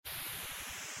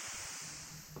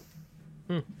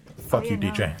Fuck you,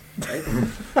 DJ.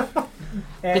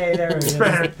 Hey, there it is.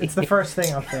 It's the first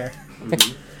thing up there.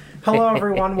 Hello,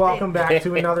 everyone. Welcome back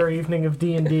to another evening of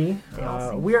D&D.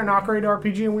 We are Not Great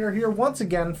RPG, and we are here once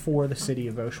again for the city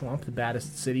of Oshuamp, the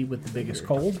baddest city with the biggest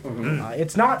cold.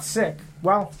 It's not sick.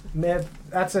 Well,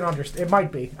 that's an understatement. It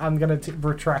might be. I'm going to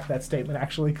retract that statement,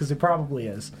 actually, because it probably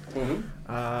is.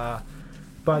 But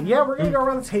yeah, we're going to go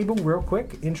around the table real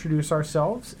quick, introduce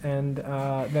ourselves, and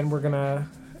then we're going to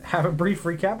have a brief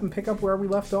recap and pick up where we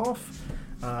left off.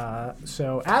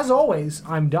 So, as always,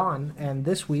 I'm Don, and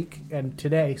this week, and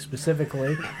today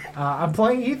specifically, I'm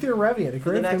playing Ether Revian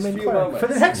for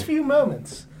the next few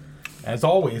moments. As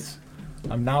always,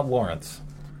 I'm not Lawrence,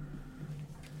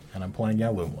 and I'm playing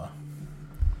Yalumla.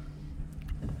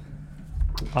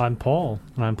 I'm Paul,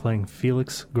 and I'm playing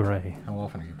Felix Gray. How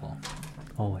often are you, Paul?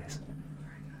 Always.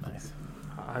 Nice.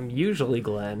 I'm usually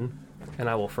Glenn, and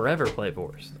I will forever play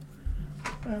Vorst.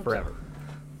 Forever.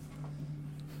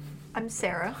 I'm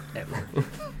Sarah. Ever.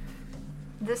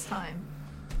 This time.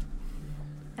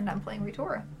 And I'm playing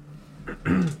Ritora.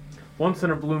 Once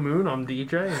in a blue moon, I'm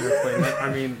DJ. And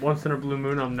I play once in a blue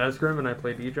moon, I'm Nesgrim, and I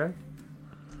play DJ.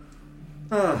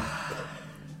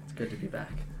 It's good to be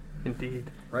back. Indeed.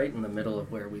 Right in the middle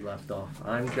of where we left off.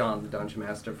 I'm John, the Dungeon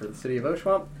Master for the city of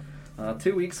Oshuamp.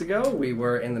 2 weeks ago, we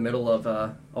were in the middle of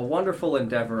a wonderful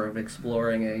endeavor of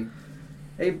exploring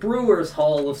a brewer's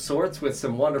hall of sorts with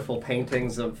some wonderful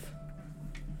paintings of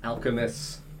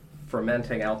alchemists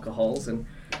fermenting alcohols and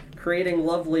creating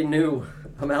lovely new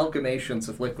amalgamations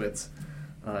of liquids.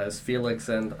 As Felix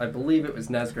and I believe it was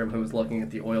Nesgrim who was looking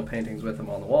at the oil paintings with him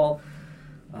on the wall,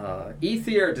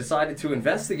 Ether decided to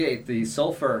investigate the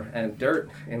sulfur and dirt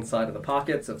inside of the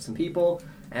pockets of some people,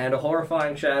 and a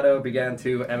horrifying shadow began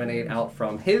to emanate out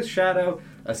from his shadow,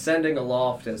 ascending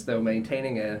aloft as though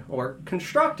maintaining or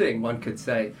constructing, one could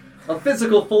say, a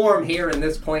physical form here in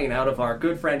this plane out of our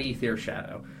good friend Ether's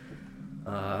shadow.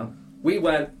 We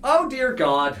went, oh dear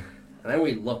God, and then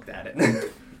we looked at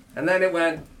it. And then it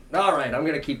went, all right, I'm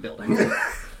going to keep building.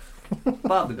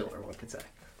 Bob the Builder, one could say.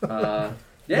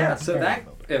 So that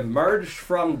emerged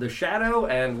from the shadow,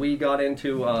 and we got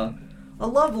into a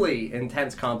lovely,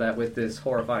 intense combat with this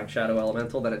horrifying shadow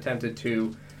elemental that attempted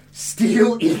to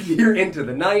steal Ether into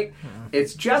the night.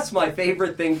 It's just my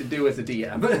favorite thing to do as a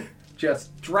DM.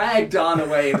 Just drag Don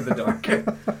away into the dark.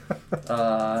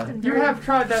 You have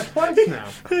tried that twice now.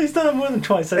 He's done it more than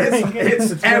twice, I think.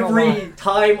 It's every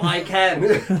time I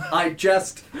can. I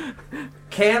just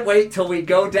can't wait till we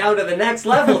go down to the next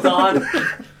level, Don.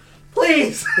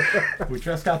 Please. We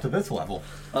just got to this level.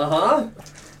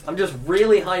 I'm just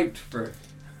really hyped for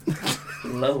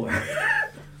lower.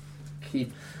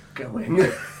 Keep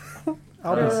going.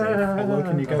 I'll be safe. How low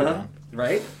can you go down?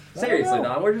 Right? Seriously,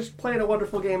 Don, we're just playing a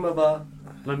wonderful game of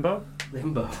Limbo?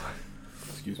 Limbo.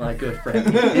 Excuse me. My good friend.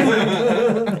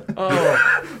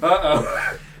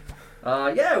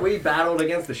 We battled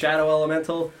against the Shadow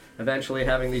Elemental, eventually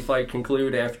having the fight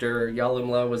conclude after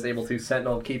Yalumla was able to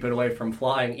sentinel keep it away from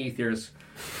flying Ether's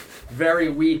very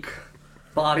weak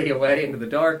body away into the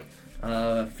dark.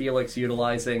 Felix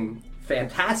utilizing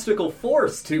fantastical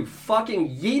force to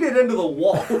fucking yeet it into the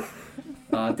wall.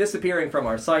 Disappearing from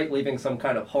our sight, leaving some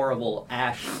kind of horrible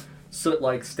ash,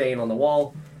 soot-like stain on the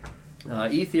wall.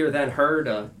 Ether then heard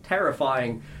a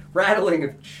terrifying rattling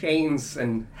of chains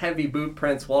and heavy boot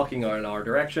prints walking in our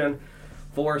direction.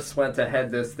 Force went to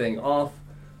head this thing off,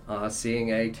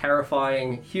 seeing a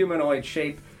terrifying humanoid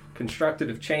shape constructed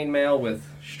of chainmail with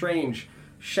strange,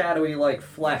 shadowy-like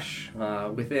flesh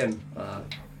within.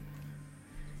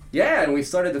 And we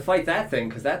started to fight that thing,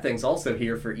 because that thing's also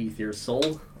here for Ether's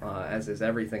soul, as is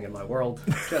everything in my world.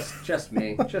 Just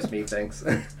me. Just me, thanks.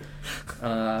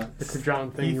 It's a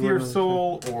John thing. Ether's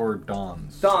soul or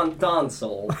Don's? Don's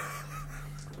soul.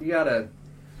 You gotta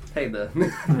pay the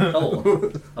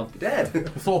toll of the dead.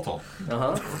 The soul toll.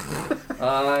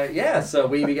 So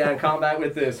we began combat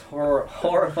with this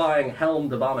horrifying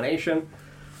helmed abomination.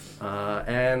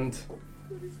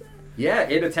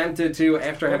 It attempted to,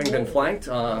 after having been flanked,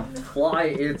 fly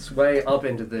its way up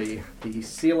into the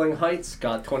ceiling heights,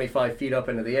 got 25 feet up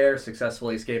into the air,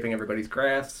 successfully escaping everybody's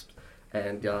grasp,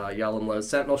 and Yalumla's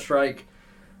Sentinel Strike.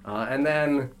 And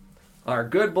then our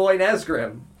good boy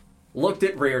Nesgrim looked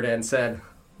at Rearden and said,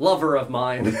 lover of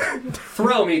mine,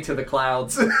 throw me to the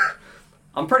clouds.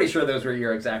 I'm pretty sure those were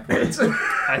your exact words.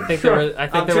 I think there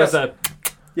was a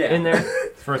in there.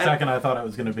 For a second, I thought it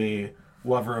was going to be,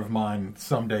 lover of mine,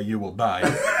 someday you will die.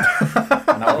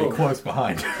 And I'll be close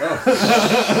behind.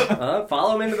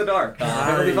 Follow him into the dark.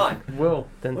 It'll be fine. Will.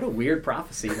 Then what a weird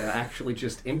prophecy to actually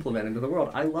just implement into the world.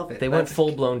 I love it. They went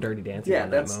full-blown Dirty Dancing. Yeah, in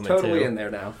that's that moment totally too. in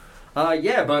there now.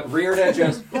 Yeah, but Rearda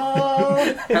just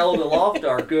held aloft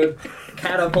our good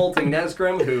catapulting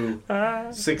Nesgrim,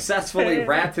 who successfully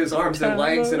wrapped his arms and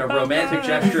legs in a romantic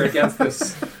gesture against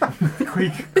this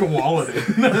Greek quality.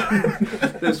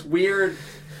 this weird,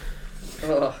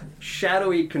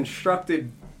 shadowy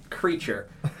constructed creature,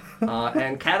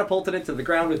 and catapulted it to the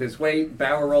ground with his weight,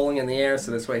 barrel rolling in the air,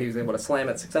 so this way he was able to slam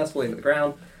it successfully into the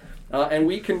ground. And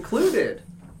we concluded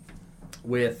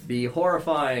with the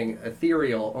horrifying,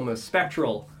 ethereal, almost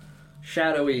spectral,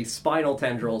 shadowy spinal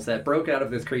tendrils that broke out of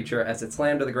this creature as it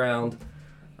slammed to the ground,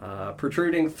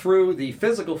 protruding through the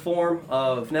physical form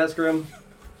of Nesgrim,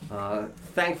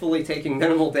 thankfully taking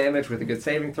minimal damage with a good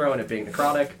saving throw and it being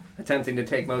necrotic, attempting to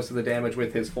take most of the damage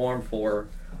with his form for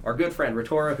our good friend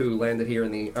Ritora, who landed here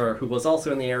who was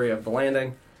also in the area of the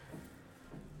landing.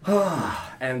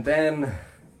 And then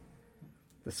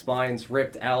the spines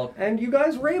ripped out, and you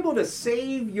guys were able to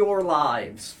save your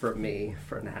lives from me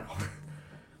for now,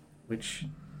 which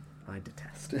I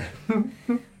detest.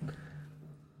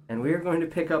 And we are going to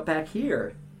pick up back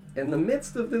here in the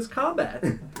midst of this combat.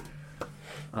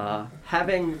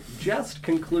 Having just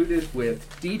concluded with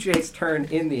DJ's turn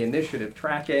in the initiative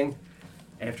tracking,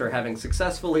 after having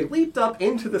successfully leaped up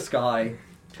into the sky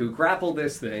to grapple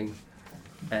this thing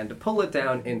and to pull it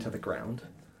down into the ground,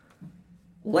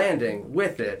 landing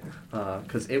with it,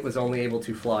 because it was only able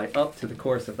to fly up to the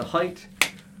course of the height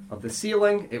of the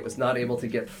ceiling. It was not able to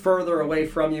get further away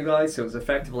from you guys, so it was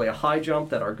effectively a high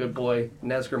jump that our good boy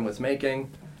Nesgrim was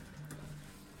making.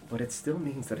 But it still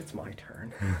means that it's my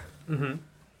turn. Mm-hmm.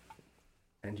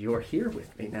 And you're here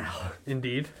with me now.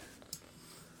 Indeed.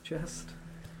 Just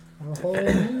A whole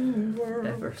new world.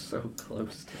 ever so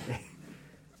close to me.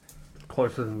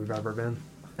 Closer than we've ever been.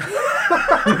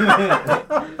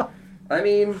 I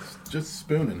mean, Just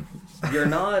spooning. you're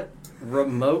not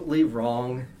remotely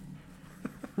wrong.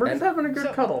 We're And- just having a good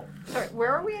So- cuddle. Sorry,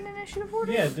 where are we in initiative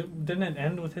order? Yeah, didn't it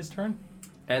end with his turn?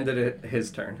 Ended it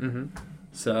his turn. Mm-hmm.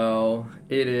 So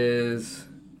it is.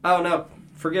 Oh no,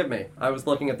 forgive me. I was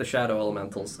looking at the Shadow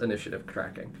Elementals initiative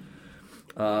tracking.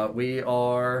 We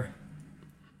are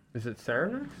Is it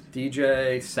Sarah next?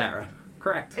 DJ Sarah.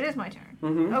 Correct. It is my turn.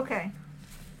 Mm-hmm. Okay.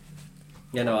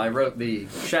 You know, I wrote the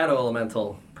Shadow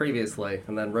Elemental previously,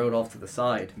 and then wrote off to the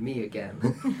side. Me again.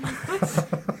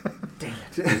 Damn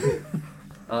it.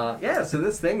 Yeah, so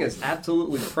this thing is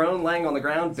absolutely prone, laying on the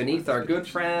ground beneath our good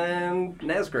friend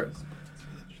Nesgrim.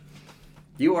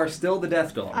 You are still the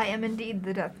Death Dog. I am indeed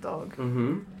the death dog.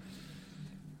 Mm-hmm.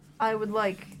 I would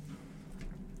like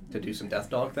To do some Death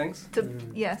Dog things? to.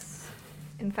 Yes.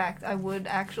 In fact, I would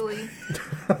actually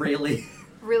Really?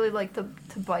 really like to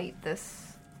bite this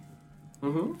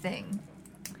Mm-hmm. thing.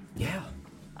 Yeah.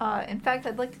 In fact,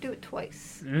 I'd like to do it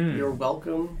twice. You're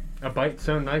welcome. A bite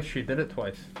so nice she did it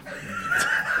twice.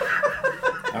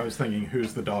 I was thinking,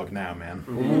 who's the dog now, man?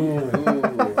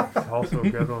 Ooh. Also a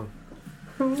good one.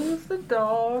 Who's the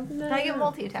dog now? Can I get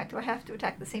multi-attack? Do I have to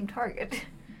attack the same target?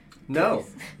 No.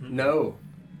 No.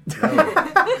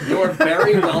 No. You're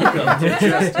very welcome to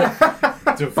just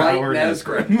fight Devour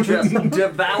Nesgrim. Just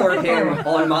devour him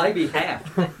on my behalf.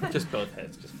 Just both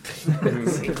heads. Just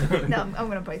No, I'm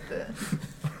gonna bite the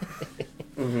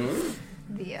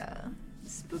Mm-hmm.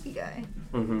 spooky guy.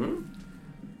 Mm-hmm.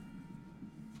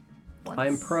 Once. I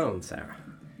am prone, Sarah.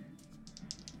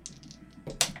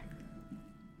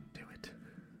 Do it.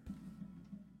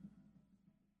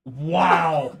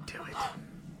 Wow! Do it.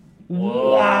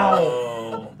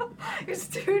 Wow! It's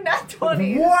 2 nat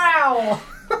 20s. Wow!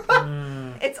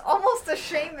 It's almost a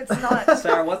shame it's not.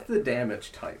 Sarah, what's the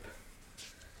damage type?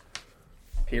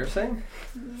 Piercing?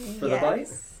 For the bite?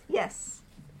 Yes.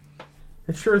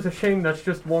 It sure is a shame that's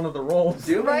just one of the rolls.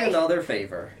 Do me Right. another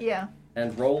favor Yeah.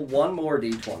 and roll one more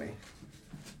d20.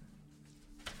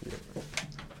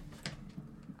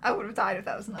 I would have died if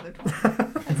that was another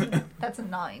 20. That's a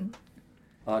 9.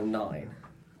 On 9.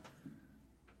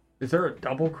 Is there a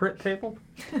double crit table?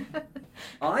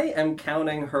 I am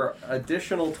counting her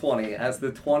additional 20 as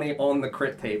the 20 on the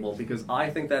crit table because I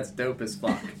think that's dope as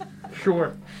fuck.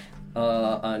 Sure.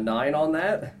 A 9 on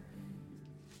that?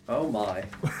 Oh my.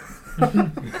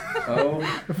 Oh.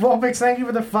 Volpix, thank you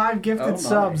for the 5 gifted Oh my.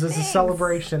 subs as a Thanks.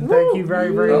 celebration. Thank you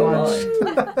very, very Oh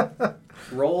much. my.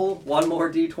 Roll one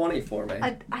more d20 for me.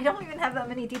 I don't even have that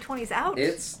many d20s out.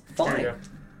 It's There fine. you go.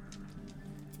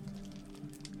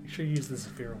 You should use the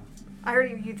Zephyr one. I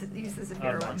already used the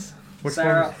Zephyr one. Nice. Which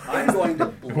Sarah, I'm going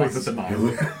to Wait, bless it's a you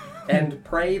 9. and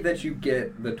pray that you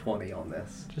get the 20 on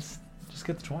this. Just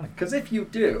get the 20. Because if you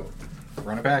do,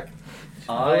 Run it back.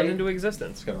 roll it I into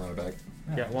existence. Just gotta run it back.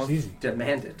 Yeah, it's well, easy.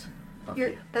 demand it.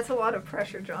 That's a lot of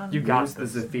pressure, John. You got Use the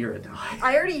Zephyra die.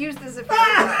 I already used the Zephyr.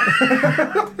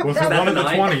 Was That it one of the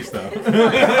was 20s, though?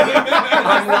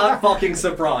 I'm not fucking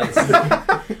surprised.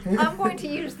 I'm going to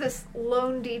use this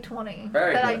lone D20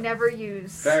 Very that I good. never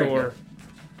use. Very Sure.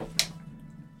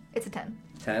 It's a 10.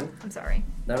 10? I'm sorry.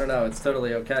 No, it's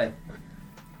totally okay.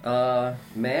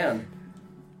 Man.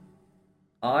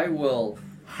 I will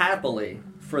happily,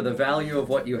 for the value of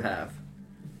what you have,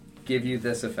 give you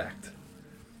this effect.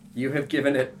 You have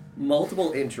given it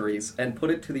multiple injuries and put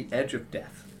it to the edge of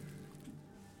death.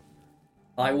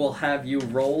 I will have you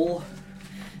roll...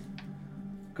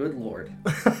 Good lord.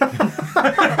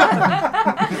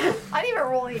 I didn't even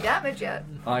roll any damage yet.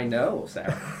 I know,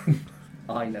 Sarah.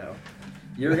 I know.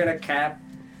 You're gonna cap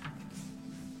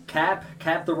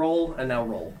the roll, and now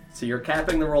roll. So you're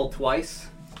capping the roll twice,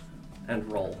 and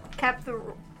roll. Cap the.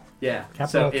 Yeah. Cap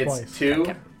so roll it's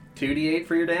twice. 2d8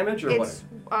 for your damage, or It's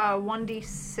what?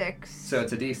 1d6. So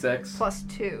it's a d6. Plus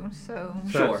 2, so.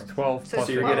 So Sure. it's 12 So plus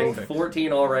So you're 12. getting 12.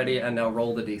 14 already, and now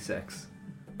roll the d6.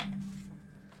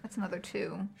 That's another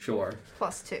 2. Sure.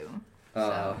 Plus 2. Uh,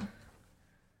 So.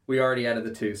 we already added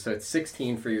the 2, so it's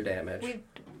 16 for your damage. We.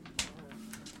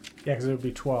 Yeah, because it would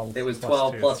be 12. It was plus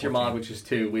 12 2, plus your 14. mod, which is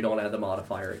 2. We don't add the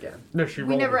modifier again. No, she rolled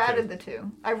We never the two. added the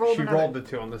 2. I rolled She another. rolled the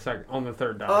 2 on the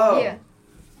third die. Oh! Yeah.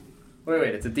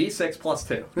 Wait, it's a d6 plus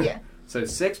 2. Yeah. So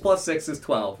 6 plus 6 is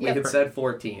 12. We Yep. had said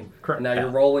 14. Correct. And now you're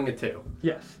Yeah. rolling a 2.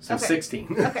 Yes. So Okay.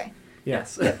 16. Okay.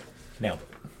 Yes. Nailed it.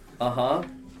 Uh-huh.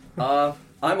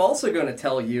 I'm also going to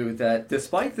tell you that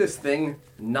despite this thing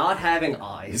not having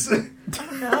eyes,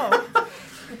 No.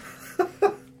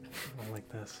 I like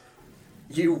this.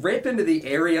 you rip into the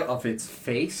area of its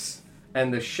face,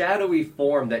 and the shadowy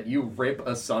form that you rip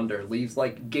asunder leaves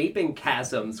like gaping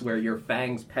chasms where your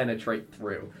fangs penetrate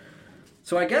through.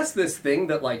 So I guess this thing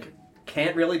that like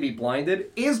can't really be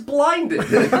blinded is blinded.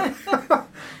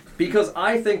 Because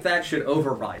I think that should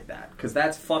override that, because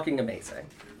that's fucking amazing.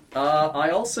 I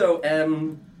also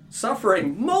am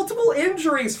suffering multiple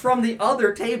injuries from the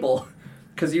other table,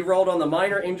 because you rolled on the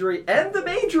minor injury and the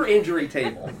major injury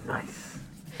table. Nice.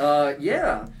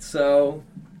 Yeah, so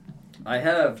I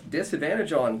have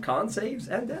disadvantage on con saves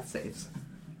and death saves,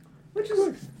 which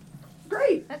is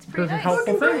great. That's pretty Doesn't nice. help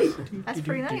Fucking great, That's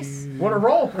pretty nice. What a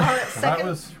roll! That Second.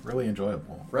 was really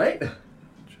enjoyable. right?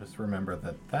 Just remember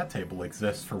that table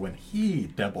exists for when he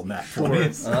double nat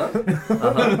 20s.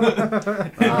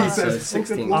 So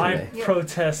 16 I today. Yeah.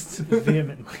 protest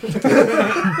vehemently.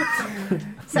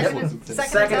 Second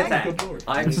Second attack.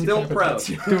 I'm still prone.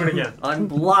 Do it again. I'm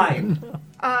blind.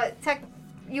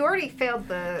 You already failed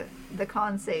the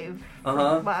con save from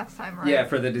Uh-huh. last time, right? Yeah,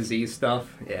 for the disease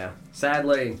stuff. Yeah.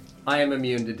 Sadly, I am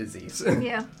immune to disease.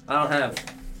 Yeah. I don't have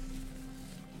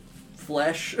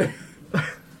flesh.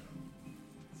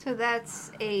 So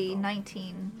that's a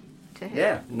 19 to hit.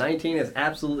 Yeah, 19 is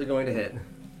absolutely going to hit.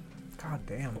 God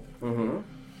damn. Mm-hmm.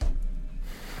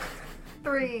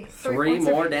 Three Three points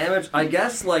of- more damage. I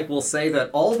guess, like, we'll say that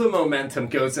all the momentum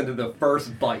goes into the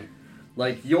first bite.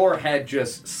 Like, your head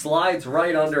just slides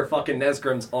right under fucking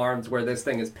Nesgrim's arms where this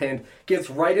thing is pinned, gets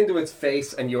right into its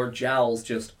face, and your jowls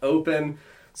just open,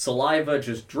 saliva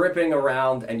just dripping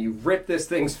around, and you rip this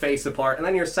thing's face apart, and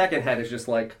then your second head is just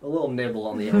like a little nibble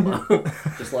on the elbow.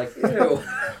 Just like, ew.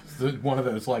 It's one of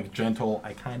those, like, gentle,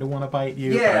 I kind of want to bite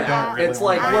you, but I Yeah, don't really it's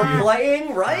wanna like, bite we're you.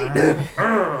 playing,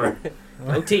 right?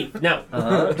 No teeth. No.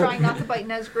 Uh-huh. Trying not to bite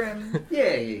Nesgrim.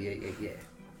 Yeah.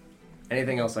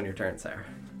 Anything else on your turn, Sarah?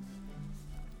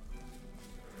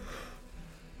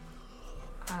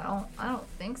 I don't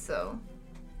think so.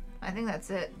 I think that's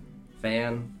it.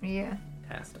 Fan. Yeah.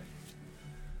 Fantastic.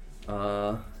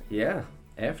 Yeah.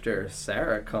 After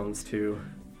Sarah comes to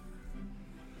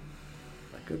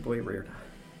my good boy Rearda.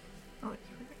 Oh,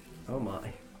 Oh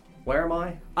my. Where am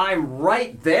I? I'm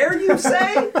right there, you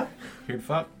say? Here the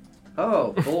fuck?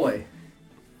 Oh boy.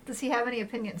 does he have any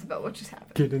opinions about what just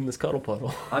happened? Get in this cuddle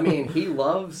puddle. I mean, he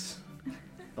loves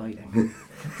biting.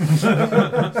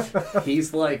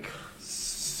 He's like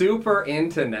super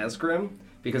into Nesgrim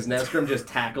because Nesgrim just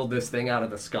tackled this thing out of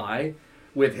the sky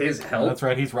with his help. That's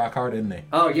right, he's rock hard, isn't he?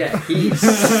 Oh yeah,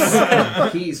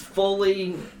 he's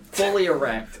fully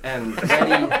erect and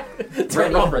ready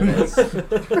for this.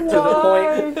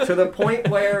 To the point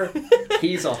where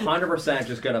he's 100%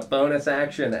 just gonna bonus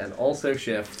action and also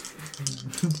shift.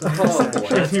 Oh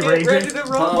boy. Is he raging?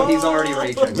 Oh, he's already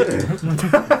raging.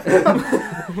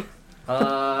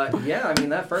 Yeah, I mean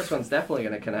that first one's definitely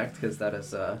gonna connect because that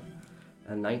is a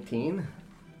 19.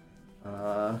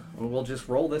 And we'll just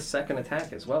roll this second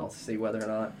attack as well to see whether or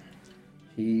not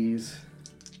he's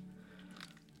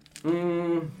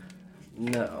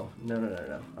No.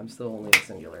 I'm still only a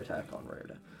singular attack on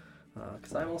Rhoda.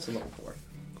 Because I'm also level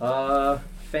 4.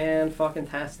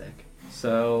 Fan-fucking-tastic.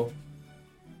 So,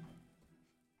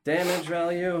 damage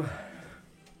value.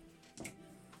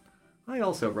 I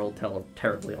also rolled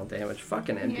terribly on damage.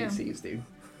 Fucking NPCs, dude.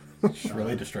 She's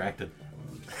really distracted.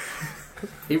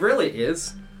 He really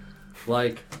is.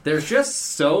 Like, there's just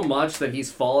so much that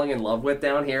he's falling in love with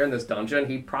down here in this dungeon.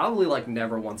 He probably, like,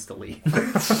 never wants to leave.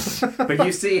 But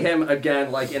you see him,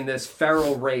 again, like, in this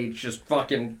feral rage, just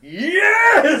fucking,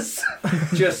 yes!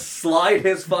 Just slide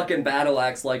his fucking battle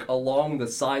axe, like, along the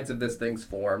sides of this thing's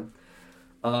form.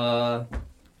 And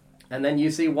then you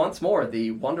see once more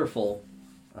the wonderful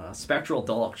spectral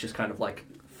dogs just kind of, like,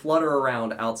 flutter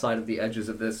around outside of the edges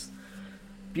of this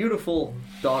beautiful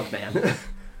dog man.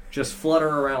 Just flutter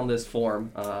around this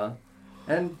form,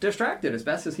 and distract it as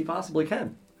best as he possibly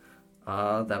can.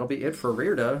 That'll be it for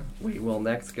Rearda. We will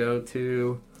next go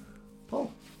to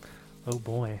Paul. Oh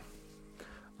boy.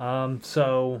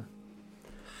 So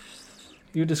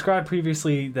you described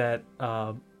previously that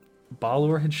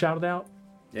Balor had shouted out.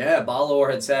 Yeah,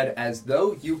 Balor had said, "As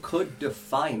though you could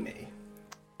defy me."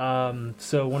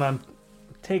 So when I'm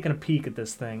taking a peek at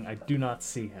this thing, I do not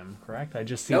see him, correct? I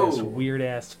just see No. this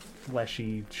weird-ass,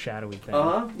 fleshy, shadowy thing.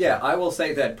 Yeah, I will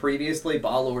say that previously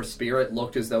Balor's spirit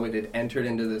looked as though it had entered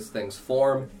into this thing's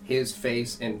form. His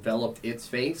face enveloped its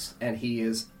face, and he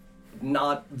is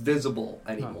not visible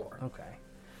anymore. Oh, okay.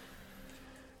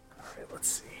 Alright, let's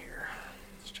see here.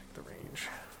 Let's check the range.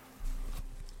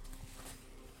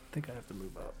 I think I have to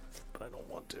move up, but I don't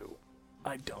want to.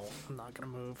 I don't. I'm not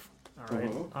going to move.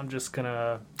 Alright, I'm just going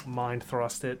to mind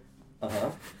thrust it.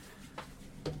 As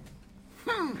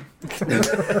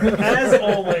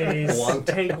always,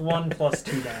 take 1 plus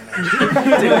 2 damage. Dude,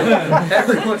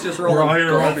 everyone just rolling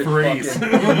garbage threes.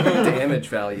 fucking damage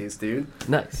values, dude.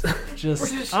 Nice.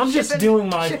 I'm just doing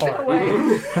my part.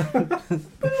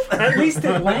 At least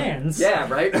it lands. Yeah,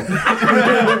 right?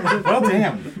 Well,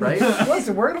 damn. Right?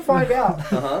 Listen, we're gonna find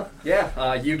out.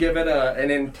 Yeah, you give it an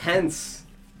intense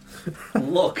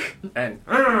look and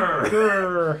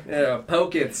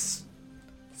poke its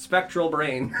spectral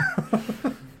brain.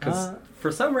 Because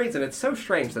for some reason it's so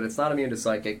strange that it's not immune to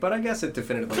psychic, but I guess it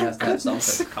definitively has to have some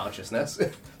sense of consciousness.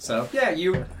 So, yeah,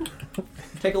 you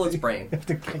tickle its brain. You have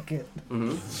to kick it.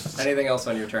 Anything else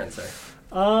on your turn, sir?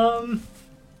 No,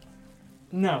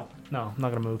 I'm not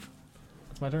gonna move.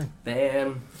 It's my turn.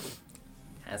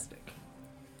 Fantastic.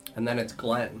 And then it's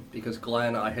Glenn, because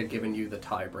Glenn, I had given you the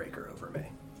tiebreaker over me.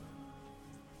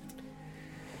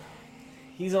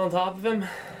 He's on top of him.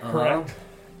 Correct.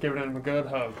 Giving him a good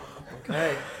hug.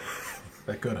 Okay.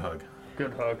 That good hug.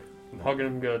 Good hug. I'm hugging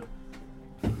him good.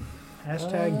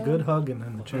 Hashtag good hugging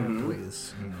in the chat,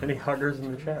 please. Any huggers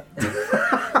in the chat?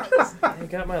 I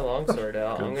got my longsword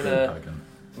out. Good I'm food gonna. hugging.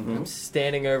 I'm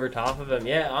standing over top of him.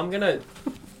 Yeah, I'm gonna.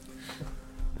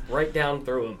 Right down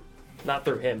through him. Not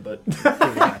through him, but.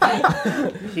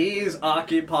 He's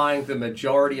occupying the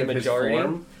majority of his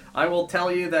form. I will tell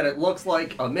you that it looks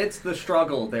like amidst the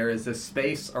struggle there is a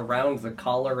space around the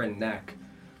collar and neck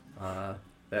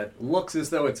that looks as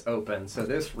though it's open. So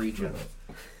this region,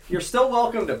 you're still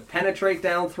welcome to penetrate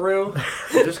down through.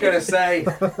 I'm just going to say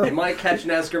you might catch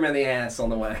Nesgrim in the ass on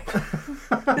the way.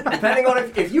 Depending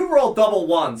on if you roll double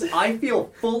ones, I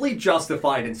feel fully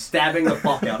justified in stabbing the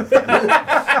fuck out of him.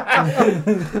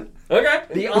 Okay.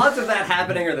 The odds of that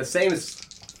happening are the same as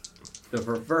the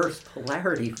reverse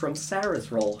polarity from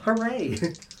Sarah's roll. Hooray!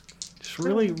 Just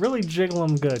really jiggle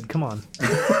him good. Come on.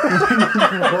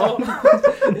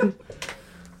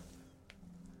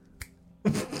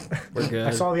 We're good.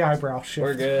 I saw the eyebrow shift.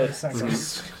 We're good. For a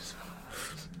second.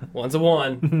 One's a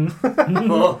 1.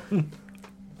 Oh,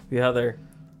 The other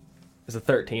is a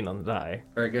 13 on the die.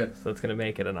 very good. So it's going to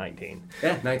make it a 19.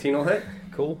 Yeah, 19 will hit.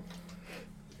 Cool.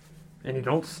 And you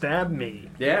don't stab me.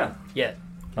 Yeah. Yeah.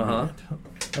 Uh-huh.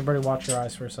 Everybody watch your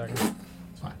eyes for a second.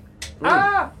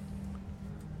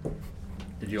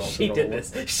 Did you also She roll did one?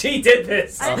 this. She did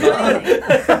this. I didn't do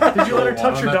anything. Did you let her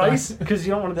touch your on that dice? Because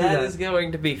you don't want to do That that. is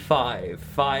going to be 5.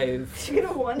 5. She get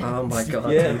a 1. Oh my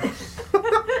god. Yeah.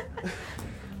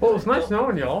 Well, it was nice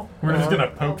knowing y'all. We're just gonna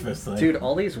poke this thing. Dude,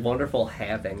 all these wonderful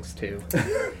halvings, too.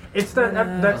 It's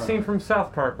that scene from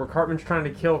South Park where Cartman's trying to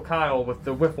kill Kyle with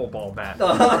the wiffle ball bat.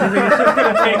 I mean, it's just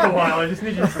gonna take a while. I just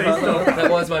need you to stay still.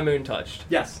 That was my moon touched.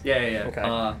 Yes. Yeah.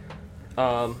 Okay.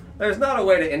 There's not a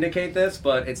way to indicate this,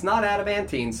 but it's not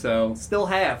adamantine, so still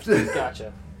halved.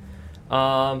 Gotcha.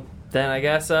 Then I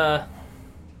guess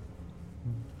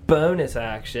bonus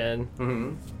action.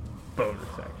 Mm-hmm. Bonus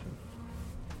action.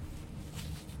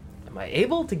 Am I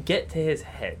able to get to his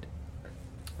head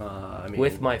I mean,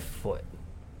 with my foot?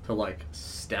 to, like,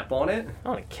 step on it. I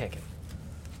want to kick it.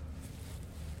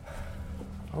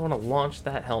 I want to launch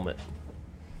that helmet.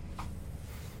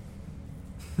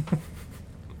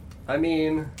 I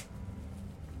mean,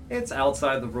 it's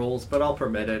outside the rules, but I'll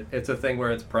permit it. It's a thing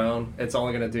where it's prone. It's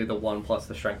only going to do the 1 plus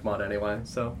the strength mod anyway,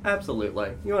 so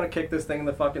absolutely. You want to kick this thing in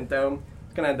the fucking dome?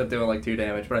 It's going to end up doing like 2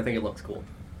 damage, but I think it looks cool.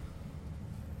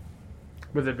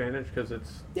 With advantage, because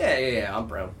it's... Yeah, I'm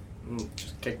prone.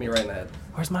 Just kick me right in the head.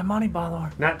 Where's my money,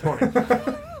 Balor? Not 20.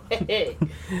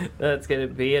 That's going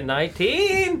to be a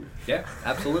 19! Yeah,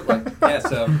 absolutely. Yeah,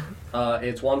 so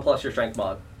it's 1 plus your strength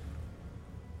mod.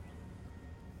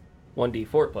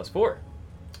 1d4 plus 4.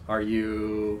 Do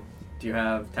you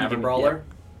have Tavern can- Brawler?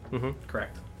 Yeah. Mm-hmm.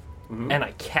 Correct. And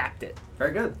I capped it.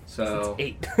 Very good. So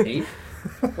It's 8.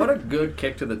 What a good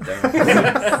kick to the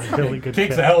dome. Really good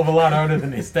Kicks kick. a hell of a lot harder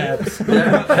than he stabs.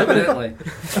 Yeah, evidently.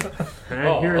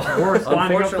 And here's Boris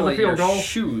lining up for the Unfortunately, your field goal.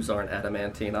 shoes aren't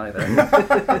adamantine either.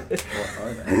 Or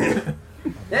are they?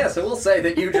 Yeah, so we'll say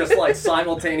that you just like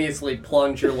simultaneously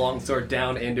plunge your longsword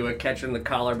down into it, catch it in the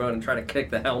collarbone, and try to kick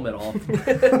the helmet off.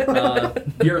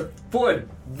 Your foot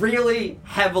really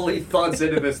heavily thuds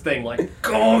into this thing, like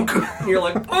gonk. And you're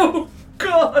like, oh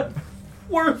god,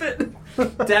 worth it.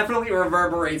 Definitely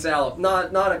reverberates out,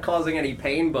 not causing any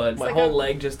pain, but My like whole a-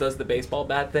 leg just does the baseball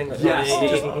bat thing. Like, yes.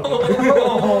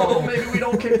 Oh, maybe we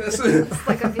don't kick this. It's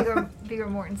like a Viggo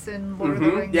Mortensen Lord of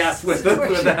the Rings. Yes, with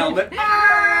the helmet.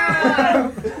 Ah!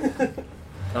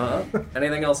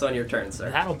 Anything else on your turn,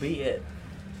 sir? That'll be it.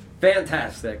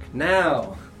 Fantastic.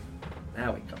 Now we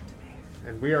come to me.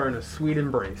 And we are in a sweet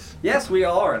embrace. Yes, we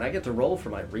are, and I get to roll for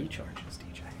my recharges,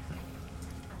 DJ.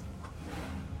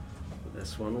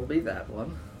 This one will be that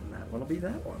one, and that one will be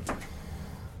that one.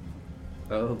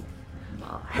 Oh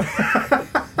my.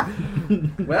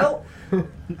 Well.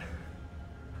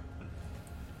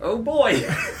 Oh boy.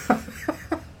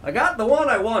 I got the one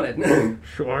I wanted.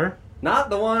 Sure.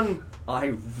 Not the one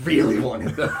I really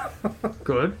wanted, though.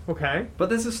 Good. Okay. But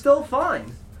this is still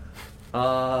fine.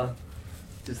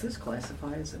 Does this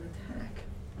classify as an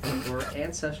attack? Or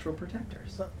ancestral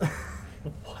protectors?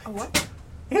 What?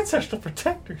 Ancestral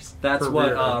protectors. That's For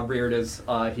what Reard. Reard is.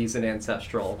 He's an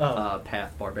ancestral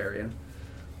path barbarian.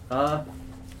 No,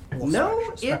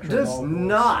 Well, it spectrum does all rules.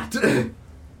 not.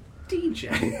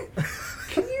 DJ,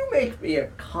 can you make me a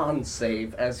con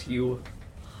save as you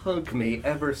hug me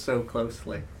ever so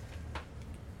closely?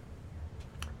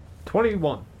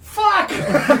 21. Fuck!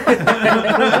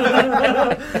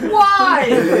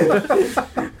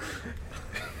 Why?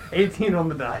 18 on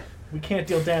the die. We can't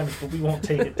deal damage, but we won't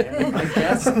take it, damn I it.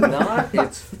 guess not.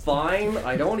 It's fine.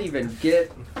 I don't even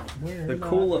get the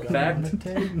cool effect.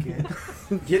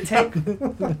 You take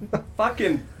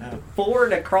fucking 4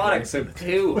 necrotics of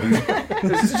 2.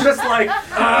 It's just like,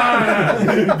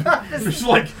 They're just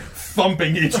like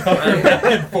thumping each other back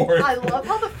and forth. I love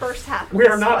how the first half of We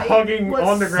are this not fight hugging was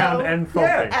on the ground so and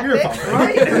Yeah. thumping. You're epic, thumping.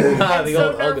 right? And The so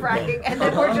old Ugly nerve-wracking, and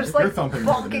then we're just You're like thumping.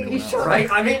 bonking each other.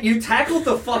 right? I mean, you tackled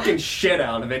the fucking shit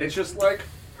out of it. It's just like,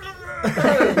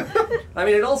 I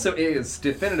mean, it also is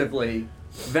definitively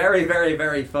very, very,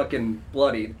 very fucking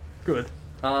bloodied. Good.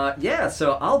 Yeah,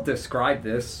 so I'll describe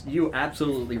this. You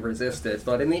absolutely resist it,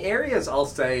 but in the areas, I'll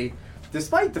say,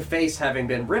 despite the face having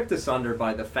been ripped asunder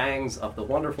by the fangs of the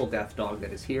wonderful death dog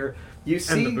that is here, you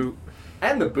see... And the boot.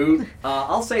 And the boot.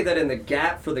 I'll say that in the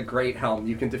gap for the Great Helm,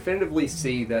 you can definitively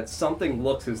see that something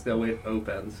looks as though it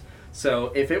opens. So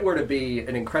if it were to be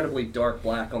an incredibly dark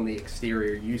black on the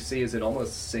exterior, you see as it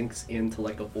almost sinks into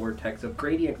like a vortex of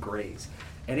gradient grays.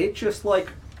 And it just like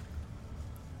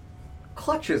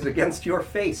clutches against your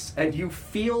face, and you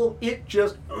feel it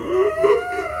just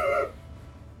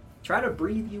try to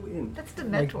breathe you in. That's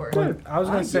Dementor. I was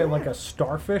going to say yeah. like a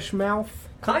starfish mouth.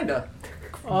 Kinda.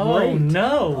 Oh, Great.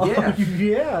 no. Yeah.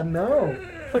 Yeah, no.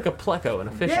 Like a pleco in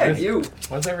a fish Yeah, tank. you.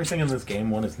 Why's everything in this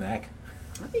game on his neck?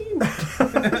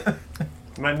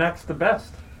 My neck's the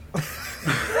best. You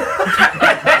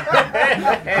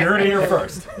heard it here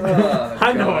first.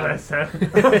 I know what I said.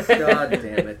 God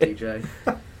damn it, DJ.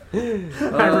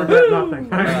 I regret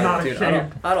nothing. I'm not Dude,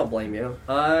 ashamed. I don't blame you.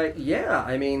 Yeah,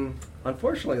 I mean,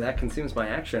 unfortunately, that consumes my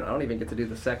action. I don't even get to do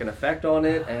the second effect on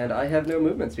it, and I have no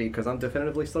movement speed because I'm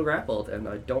definitively still grappled, and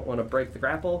I don't want to break the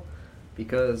grapple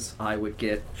because I would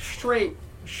get straight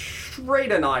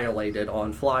annihilated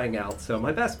on flying out. So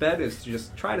my best bet is to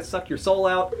just try to suck your soul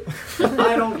out.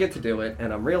 I don't get to do it,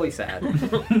 and I'm really sad.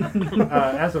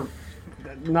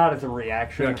 Not as a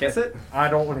reaction. You want to kiss it? I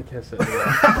don't want to kiss it.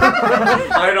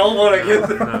 I don't want to kiss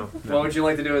it. No. What would you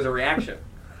like to do as a reaction?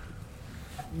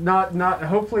 Not.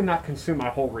 Hopefully, not consume my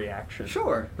whole reaction.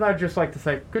 Sure. But I'd just like to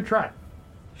say, good try.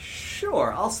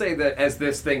 Sure, I'll say that as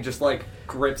this thing just like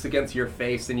grips against your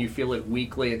face and you feel it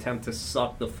weakly attempt to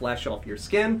suck the flesh off your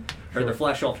skin, or the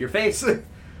flesh off your face,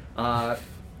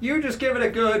 you just give it a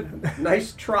good,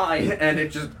 nice try, and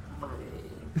it just...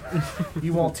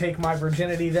 You won't take my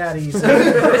virginity that easy.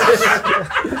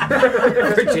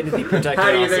 Virginity protector.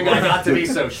 How do you think I got to be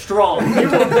so strong? You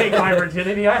won't take my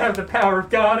virginity. I have the power of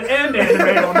God and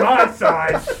anime on my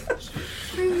side.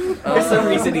 For some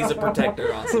reason, he's a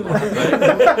protector. Awesome.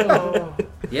 Right?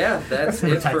 Yeah, that's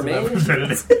it for me.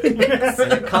 Virginity.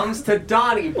 When it comes to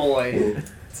Donnie Boy,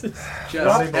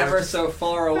 just ever so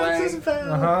far away.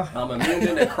 Uh-huh. I'm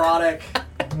immune to necrotic.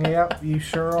 Yep, you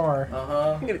sure are.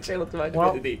 Uh-huh. I'm gonna channel to my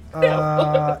Well, divinity.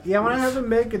 yeah, I'm gonna have to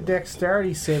make a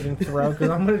dexterity saving throw because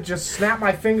I'm gonna just snap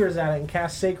my fingers at it and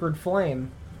cast Sacred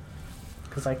Flame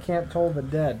because I can't toll the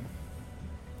dead.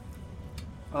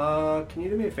 Can you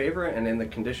do me a favor, and in the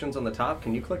conditions on the top,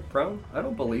 can you click prone? I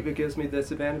don't believe it gives me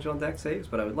disadvantage on dex saves,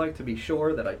 but I would like to be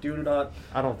sure that I do not...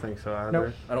 I don't think so either.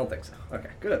 Nope. I don't think so.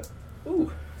 Okay, good.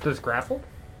 Ooh. Does grapple?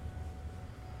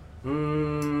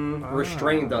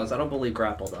 Restrain does. I don't believe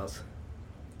grapple does.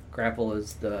 Grapple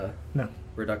is the No.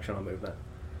 reduction on movement.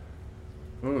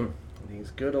 These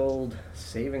good old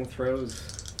saving throws.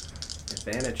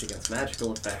 Advantage against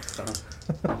magical effects,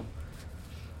 huh?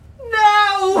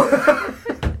 No!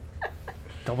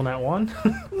 Double nat 1?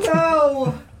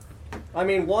 No! I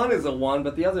mean, 1 is a 1,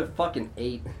 but the other fucking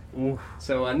 8. Oof.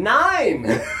 So a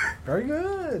 9! Very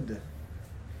good.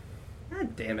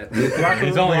 God damn it.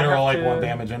 He's only gonna roll like to- 1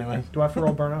 damage anyway. Do I have to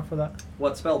roll burnout for that?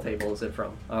 What spell table is it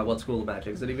from? What school of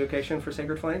magic? Is it evocation for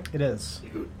Sacred Flame? It is.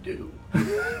 You do.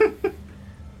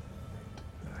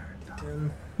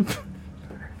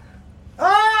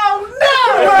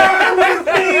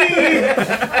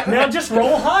 Now just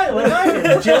roll high like I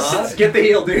did. Just Get the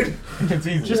heal, dude. It's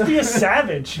easy. just be a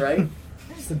savage. Right?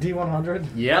 It's the D100.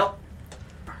 Yep.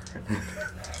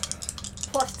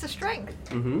 Plus to strength.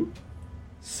 Mm-hmm.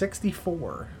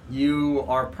 64. You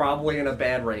are probably in a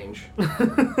bad range.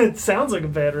 It sounds like a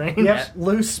bad range. Yep,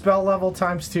 lose spell level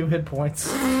times 2 hit points.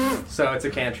 So it's a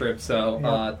cantrip, so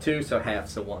Yeah. 2, so half,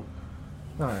 so 1.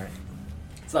 Alright.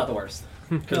 It's not the worst.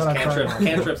 Because No, that's fine.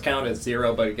 cantrips count as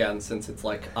 0, but again, since it's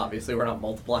like, obviously we're not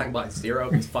multiplying by 0,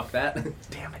 because fuck that.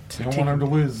 Damn it. You don't want him to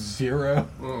lose 0.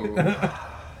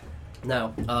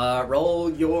 No. Roll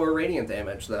your radiant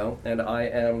damage, though, and I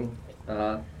am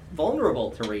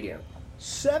vulnerable to radiant.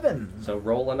 7. So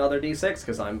roll another d6,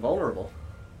 because I'm vulnerable.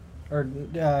 Or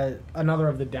another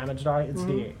of the damage die. It's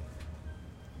D8.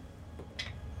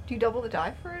 Do you double the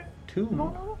die for it? 2.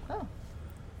 Vulnerable? Oh.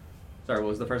 Sorry, what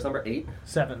was the first number? 8?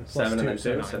 7. Plus 7 and then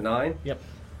 2, nine. so 9. Yep.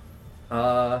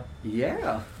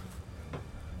 Yeah.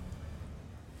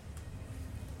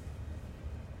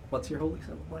 What's your holy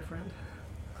symbol, my friend?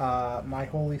 My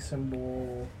holy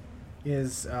symbol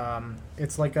is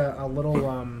it's like a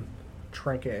little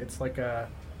trinket. It's like a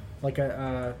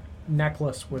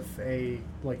necklace with a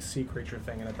like sea creature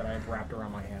thing in it that I have wrapped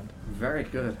around my hand. Very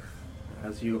good.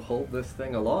 As you hold this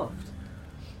thing aloft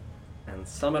and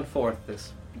summon forth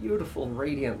this beautiful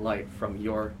radiant light from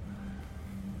your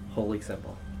holy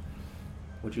symbol.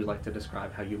 Would you like to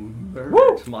describe how you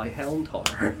murdered my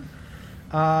Helmtar?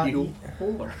 You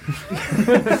whore.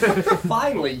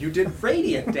 Finally, you did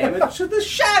radiant damage to the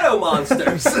shadow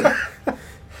monsters!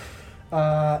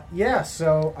 Yeah,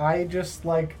 so I just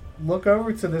like look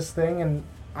over to this thing and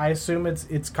I assume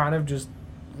it's kind of just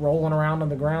rolling around on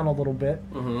the ground a little bit.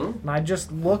 Mm-hmm. And I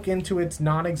just look into its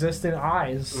non-existent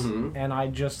eyes and I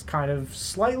just kind of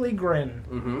slightly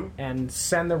grin and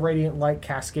send the radiant light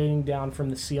cascading down from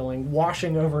the ceiling,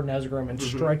 washing over Nesgrim and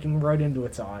striking right into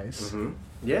its eyes.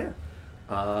 Yeah.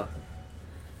 I'm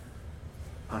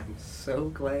so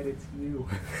glad it's you.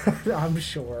 I'm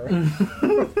sure.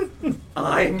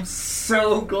 I'm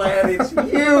so glad it's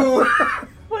you!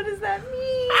 What does that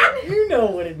mean? You know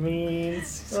what it means.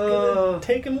 It's gonna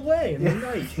take him away in the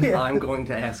night. I'm going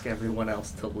to ask everyone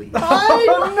else to leave.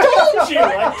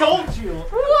 I told you.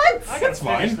 What? I gotta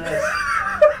finish this.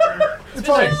 It's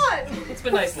been nice. What? It's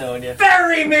been nice knowing you.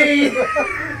 Bury me!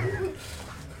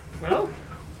 Well,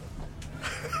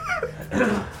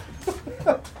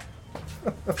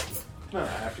 No,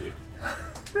 after you.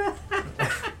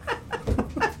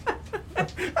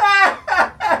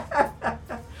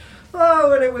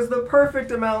 Oh, and it was the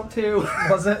perfect amount too.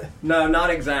 Was it? No, not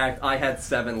exact. I had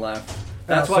 7 left.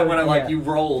 That's Oh, why so, when yeah. you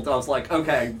rolled, I was like,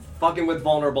 okay, fucking with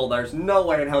vulnerable, there's no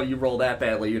way in hell you roll that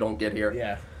badly, you don't get here.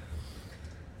 Yeah.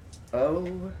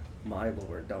 Oh my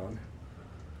lord, Don.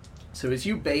 So as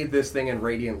you bathe this thing in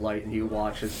radiant light and you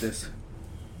watch as this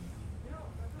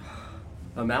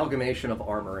amalgamation of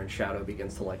armor and shadow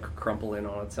begins to like crumple in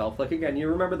on itself. Like again, you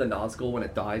remember the Nazgul when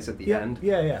it dies at the end?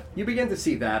 Yeah. You begin to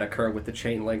see that occur with the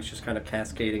chain links just kind of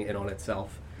cascading in on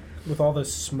itself. With all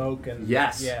this smoke and...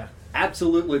 Yes. Yeah.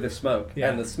 Absolutely the smoke. Yeah.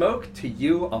 And the smoke to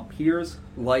you appears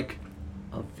like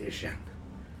a vision.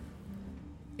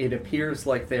 It appears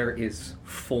like there is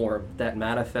form that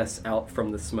manifests out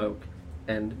from the smoke.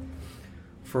 And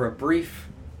for a brief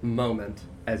moment,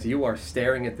 as you are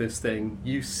staring at this thing,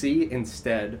 you see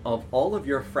instead of all of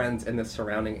your friends in the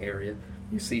surrounding area,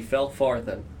 you see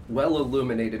Felfarthen, well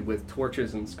illuminated with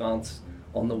torches and sconce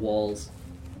on the walls.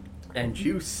 And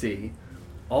you see,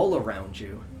 all around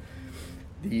you,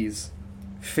 these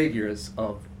figures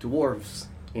of dwarves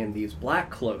in these black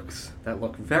cloaks that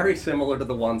look very similar to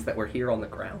the ones that were here on the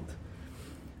ground.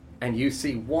 And you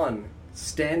see one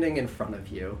standing in front of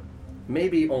you,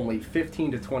 maybe only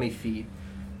 15 to 20 feet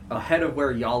ahead of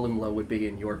where Yalimlo would be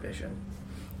in your vision.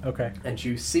 Okay. And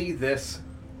you see this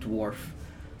dwarf.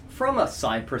 From a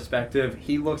side perspective,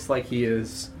 he looks like he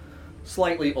is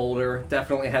slightly older,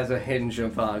 definitely has a hinge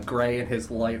of gray in his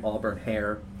light auburn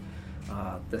hair.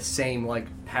 The same, like,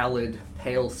 pallid,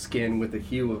 pale skin with a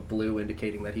hue of blue,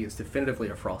 indicating that he is definitively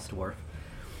a frost dwarf.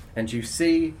 And you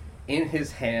see, in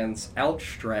his hands,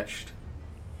 outstretched,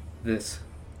 this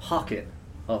pocket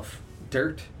of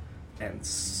dirt and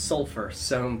sulfur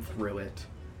sewn through it.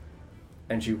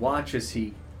 And you watch as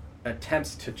he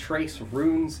attempts to trace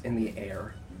runes in the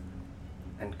air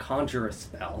and conjure a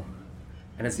spell.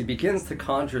 And as he begins to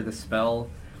conjure the spell,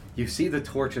 you see the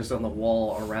torches on the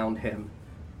wall around him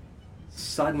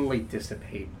suddenly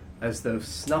dissipate, as though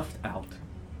snuffed out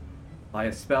by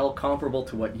a spell comparable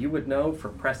to what you would know for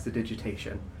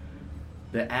prestidigitation.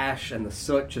 The ash and the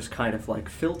soot just kind of like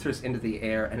filters into the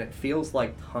air, and it feels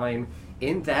like time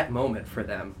in that moment for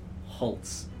them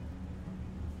halts.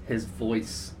 His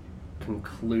voice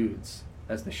concludes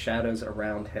as the shadows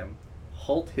around him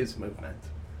halt his movement.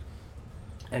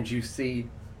 And you see,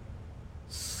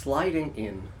 sliding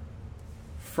in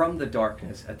from the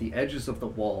darkness at the edges of the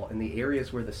wall in the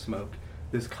areas where the smoke,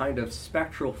 this kind of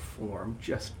spectral form,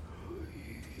 just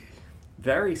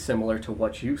very similar to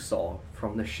what you saw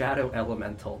from the shadow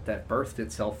elemental that birthed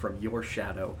itself from your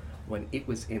shadow when it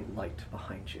was in light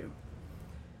behind you.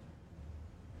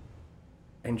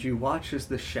 And you watch as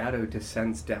the shadow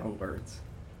descends downwards,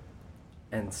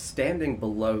 and standing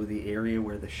below the area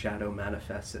where the shadow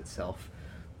manifests itself,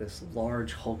 this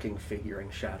large hulking figure in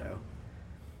shadow,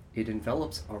 it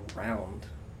envelops around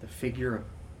the figure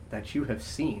that you have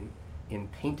seen in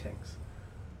paintings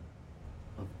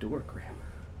of Dorgrim.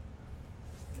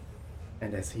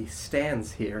 And as he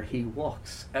stands here, he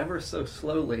walks ever so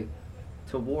slowly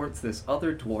towards this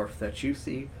other dwarf that you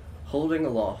see holding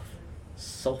aloft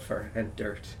sulfur and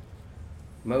dirt,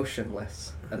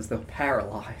 motionless, as though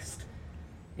paralyzed,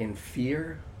 in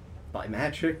fear, by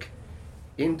magic,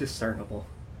 indiscernible.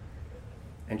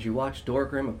 And you watch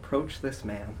Dorgrim approach this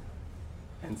man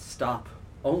and stop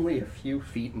only a few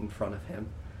feet in front of him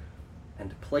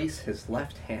and place his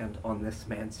left hand on this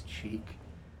man's cheek.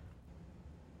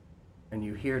 And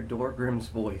you hear Dorgrim's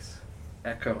voice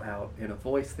echo out in a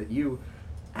voice that you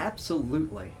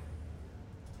absolutely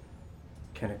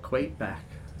can equate back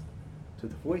to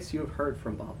the voice you have heard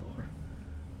from Balor.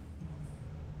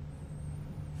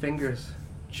 Fingers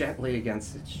gently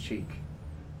against its cheek,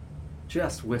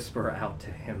 just whisper out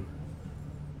to him,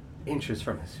 inches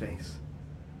from his face,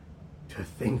 "To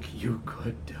think you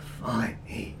could defy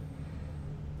me."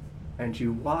 And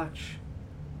you watch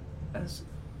as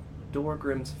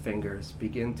Dorgrim's fingers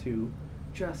begin to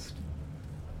just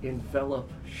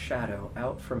envelop shadow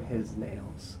out from his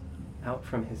nails, out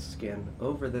from his skin,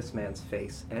 over this man's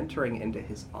face, entering into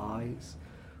his eyes,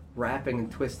 wrapping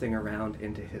and twisting around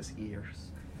into his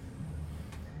ears.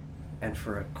 And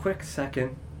for a quick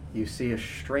second, you see a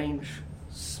strange,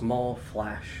 small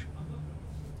flash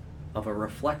of a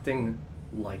reflecting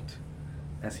light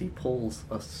as he pulls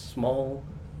a small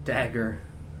dagger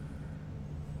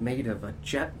made of a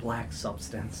jet black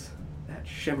substance that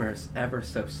shimmers ever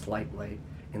so slightly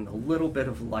in the little bit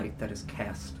of light that is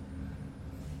cast.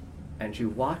 And you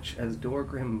watch as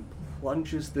Dorgrim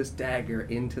plunges this dagger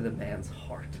into the man's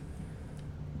heart.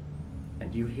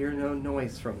 And you hear no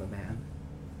noise from the man.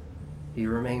 He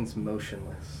remains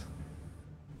motionless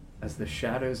as the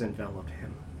shadows envelop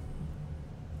him.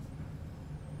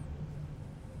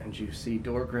 And you see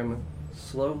Dorgrim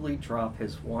slowly drop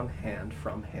his one hand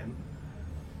from him,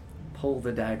 pull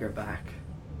the dagger back,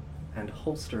 and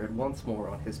holster it once more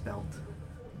on his belt.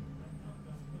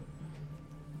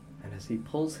 And as he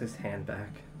pulls his hand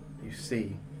back, you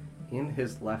see, in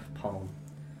his left palm,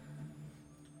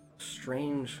 a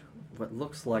strange what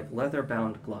looks like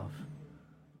leather-bound glove.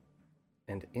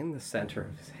 And in the center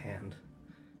of his hand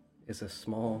is a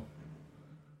small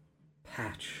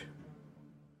patch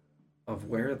of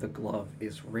where the glove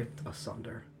is ripped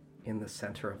asunder in the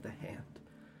center of the hand.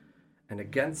 And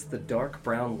against the dark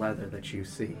brown leather that you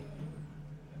see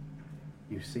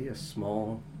a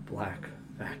small, black,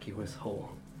 vacuous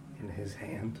hole in his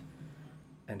hand.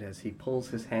 And as he pulls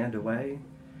his hand away,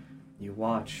 you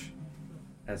watch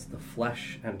as the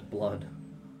flesh and blood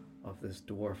of this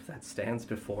dwarf that stands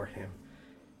before him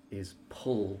is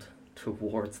pulled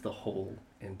towards the hole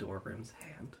in Dorgrim's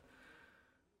hand,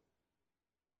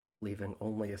 leaving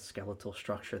only a skeletal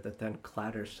structure that then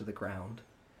clatters to the ground,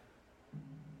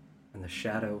 and the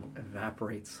shadow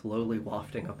evaporates, slowly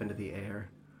wafting up into the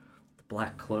air. The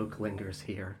black cloak lingers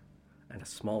here, and a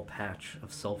small patch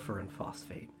of sulfur and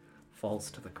phosphate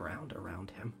falls to the ground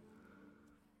around him.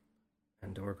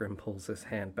 And Dorgrim pulls his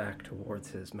hand back towards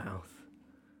his mouth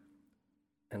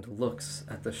and looks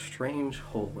at the strange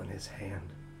hole in his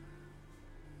hand.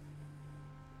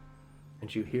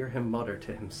 And you hear him mutter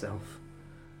to himself,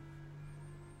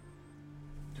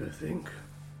 "To think,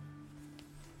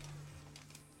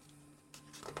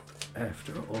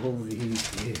 after all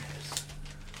these years,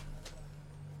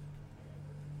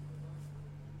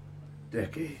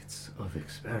 decades of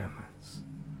experiments,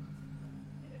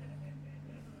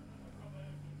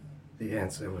 the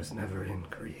answer was never in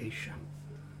creation.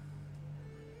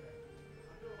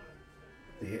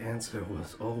 The answer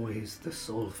was always the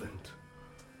solvent.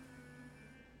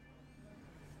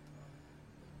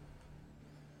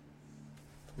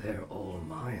 They're all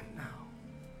mine now.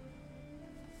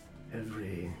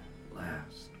 Every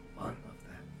last one of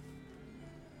them."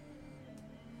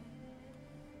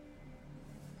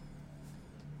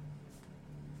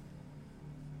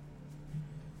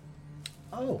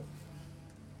 Oh.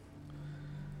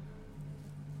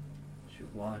 You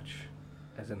watch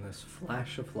as in this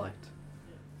flash of light,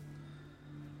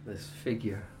 this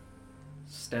figure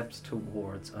steps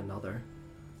towards another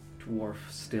dwarf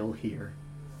still here,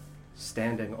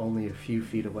 standing only a few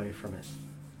feet away from it.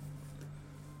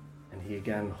 And he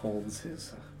again holds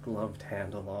his gloved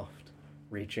hand aloft,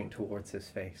 reaching towards his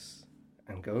face,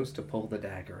 and goes to pull the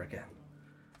dagger again.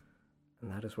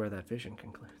 And that is where that vision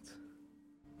concludes.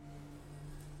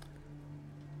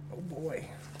 Oh boy.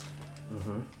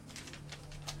 Mm-hmm.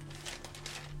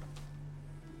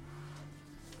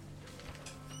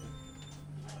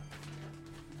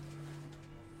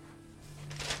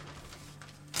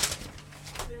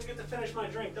 Didn't get to finish my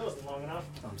drink. That wasn't long enough.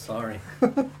 I'm sorry.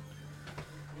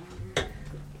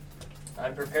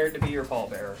 I'm prepared to be your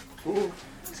pallbearer.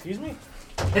 Excuse me?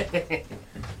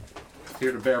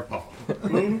 Here to bear paw.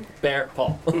 Bear,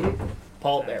 Paul.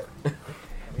 Pallbearer. There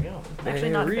we go.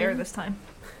 Actually, not a bear this time.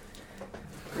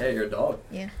 Yeah, you're a dog.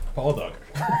 Yeah. Paw dog.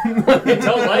 I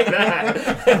don't like that.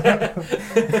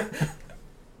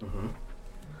 Mm-hmm.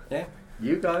 Yeah.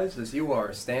 You guys, as you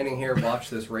are standing here, watch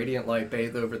this radiant light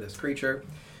bathe over this creature.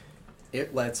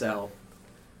 It lets out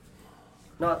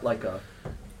not like a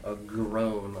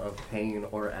groan of pain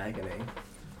or agony.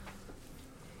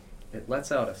 It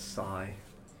lets out a sigh,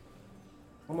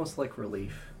 almost like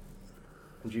relief.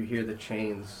 And you hear the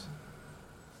chains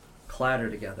clatter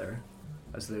together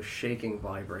as though shaking,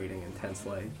 vibrating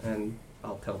intensely. And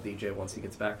I'll tell DJ once he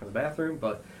gets back from the bathroom,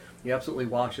 but you absolutely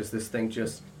watch as this thing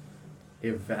just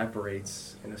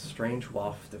evaporates in a strange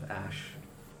waft of ash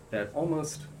that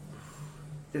almost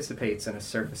dissipates in a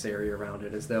surface area around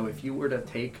it, as though if you were to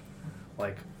take,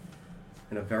 like,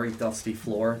 in a very dusty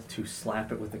floor, to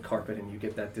slap it with the carpet and you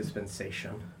get that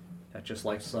dispensation, that just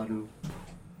like sudden,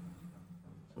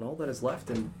 and all that is left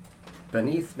in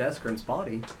beneath Nesgrim's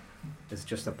body is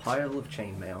just a pile of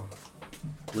chainmail,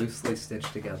 loosely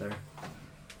stitched together,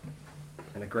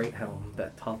 and a great helm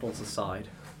that topples aside,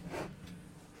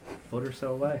 a foot or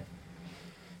so away.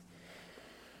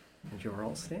 And you're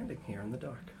all standing here in the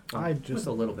dark. With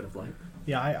a little bit of light.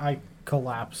 Yeah, I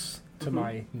collapse to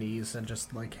my knees and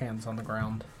just like hands on the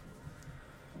ground.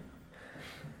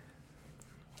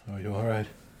 Are you alright?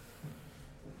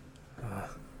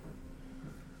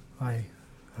 I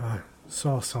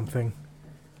saw something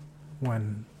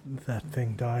when that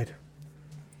thing died.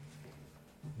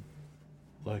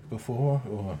 Like before,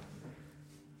 or?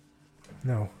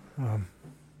 No,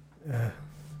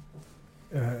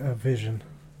 a vision.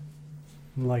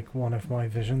 Like one of my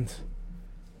visions.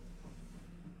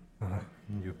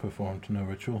 You performed no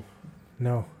ritual?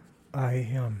 No,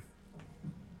 I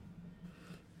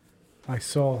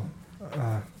saw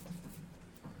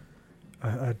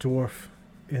a dwarf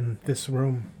in this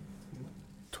room,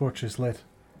 torches lit,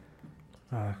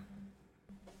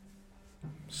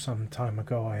 some time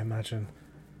ago, I imagine,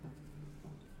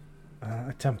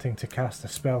 attempting to cast a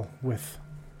spell with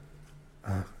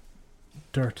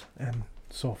dirt and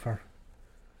sulfur.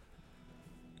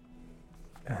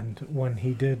 And when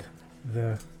he did,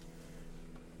 the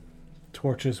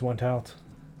torches went out,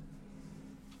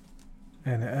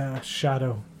 and a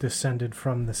shadow descended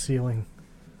from the ceiling,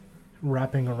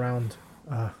 wrapping around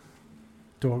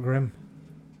Dorgrim.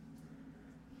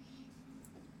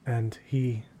 And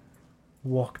he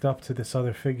walked up to this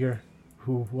other figure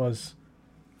who was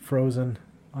frozen,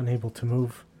 unable to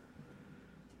move.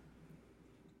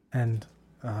 And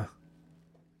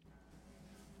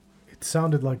it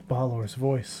sounded like Balor's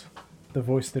voice, the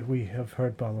voice that we have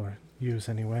heard Balor use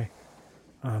anyway,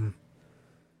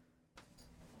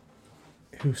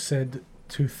 who said,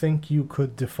 "To think you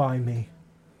could defy me."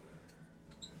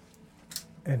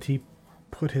 And he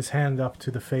put his hand up to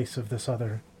the face of this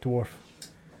other dwarf,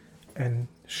 and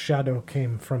shadow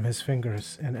came from his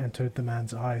fingers and entered the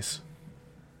man's eyes.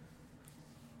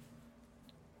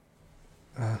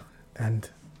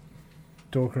 And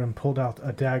Dorgrim pulled out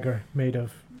a dagger made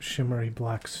of shimmery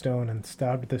black stone and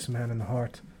stabbed this man in the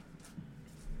heart.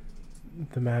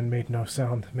 The man made no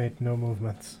sound, made no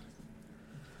movements.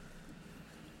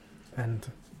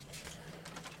 And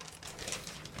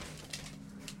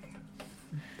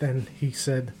then he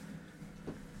said,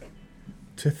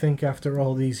 "To think after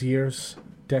all these years,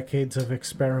 decades of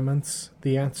experiments,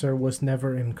 the answer was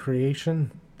never in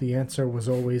creation. The answer was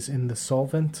always in the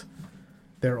solvent.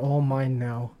 They're all mine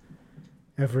now.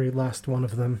 Every last one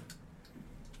of them."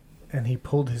 And he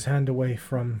pulled his hand away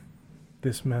from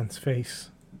this man's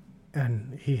face,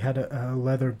 and he had a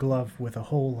leather glove with a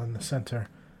hole in the center,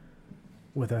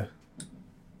 with a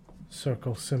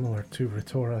circle similar to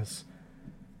Ritora's.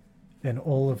 And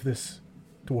all of this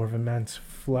dwarven man's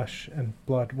flesh and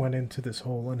blood went into this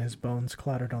hole, and his bones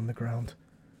clattered on the ground.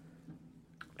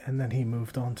 And then he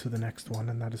moved on to the next one,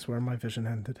 and that is where my vision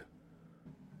ended.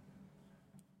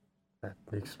 That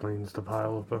explains the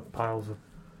piles of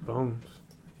bones.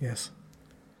 Yes.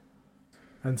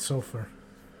 And sulfur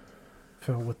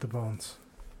fell with the bones.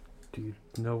 Do you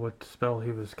know what spell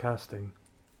he was casting?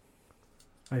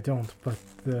 I don't, but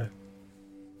the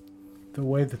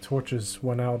way the torches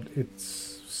went out, it's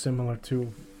similar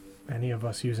to any of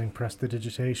us using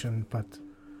prestidigitation, but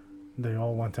they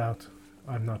all went out.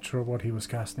 I'm not sure what he was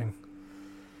casting.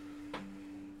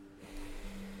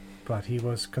 But he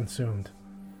was consumed.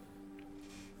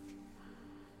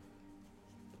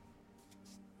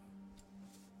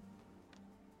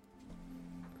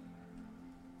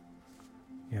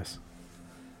 Yes.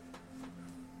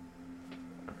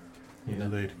 He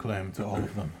laid claim to all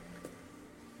of them.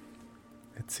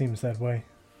 It seems that way.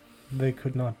 They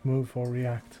could not move or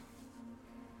react.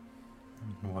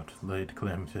 What laid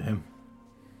claim to him?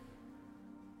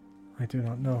 I do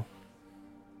not know.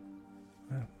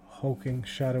 A hulking,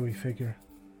 shadowy figure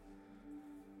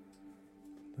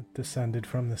that descended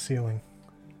from the ceiling.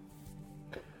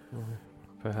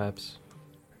 Perhaps.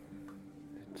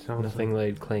 It sounds Nothing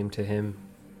laid claim to him,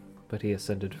 but he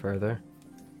ascended further.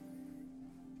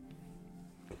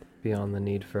 Beyond the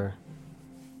need for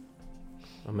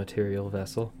a material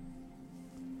vessel.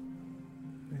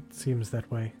 It seems that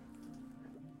way.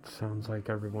 Sounds like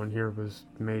everyone here was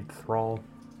made thrall.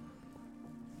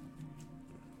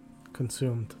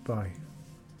 Consumed by.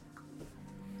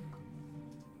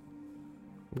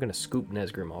 I'm gonna scoop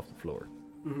Nesgrim off the floor.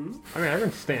 Mm-hmm. I mean, I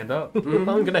can stand up.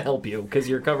 I'm gonna help you, because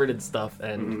you're covered in stuff,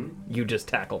 and you just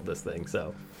tackled this thing,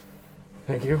 so...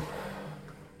 Thank you.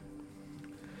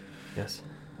 Yes.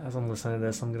 As I'm listening to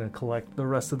this, I'm going to collect the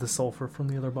rest of the sulfur from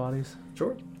the other bodies.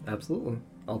 Sure, absolutely.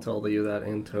 I'll tell you that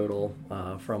in total,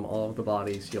 from all of the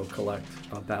bodies, you'll collect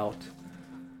about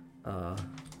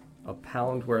a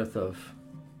pound worth of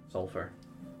sulfur.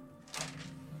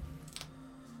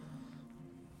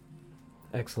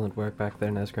 Excellent work back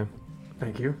there, Nesgrim.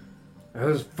 Thank you. That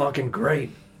was fucking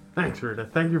great. Thanks, Rita.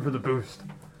 Thank you for the boost.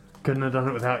 Couldn't have done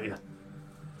it without you.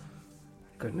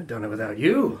 Couldn't have done it without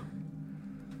you.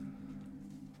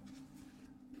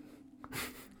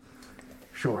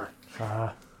 Sure.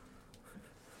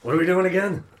 What are we doing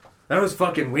again? That was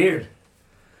fucking weird.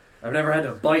 I've never had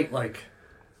to bite like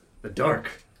the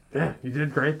dark. Yeah, you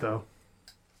did great, though.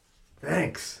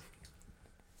 Thanks.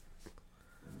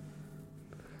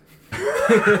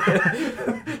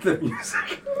 The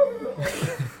music.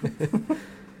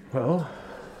 Well,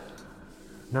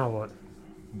 now what?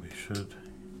 We should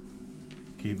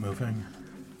keep moving.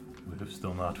 We have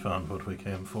still not found what we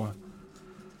came for.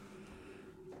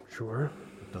 Sure.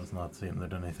 It does not seem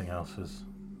that anything else has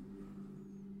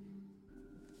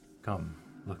come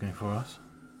looking for us.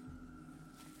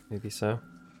 Maybe so.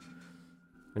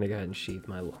 gonna go ahead and sheath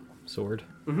my sword.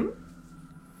 Mm-hmm.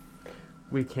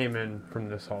 We came in from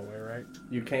this hallway, right?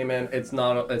 You came in. It's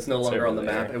no longer on the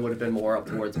over map. there. It would have been more up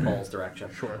towards Paul's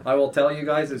direction. Sure. I will tell you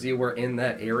guys, as you were in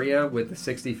that area with the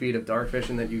 60 feet of dark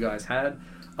vision that you guys had,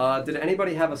 did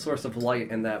anybody have a source of light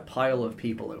in that pile of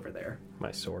people over there?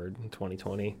 My sword in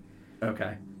 2020.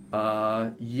 Okay.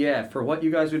 Yeah, for what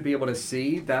you guys would be able to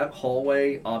see, that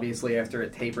hallway, obviously after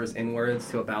it tapers inwards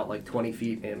to about like 20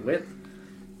 feet in width,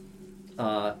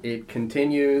 it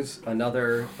continues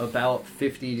another about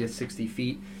 50 to 60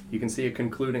 feet. You can see a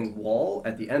concluding wall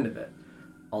at the end of it.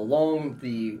 Along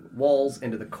the walls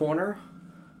into the corner,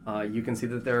 you can see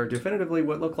that there are definitively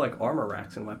what look like armor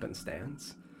racks and weapon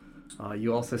stands.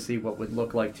 You also see what would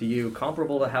look like to you,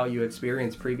 comparable to how you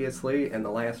experienced previously in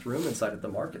the last room inside of the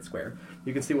market square.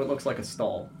 You can see what looks like a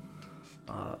stall.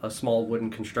 A small wooden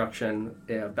construction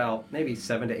about maybe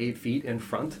 7 to 8 feet in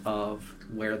front of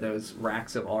where those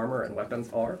racks of armor and weapons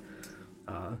are.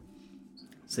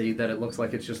 See that it looks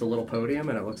like it's just a little podium,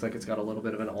 and it looks like it's got a little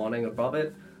bit of an awning above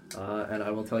it. And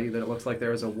I will tell you that it looks like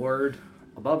there is a word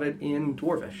above it in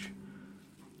Dwarvish.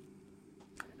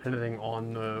 Anything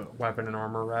on the weapon and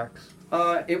armor racks?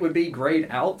 It would be grayed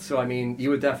out, so I mean, you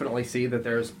would definitely see that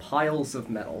there's piles of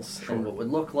metals and what would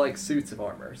look like suits of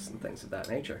armors and things of that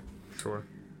nature. Sure.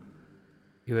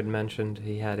 You had mentioned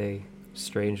he had a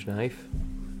strange knife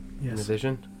in the Yes.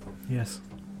 vision. Yes.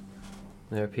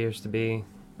 There appears to be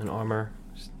an armorer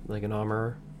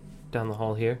down the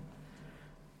hall here.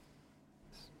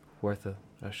 It's worth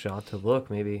a shot to look.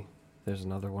 Maybe there's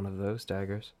another one of those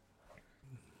daggers.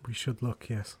 We should look,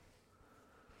 yes.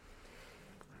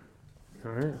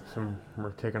 All right, so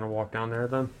we're taking a walk down there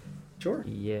then? Sure.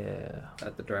 Yeah.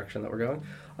 At the direction that we're going.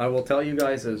 I will tell you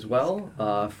guys as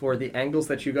well, for the angles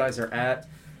that you guys are at,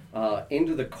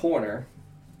 into the corner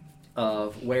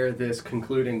of where this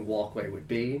concluding walkway would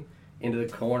be, into the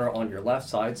corner on your left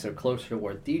side, so closer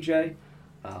toward DJ.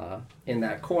 In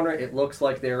that corner, it looks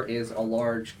like there is a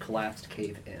large collapsed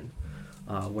cave-in,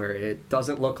 where it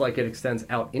doesn't look like it extends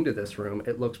out into this room.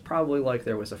 It looks probably like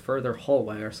there was a further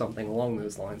hallway or something along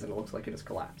those lines, and it looks like it has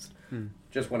collapsed.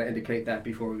 Just want to indicate that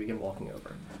before we begin walking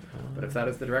over. But if that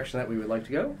is the direction that we would like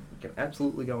to go, we can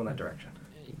absolutely go in that direction.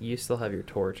 You still have your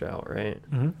torch out, right?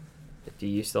 Mm-hmm. Do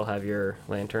you still have your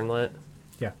lantern lit?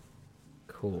 Yeah.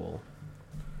 Cool.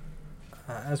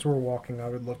 As we're walking, I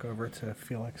would look over to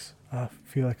Felix.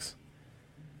 Felix,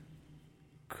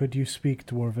 could you speak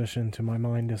Dwarvish into my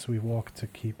mind as we walk to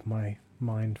keep my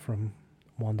mind from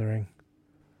wandering?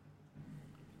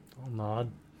 I'll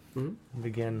nod. Mhm. And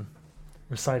begin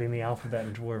reciting the alphabet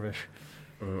in Dwarvish.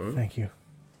 Thank you.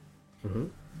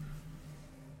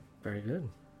 Very good.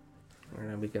 We're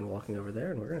going to begin walking over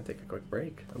there, and we're going to take a quick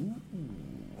break.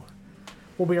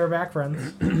 We'll be right back,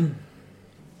 friends.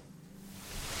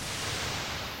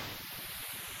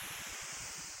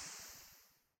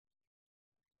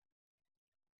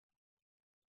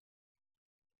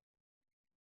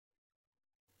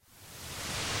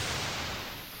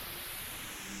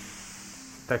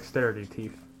 Dexterity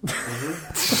teeth.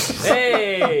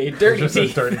 Hey, dirty Just a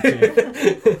teeth. dirty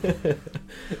teeth.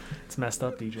 It's messed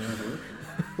up, DJ.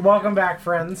 Welcome back,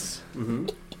 friends. Mm-hmm.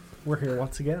 We're here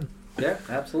once again. Yeah,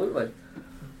 absolutely.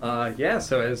 Yeah,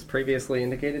 so as previously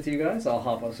indicated to you guys, I'll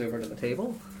hop us over to the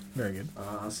table. Very good.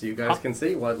 So you guys can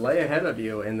see what lay ahead of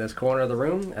you in this corner of the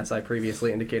room. As I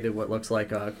previously indicated, what looks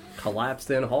like a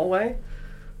collapsed-in hallway.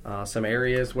 Some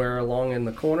areas where along in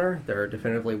the corner there are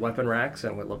definitively weapon racks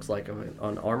and what looks like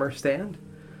an armor stand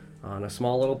on a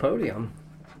small little podium.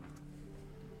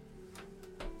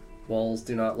 Walls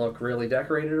do not look really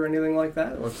decorated or anything like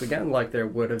that. It looks again like there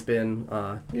would have been,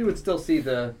 you would still see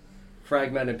the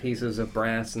fragmented pieces of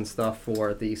brass and stuff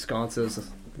for the sconces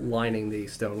lining the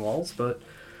stone walls, but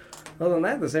other than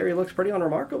that, this area looks pretty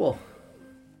unremarkable.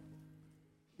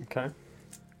 Okay.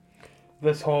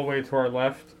 This hallway to our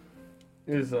left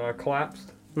is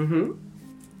collapsed. Mm-hmm.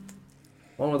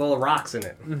 One with all the rocks in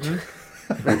it.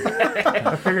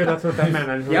 I figured that's what that meant.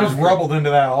 I just Yeah. Just rubbled into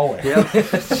that hallway.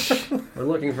 Yep. We're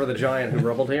looking for the giant who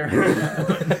rubbled here.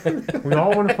 We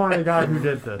all want to find the guy who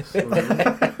did this.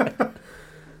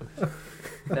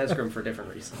 Nesgrim for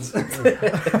different reasons.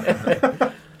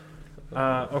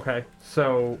 Okay,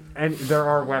 so and there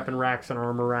are weapon racks and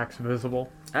armor racks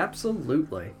visible.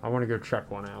 Absolutely. I want to go check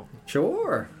one out.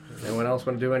 Sure. Anyone else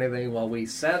want to do anything while we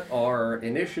set our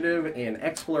initiative in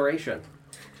exploration?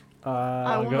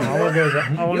 I'll wanna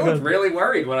You go. looked really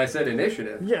worried when I said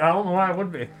initiative. Yeah, I don't know why it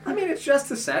would be. I mean, it's just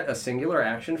to set a singular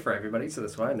action for everybody, so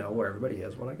that's why I know where everybody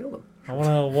is when I kill them. I want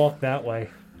to walk that way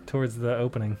towards the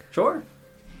opening. Sure.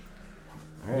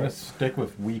 I'm going to stick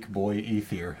with weak boy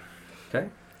Ether. Okay.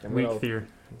 Weak fear.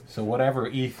 So whatever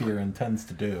Ether intends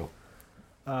to do,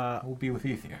 we'll be with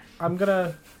Ether. I'm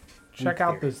gonna check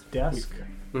out this desk,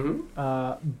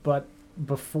 but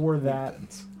before that,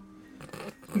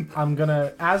 I'm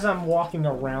gonna, as I'm walking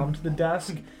around the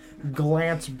desk,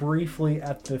 glance briefly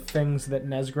at the things that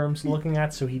Nesgrim's looking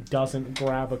at so he doesn't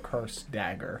grab a cursed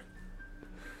dagger.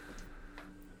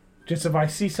 Just if I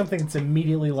see something that's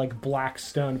immediately like black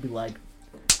stone, be like,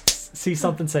 See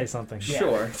something, say something.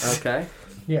 Sure. Okay.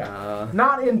 yeah.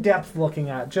 Not in depth looking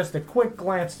at, just a quick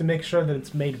glance to make sure that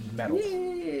it's made of metal.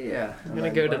 Yeah. I'm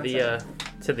gonna go to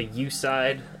the U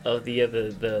side of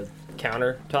the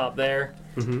countertop there,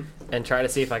 and try to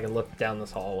see if I can look down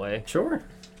this hallway. Sure.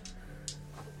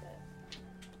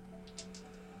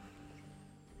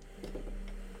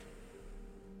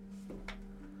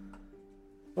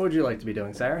 What would you like to be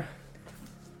doing, Sarah?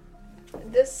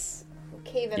 This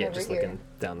cave in Yeah, over just here. looking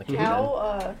down the cave.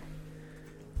 How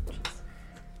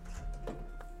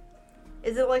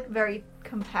is it like very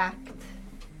compact?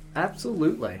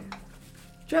 Absolutely.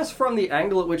 Just from the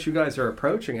angle at which you guys are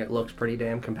approaching, it looks pretty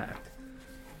damn compact.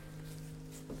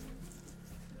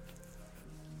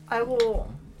 I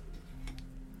will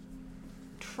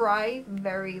try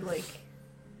very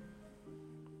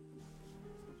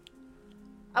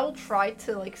I will try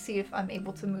to see if I'm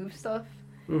able to move stuff.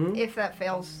 If that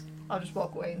fails, I'll just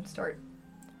walk away and start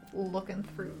looking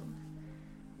through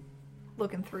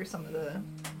some of the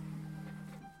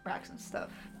racks and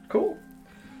stuff. Cool.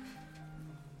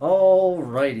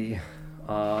 Alrighty.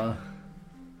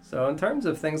 So in terms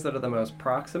of things that are the most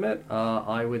proximate,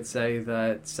 I would say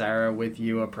that Sarah, with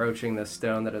you approaching the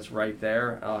stone that is right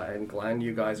there, and Glenn,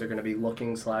 you guys are going to be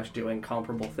looking / doing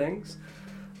comparable things.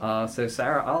 So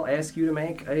Sarah, I'll ask you to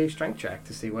make a strength check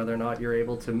to see whether or not you're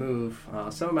able to move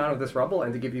some amount of this rubble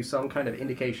and to give you some kind of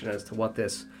indication as to what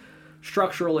this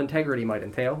structural integrity might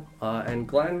entail. And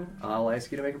Glenn, I'll ask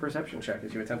you to make a perception check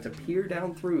as you attempt to peer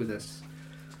down through this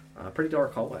pretty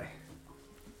dark hallway.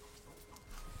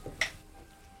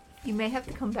 You may have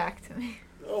to come back to me.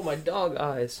 Oh, my dog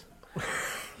eyes.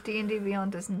 D&D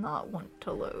Beyond does not want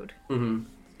to load. It's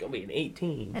gonna be an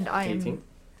 18. And 18?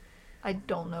 I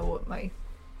don't know what my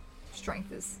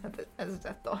strength is as a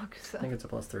death dog. So. I think it's a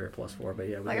 +3 or +4, but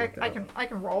yeah. I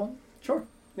can roll. Sure.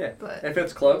 Yeah. But if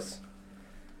it's close.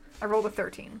 I rolled a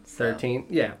 13. So. 13.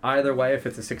 Yeah. Either way, if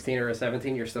it's a 16 or a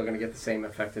 17, you're still going to get the same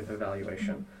effective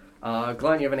evaluation.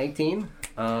 Glenn, you have an 18.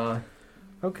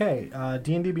 Okay,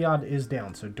 D&D Beyond is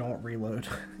down, so don't reload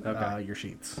your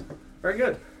sheets. Very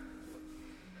good.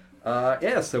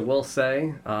 Yeah, so we'll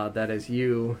say that as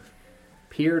you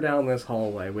peer down this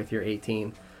hallway with your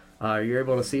 18, you're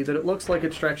able to see that it looks like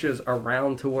it stretches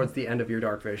around towards the end of your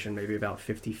dark vision, maybe about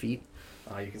 50 feet.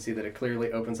 You can see that it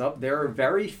clearly opens up. There are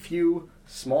very few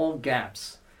small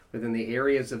gaps within the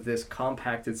areas of this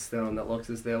compacted stone that looks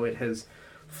as though it has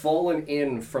fallen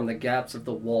in from the gaps of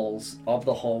the walls of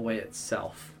the hallway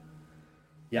itself.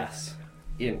 Yes,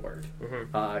 inward.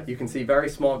 You can see very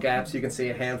small gaps. You can see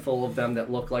a handful of them that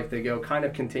look like they go kind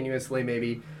of continuously,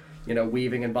 maybe,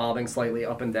 weaving and bobbing slightly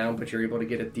up and down, but you're able to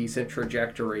get a decent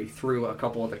trajectory through a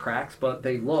couple of the cracks, but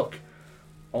they look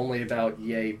only about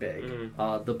yay big.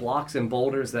 The blocks and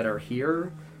boulders that are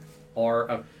here are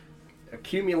a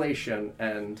accumulation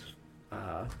and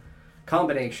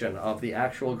combination of the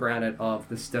actual granite of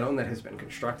the stone that has been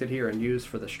constructed here and used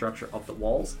for the structure of the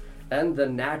walls, and the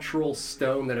natural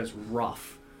stone that is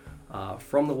rough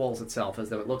from the walls itself, as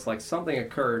though it looks like something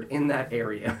occurred in that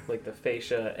area. Like the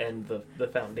fascia and the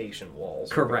foundation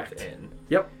walls. Correct. Within.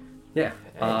 Yep. Yeah.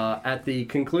 At the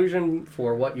conclusion,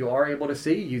 for what you are able to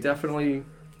see, you definitely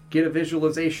get a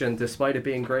visualization, despite it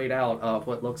being grayed out, of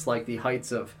what looks like the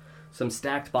heights of some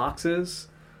stacked boxes.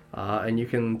 And you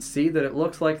can see that it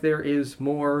looks like there is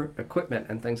more equipment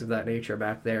and things of that nature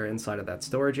back there inside of that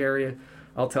storage area.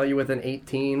 I'll tell you, with an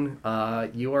 18,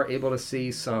 you are able to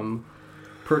see some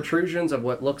protrusions of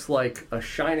what looks like a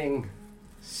shining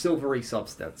silvery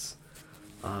substance.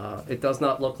 It does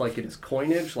not look like it is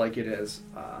coinage, like it is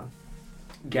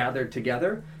gathered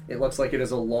together. It looks like it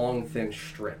is a long, thin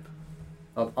strip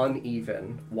of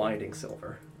uneven, winding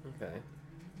silver. Okay.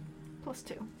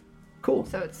 +2. Cool.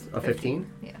 So it's a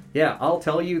 15? Yeah. Yeah, I'll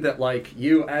tell you that,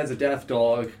 you as a death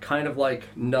dog kind of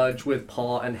nudge with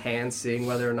paw and hand, seeing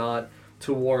whether or not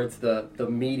towards the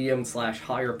medium /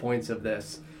 higher points of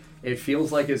this. It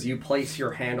feels like as you place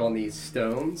your hand on these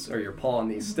stones, or your paw on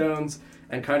these stones,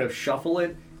 and kind of shuffle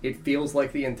it, it feels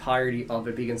like the entirety of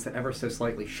it begins to ever so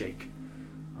slightly shake.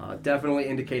 Definitely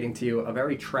indicating to you a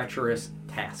very treacherous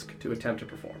task to attempt to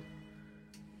perform.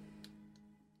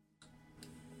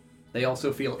 They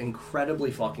also feel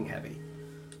incredibly fucking heavy.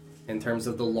 in terms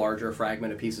of the larger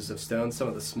fragmented pieces of stone. Some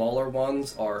of the smaller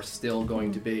ones are still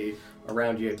going to be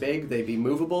around you big. They'd be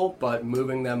movable, but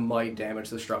moving them might damage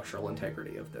the structural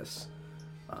integrity of this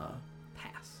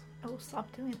pass. I will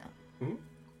stop doing that. Mm-hmm.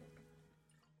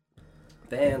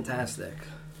 Fantastic.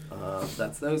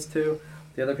 That's those two.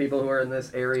 The other people who are in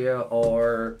this area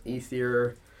are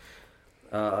Ether,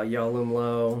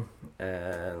 Yalumlo,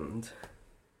 and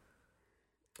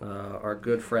our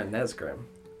good friend Nesgrim.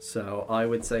 So I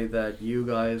would say that you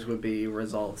guys would be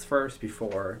resolved first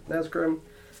before Nesgrim.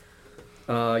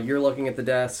 You're looking at the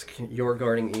desk. You're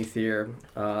guarding Ether.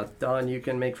 Don, you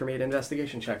can make for me an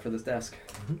investigation check for this desk.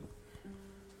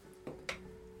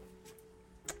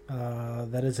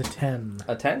 That is a 10.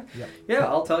 A 10? Yep. Yeah,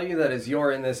 I'll tell you that as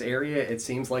you're in this area, it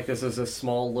seems like this is a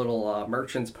small little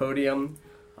merchant's podium.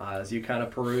 As you kind of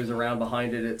peruse around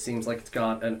behind it, it seems like it's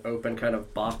got an open kind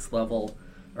of box level,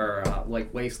 or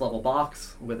like waist level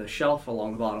box with a shelf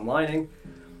along the bottom lining.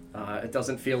 It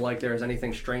doesn't feel like there's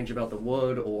anything strange about the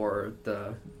wood or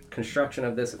the construction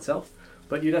of this itself,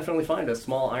 but you definitely find a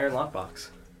small iron lockbox.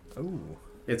 Ooh.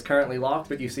 It's currently locked,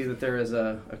 but you see that there is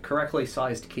a correctly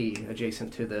sized key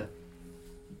adjacent to the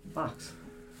box.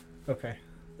 Okay.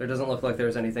 There doesn't look like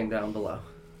there's anything down below.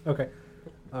 Okay.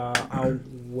 I'll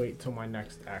wait till my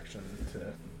next action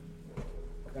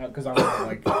to... Because I want to,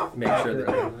 like, Make sure that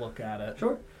accurately look at it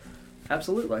Sure.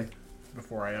 Absolutely.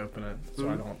 before I open it, so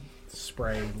I don't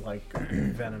spray, like,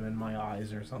 venom in my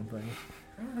eyes or something.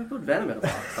 I put venom in a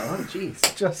box. Oh,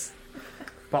 jeez. Just...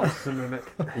 Box to mimic.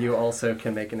 You also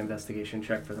can make an investigation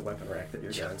check for the weapon rack that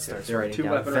you're going to. starts There are writing 2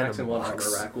 down weapon racks venom and 1 box.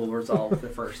 armor rack. We'll resolve the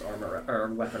first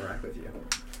weapon rack with you.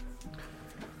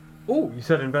 Oh, you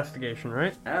said investigation,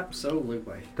 right?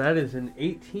 Absolutely. That is an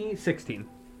 16.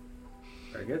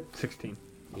 Very good. 16.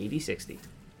 80-60.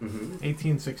 Mm-hmm.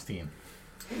 1816.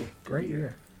 Great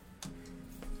year.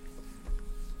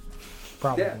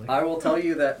 Probably. Yeah, I will tell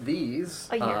you that these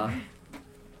A year.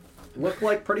 look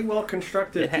like pretty well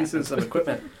constructed pieces of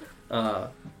equipment.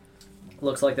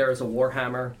 Looks like there is a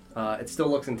warhammer. It still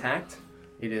looks intact.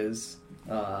 It is,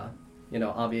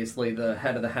 obviously the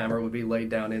head of the hammer would be laid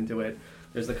down into it.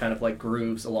 There's the kind of like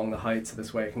grooves along the height, so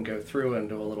this way it can go through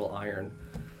into a little iron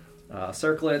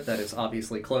circlet that is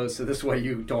obviously closed, so this way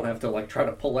you don't have to like try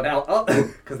to pull it out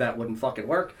because that wouldn't fucking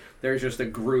work. There's just a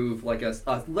groove, like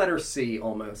a letter C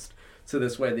almost, so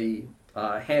this way the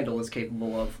handle is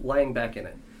capable of laying back in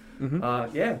it.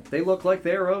 Mm-hmm. Yeah, they look like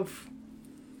they're of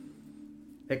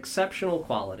exceptional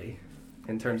quality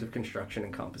in terms of construction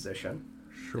and composition.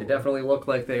 Sure. They definitely look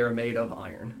like they are made of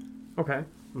iron. Okay.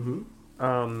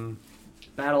 Mm-hmm.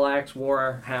 Battle axe,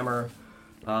 war hammer,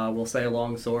 we'll say a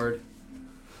long sword.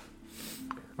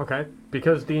 Okay.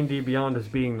 Because D&D Beyond is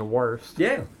being the worst.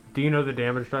 Yeah. Do you know the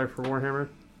damage die for Warhammer?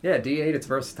 Yeah, D8, it's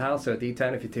versatile, so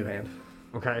D10 if you two-hand.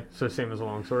 Okay, so same as a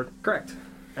longsword. Correct.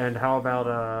 And how about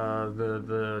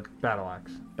the battle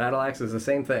axe? Battle axe is the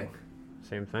same thing.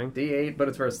 Same thing. D8, but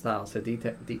it's versatile, so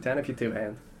D10 if you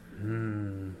two-hand.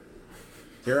 Hmm.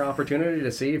 It's your opportunity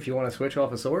to see if you want to switch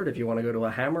off a sword, if you want to go to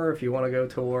a hammer, if you want to go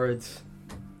towards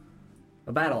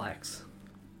a battle axe.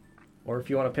 Or if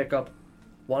you want to pick up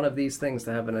one of these things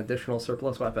to have an additional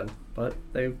surplus weapon. But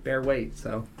they bear weight,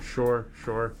 so... Sure.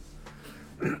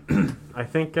 I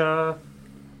think, I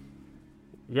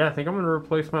think I'm going to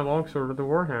replace my longsword with the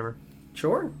warhammer.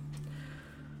 Sure.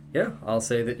 Yeah, I'll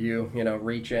say that you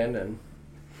reach in and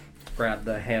grab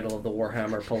the handle of the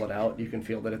warhammer, pull it out. You can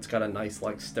feel that it's got a nice,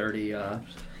 like, sturdy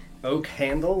oak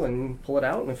handle, and pull it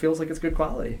out, and it feels like it's good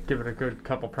quality. Give it a good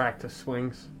couple practice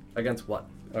swings. Against what?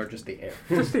 Or just the air?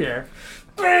 Just the air.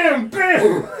 Bam!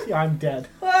 Bam! Yeah, I'm dead.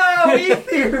 Oh,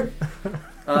 Ether!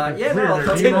 I'll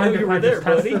tell Do you you mind if I just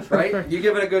test this? right? You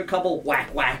give it a good couple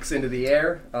whacks into the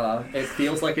air. It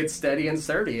feels like it's steady and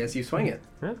sturdy as you swing it.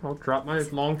 Yeah, I'll drop my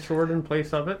longsword in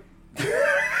place of it.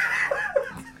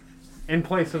 In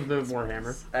place of the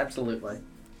warhammer. Absolutely.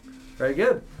 Very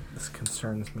good. This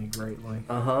concerns me greatly.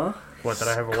 Uh-huh. What, did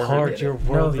I have a warhammer? Guard your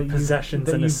worldly that possessions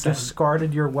that in a you've sense.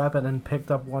 discarded your weapon and picked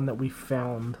up one that we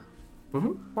found.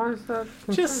 Mm-hmm. Why is that?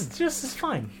 Just it's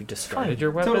fine. You discarded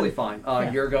your weapon? Totally fine.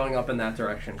 Yeah. You're going up in that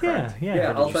direction, correct?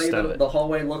 Yeah. I'll you tell you stow that it? the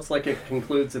hallway looks like it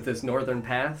concludes at this northern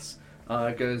paths.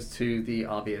 It goes to the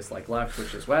obvious left,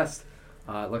 which is west.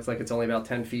 It looks like it's only about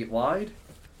 10 feet wide.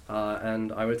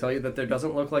 And I would tell you that there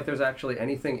doesn't look like there's actually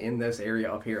anything in this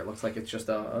area up here. It looks like it's just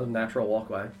a natural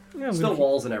walkway. Yeah, I'm Still gonna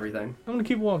walls and everything. I'm gonna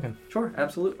keep walking. Sure,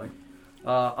 absolutely.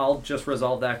 I'll just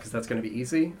resolve that because that's going to be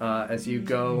easy. As you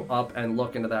go up and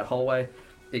look into that hallway,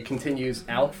 it continues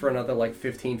out for another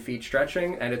 15 feet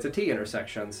stretching, and it's a T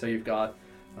intersection. So you've got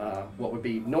what would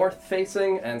be north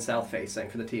facing and south facing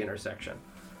for the T intersection.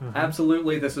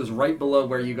 Absolutely, this is right below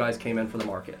where you guys came in for the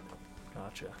market.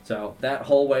 Gotcha. So that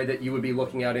hallway that you would be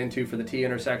looking out into for the T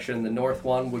intersection, the north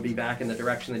one would be back in the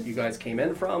direction that you guys came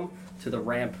in from, to the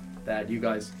ramp that you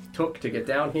guys took to get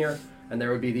down here, and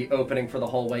there would be the opening for the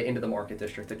hallway into the market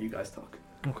district that you guys took.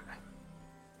 Okay.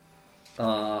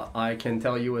 I can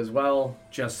tell you as well,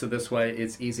 just so this way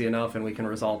it's easy enough and we can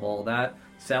resolve all of that.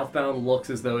 Southbound looks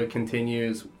as though it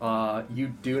continues.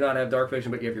 You do not have dark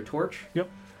vision, but you have your torch. Yep.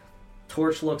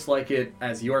 Torch looks like it,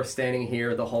 as you're standing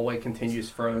here, the hallway continues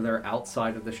further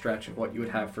outside of the stretch of what you would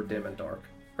have for dim and dark,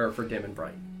 or for dim and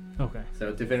bright. Okay.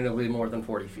 So definitively more than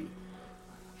 40 feet.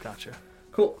 Gotcha.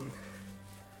 Cool.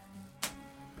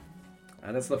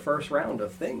 That is the first round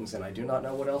of things, and I do not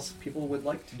know what else people would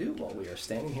like to do while we are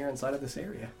standing here inside of this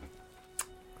area.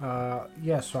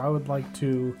 So I would like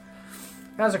to,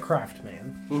 as a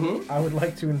craftsman, I would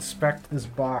like to inspect this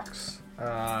box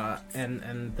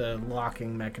and the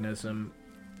locking mechanism.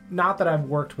 Not that I've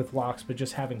worked with locks, but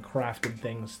just having crafted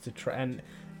things to try, and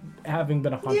having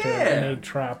been a hunter and made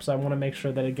traps, I want to make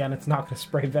sure that, again, it's not going to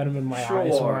spray venom in my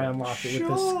eyes when I unlock it with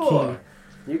this key.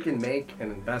 You can make an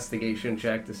investigation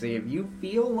check to see if you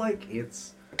feel like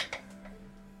it's...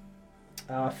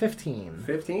 15.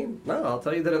 15? No, I'll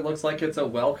tell you that it looks like it's a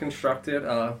well-constructed,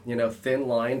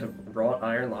 thin-lined wrought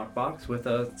iron lockbox with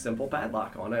a simple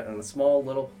padlock on it and a small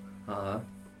little,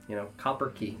 copper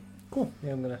key. Cool.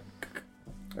 Yeah, I'm going to...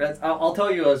 I'll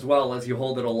tell you as well, as you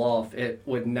hold it aloft, it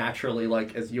would naturally,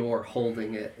 as you're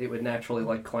holding it, it would naturally,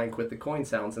 clank with the coin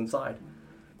sounds inside.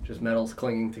 Just metals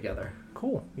clinging together.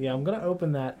 Cool. Yeah, I'm going to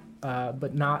open that,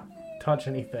 but not touch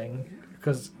anything,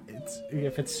 because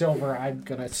if it's silver, I'm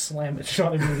going to slam it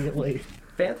shut immediately.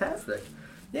 Fantastic.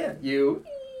 Yeah, you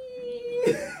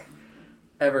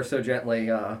ever so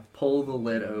gently pull the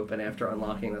lid open after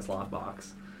unlocking this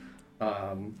lockbox.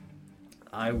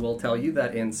 I will tell you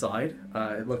that inside,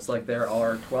 it looks like there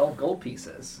are 12 gold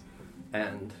pieces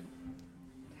and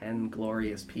 10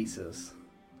 glorious pieces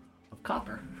of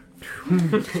copper.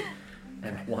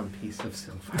 And 1 piece of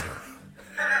silver.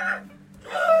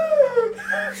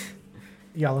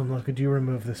 Yalamla, could you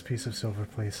remove this piece of silver,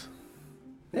 please?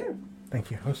 Yeah.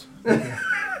 Thank you.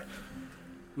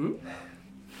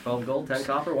 12 gold, 10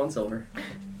 copper, 1 silver.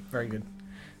 Very good.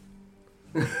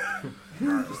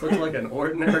 Just looks like an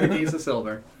ordinary piece of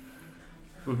silver.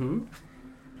 Yeah, I'm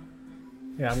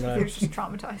You're going just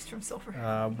traumatized from silver.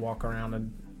 to walk around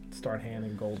and start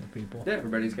handing gold to people. Yeah,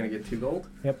 everybody's going to get 2 gold.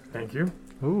 Thank you.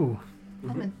 Ooh.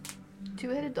 I'm a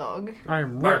two-headed dog.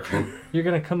 I'm right. You're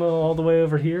gonna come all the way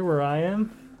over here where I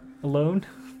am, alone?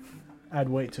 I'd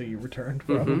wait till you returned,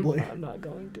 probably. I'm not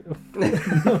going to.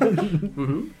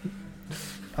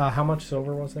 How much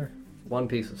silver was there? 1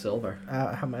 piece of silver.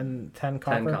 How many? 10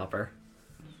 copper? 10 copper.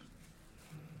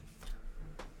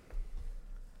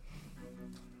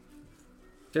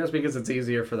 Just because it's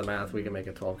easier for the math, we can make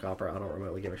it 12 copper. I don't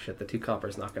remotely give a shit. The 2 copper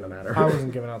is not going to matter. I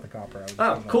wasn't giving out the copper. I was Oh,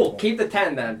 giving out cool. gold. Keep the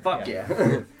 10 then. Fuck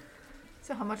yeah.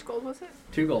 So how much gold was it?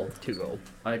 2 gold. 2 gold.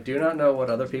 I do not know what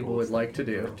other people would like to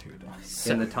do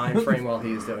in the time frame while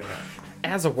he's doing that.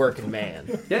 As a working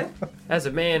man, Yeah. as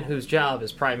a man whose job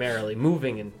is primarily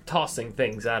moving and tossing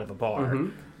things out of a bar,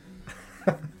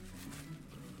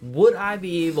 would I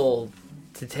be able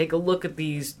to take a look at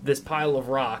this pile of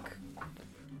rock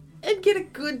and get a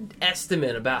good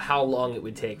estimate about how long it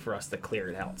would take for us to clear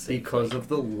it out safely? Because of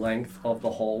the length of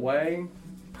the hallway,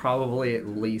 probably at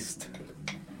least...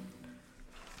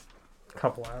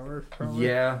 Couple hours, probably.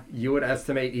 Yeah, you would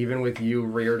estimate, even with you,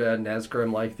 Rirda,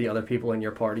 Nesgrim, like the other people in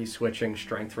your party, switching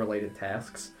strength-related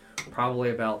tasks, probably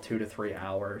about 2 to 3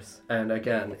 hours. And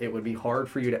again, it would be hard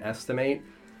for you to estimate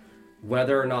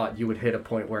whether or not you would hit a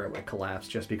point where it would collapse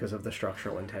just because of the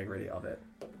structural integrity of it.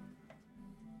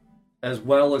 As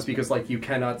well as because, you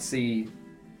cannot see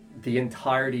the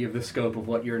entirety of the scope of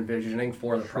what you're envisioning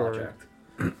for the project.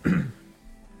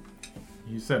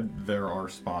 You said there are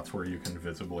spots where you can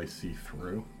visibly see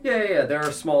through. Yeah. There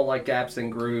are small, gaps and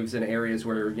grooves in areas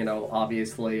where,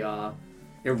 obviously,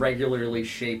 irregularly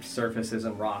shaped surfaces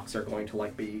and rocks are going to,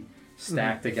 be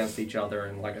stacked against each other.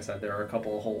 And like I said, there are a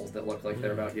couple of holes that look like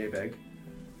they're about yay big.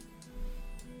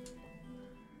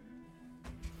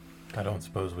 I don't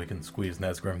suppose we can squeeze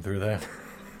Nesgrim through that.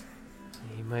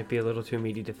 He might be a little too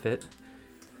meaty to fit.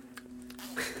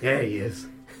 Yeah, he is.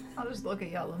 I'll just look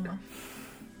at Yaluma.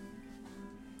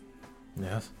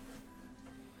 Yes.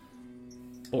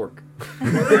 Orc.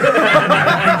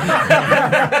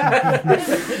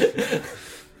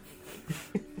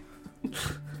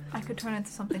 I could turn into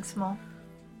something small.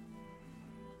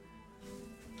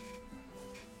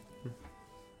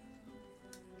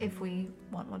 If we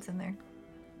want what's in there.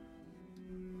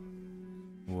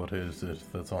 What is it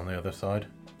that's on the other side?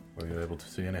 Were you able to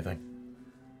see anything?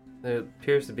 There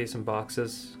appears to be some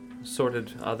boxes,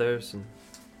 sorted others, and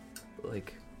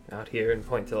like out here, and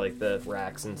point to like the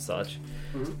racks and such.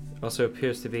 Mm-hmm. Also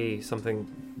appears to be something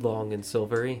long and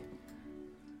silvery.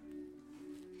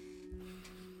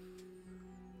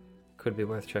 Could be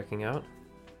worth checking out.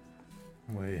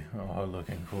 We are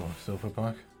looking for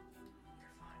silverback.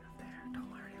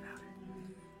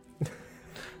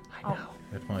 I'll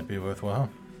It might be worthwhile.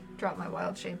 drop my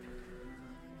wild shape.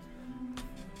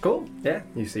 Cool. Yeah,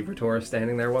 you see Vertora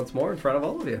standing there once more in front of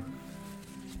all of you.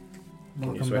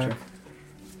 Can you Welcome switch back.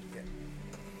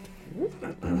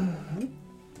 her?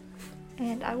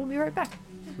 And I will be right back.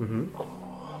 Mm-hmm.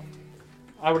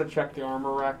 I would have checked the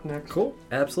armor rack next. Cool.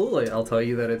 Absolutely. I'll tell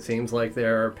you that it seems like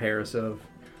there are pairs of,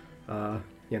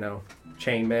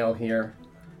 chainmail here.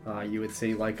 You would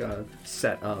see like a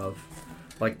set of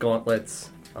like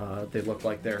gauntlets. They look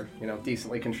like they're,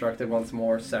 decently constructed once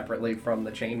more separately from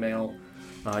the chainmail.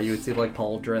 You would see like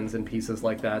pauldrons and pieces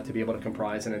like that to be able to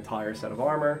comprise an entire set of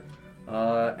armor.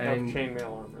 And Of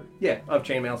chainmail armor. yeah, of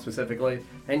chainmail specifically.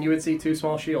 And you would see 2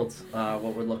 small shields,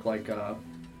 what would look like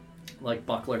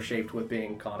buckler shaped with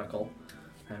being conical,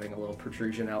 having a little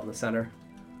protrusion out in the center.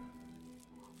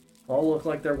 All look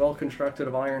like they're well constructed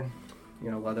of iron,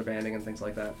 leather banding and things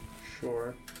like that.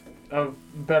 Sure. Of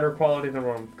better quality than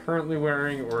what I'm currently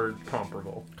wearing, or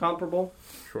comparable? Comparable?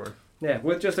 Sure. Yeah,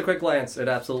 with just a quick glance, it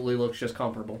absolutely looks just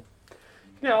comparable.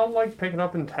 Yeah, I'll pick it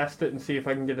up and test it and see if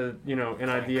I can get an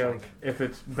idea of if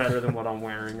it's better than what I'm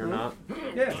wearing or not.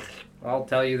 Yeah. I'll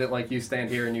tell you that you stand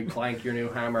here and you clank your new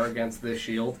hammer against this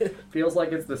shield. Feels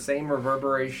like it's the same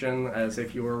reverberation as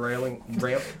if you were railing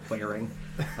Reardon.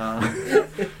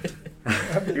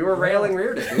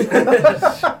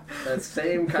 That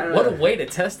same kind of... What a way to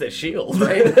test a shield,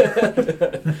 right?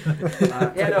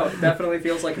 Yeah, no, it definitely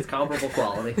feels like it's comparable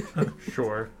quality.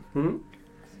 Sure. Hmm?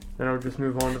 Then I would just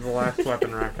move on to the last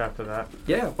weapon rack after that.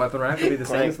 Yeah, weapon rack would be the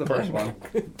same as the first one.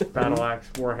 Battle axe,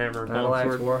 warhammer, Battle axe,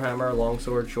 longsword. warhammer,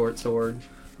 longsword, short sword.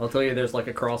 I'll tell you there's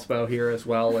a crossbow here as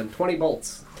well, and 20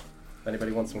 bolts. If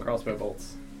anybody wants some crossbow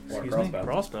bolts. Or a Excuse crossbow. me?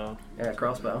 Crossbow. Yeah,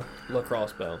 crossbow. La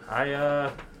crossbow.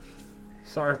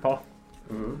 Sorry, Paul.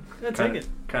 Mm-hmm. Yeah, take it.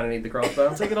 Kind of need the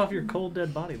crossbow. Take it off your cold,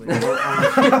 dead body. Lady. I'm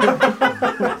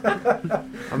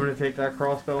gonna take that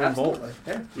crossbow and bolt. Absolutely.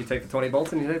 Yeah, you take the 20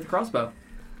 bolts and you take the crossbow.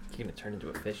 You're gonna turn into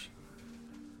a fish.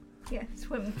 Yeah,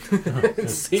 swim.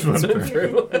 Swim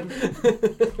through.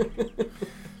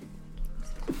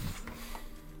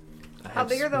 How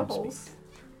big are the holes?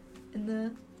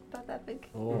 About that big?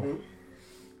 Oh. Mm-hmm.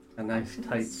 A nice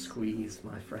tight squeeze,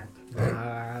 my friend.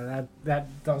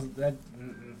 That does that.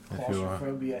 If you are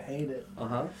Claustrophobia, hate it.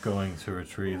 Uh-huh. going to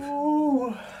retrieve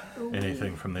Ooh.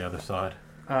 anything from the other side,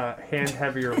 Hand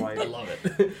heavy or light. I love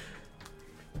it.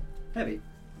 Heavy.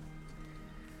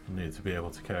 you need to be able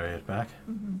to carry it back.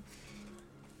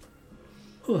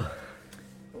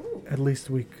 At least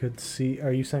we could see.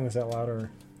 Are you saying this out loud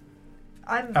or?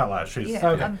 I'm. Out loud, she's... Yeah,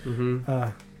 Okay. I'm, Mm-hmm.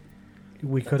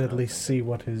 We could at least see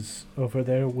what is over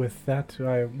there. With that,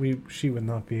 she would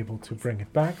not be able to bring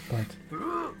it back, but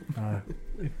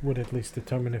it would at least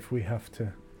determine if we have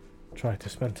to try to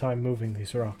spend time moving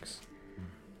these rocks.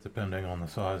 Depending on the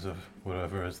size of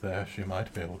whatever is there, she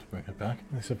might be able to bring it back.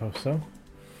 I suppose so.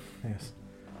 Yes.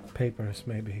 Papers,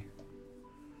 maybe.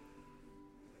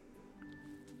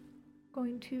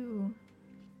 going to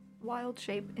wild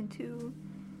shape into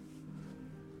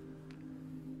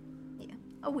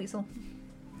a weasel.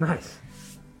 Nice.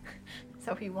 Is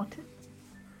that what you wanted?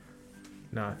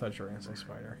 No, I thought you were going to say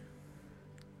spider.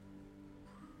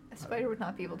 A spider would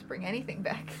not be able to bring anything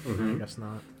back. Mm-hmm. I guess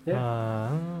not.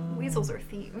 Yeah. Weasels are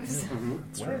thieves. Mm-hmm.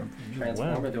 Well,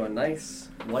 Transform into a nice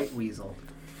white weasel.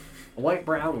 A white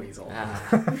brown weasel.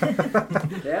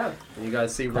 Yeah. And you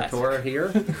guys see Retora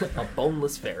here A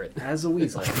boneless ferret. as a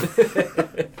weasel.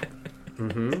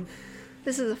 Mm-hmm.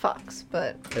 This is a fox,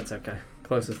 but It's okay.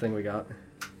 Closest thing we got.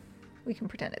 we can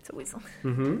pretend it's a weasel.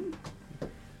 Mm-hmm.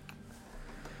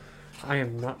 I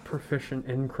am not proficient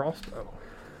in crossbow.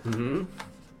 Mm-hmm.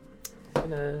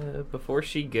 Before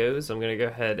she goes, I'm gonna go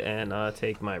ahead and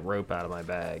take my rope out of my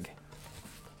bag.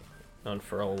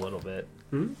 Unfurl a little bit.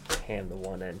 Hmm? Hand the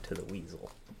one end to the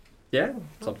weasel. Yeah,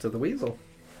 it's up to the weasel.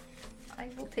 I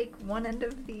will take one end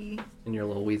of the In your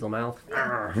little weasel mouth. like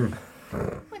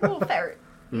a little ferret,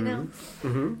 you know,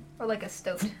 Mm-hmm. or like a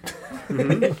stoat.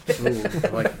 Mm-hmm. Ooh,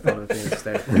 I like the thought of being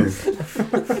a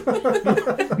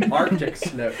stoat. Arctic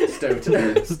stoat.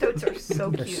 Stoats are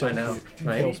so cute. I know,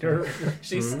 right?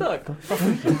 She's stuck.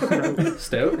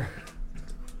 Stoat?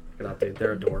 Get out there.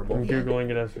 They're adorable. I'm googling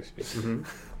it as we speak. Mm-hmm.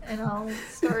 And I'll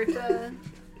start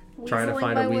Trying to Weaseling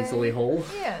find my a way. weaselly hole?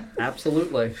 Yeah.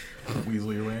 Absolutely.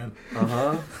 Weasley ran.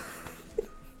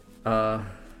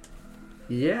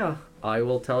 Yeah, I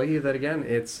will tell you that again,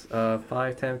 it's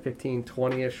 5, 10, 15,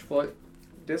 20-ish foot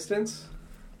distance.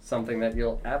 Something that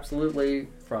you'll absolutely,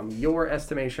 from your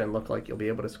estimation, look like you'll be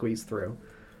able to squeeze through.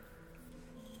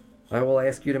 I will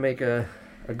ask you to make a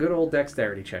good old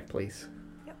dexterity check, please.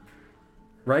 Yep.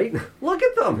 Right? Look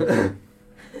at them!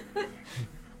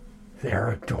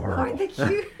 They're adorable. Aren't they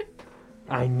cute?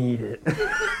 I need it.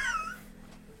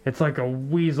 It's like a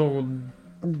weasel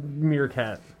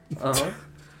meerkat. Uh-huh.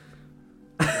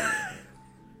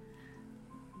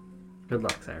 Good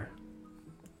luck, Sarah.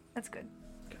 That's good.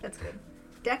 That's good.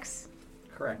 Dex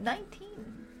Correct. 19.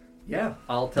 Yeah,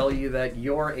 I'll tell you that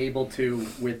you're able to,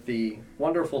 with the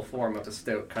wonderful form of a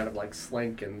stoat, kind of like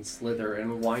slink and slither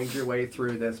and wind your way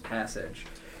through this passage.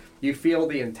 You feel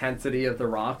the intensity of the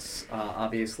rocks,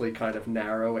 obviously kind of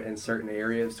narrow in certain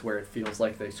areas where it feels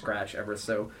like they scratch ever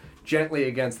so gently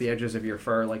against the edges of your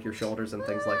fur, like your shoulders and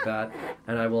things like that.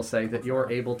 And I will say that you're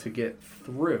able to get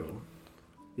through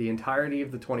the entirety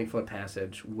of the 20-foot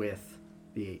passage with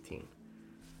the 18.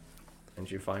 And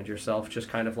you find yourself just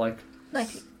kind of like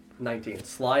 19,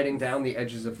 sliding down the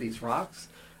edges of these rocks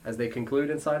as they conclude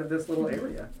inside of this little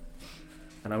area.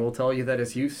 And I will tell you that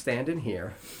as you stand in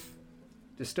here,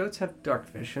 do stoats have dark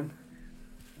vision?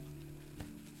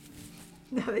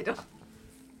 No, they don't.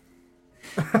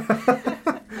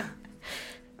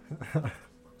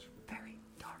 Very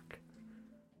dark.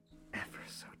 Ever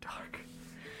so dark.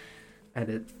 And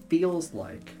it feels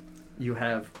like you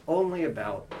have only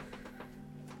about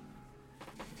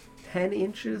 10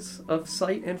 inches of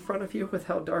sight in front of you with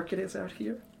how dark it is out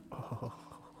here.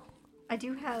 I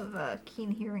do have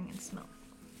keen hearing and smell.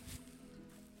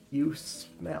 You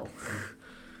smell.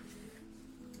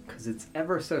 Because it's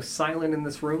ever so silent in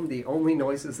this room, the only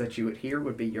noises that you would hear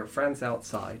would be your friends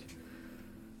outside.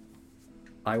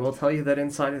 I will tell you that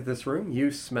inside of this room,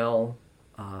 you smell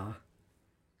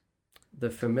the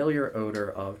familiar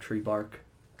odor of tree bark,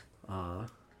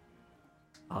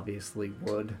 obviously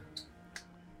wood,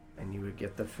 and you would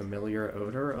get the familiar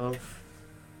odor of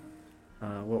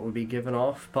what would be given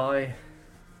off by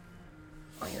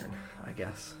iron, I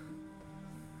guess.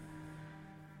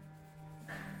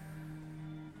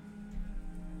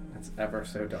 It's ever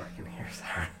so dark in here,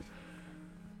 Sarah.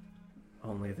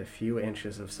 Only the few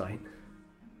inches of sight.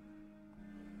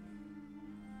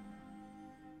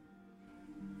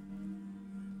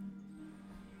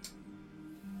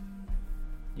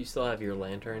 You still have your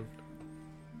lantern?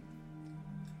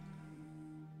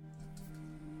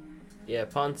 Yeah,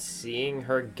 upon seeing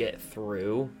her get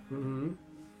through, Mm-hmm.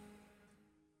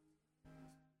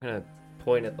 I'm gonna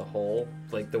point at the hole,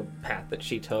 like the path that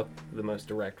she took, the most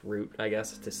direct route, I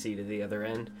guess, to see to the other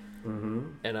end. Mm-hmm.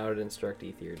 And I would instruct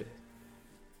Ether to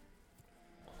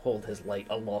hold his light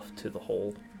aloft to the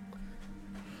hole,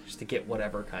 just to get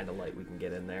whatever kind of light we can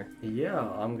get in there. Yeah,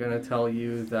 I'm gonna tell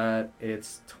you that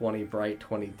it's 20 bright,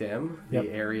 20 dim. Yep.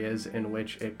 The areas in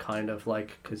which it kind of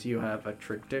like, because you have a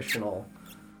traditional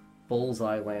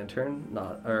bullseye lantern,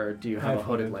 or do you have a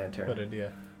hooded lantern? Hooded, yeah.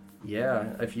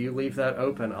 Yeah, if you leave that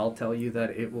open, I'll tell you that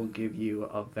it will give you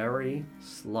a very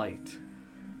slight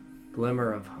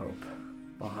glimmer of hope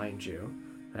behind you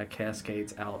that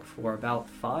cascades out for about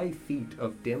 5 feet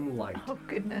of dim light, Oh,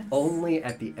 goodness. only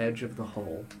at the edge of the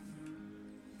hole.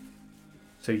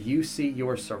 So you see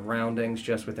your surroundings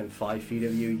just within 5 feet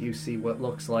of you. You see what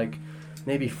looks like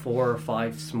maybe 4 or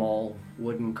 5 small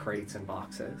wooden crates and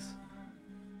boxes.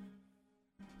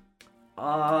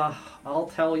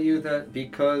 I'll tell you that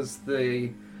because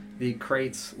the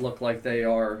crates look like they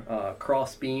are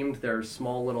cross-beamed, there's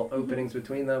small little openings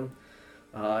between them.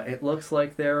 It looks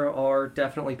like there are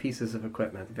definitely pieces of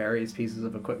equipment, various pieces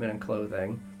of equipment and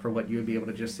clothing, for what you would be able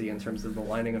to just see in terms of the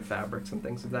lining of fabrics and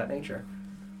things of that nature.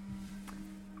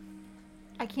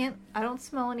 I don't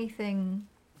smell anything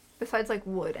besides like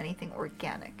wood, anything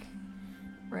organic.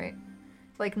 Right?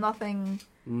 Like nothing.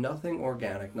 Nothing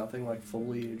organic, nothing like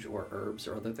foliage or herbs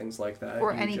or other things like that.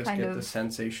 Or you any just kind get of- the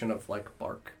sensation of like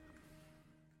bark.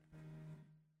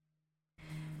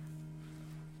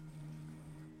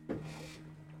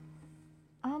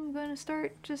 I'm gonna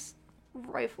start just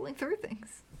rifling through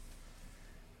things.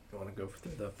 You want to go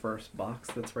through the first box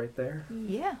that's right there?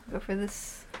 Yeah, go for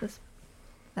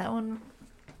that one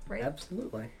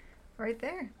Absolutely. right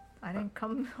there. I didn't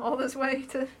come all this way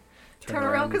to turn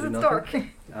around around and because do it's nothing?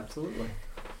 dark. Absolutely.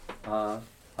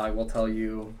 I will tell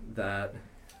you that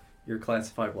you're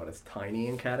classified, what, as tiny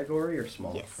in category or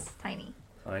small? Yes, tiny.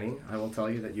 Tiny. I will tell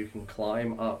you that you can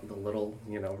climb up the little,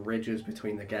 ridges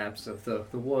between the gaps of the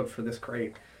wood for this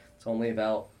crate. It's only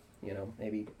about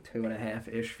maybe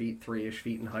 2.5-ish feet, 3-ish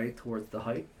feet in height towards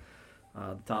the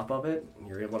top of it.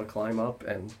 You're able to climb up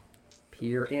and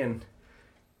peer in.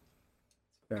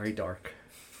 It's very dark.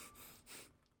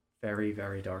 Very,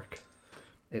 very dark.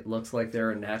 It looks like there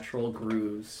are natural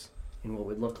grooves in what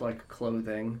would look like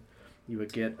clothing. You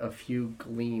would get a few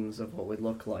gleams of what would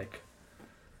look like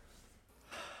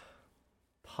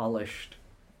polished,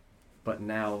 but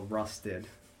now rusted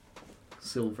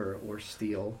silver or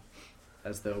steel,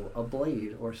 as though a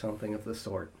blade or something of the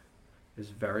sort is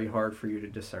very hard for you to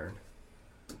discern.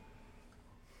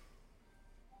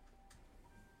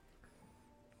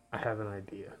 I have an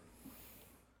idea.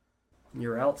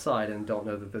 You're outside and don't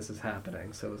know that this is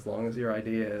happening, so as long as your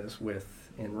idea is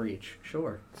within reach,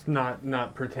 sure. It's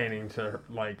not pertaining to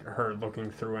like her looking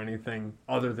through anything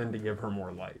other than to give her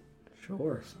more light.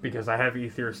 Sure. Because I have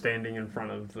Ether standing in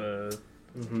front of the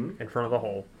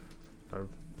hole. So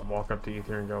I'll walk up to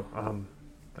Ether and go,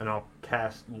 and I'll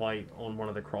cast light on one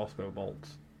of the crossbow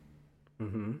bolts.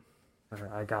 Mm-hmm.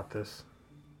 Alright, I got this.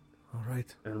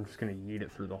 Alright. And I'm just gonna yeet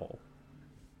it through the hole.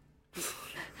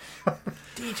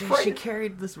 DJ, she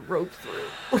carried this rope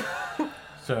through.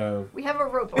 So We have a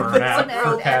rope Burn on one out end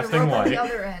for and a casting rope on light. the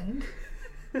other end.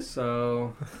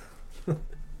 So,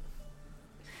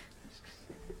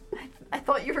 I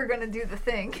thought you were gonna do the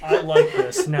thing. I like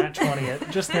this. Nat 20 it.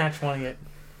 Just Nat 20 it.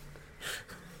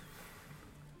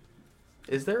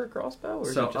 Is there a crossbow? Or is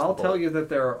it so just I'll a bolt? tell you that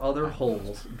there are other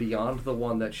holes beyond the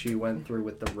one that she went through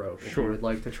with the rope. If you would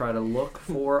like to try to look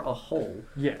for a hole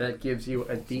that gives you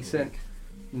a decent,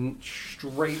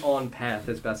 straight on path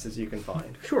as best as you can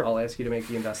find. Sure. I'll ask you to make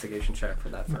the investigation check for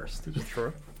that first.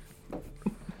 Sure.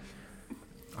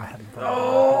 I hadn't thought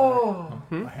of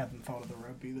the rope. I hadn't thought of the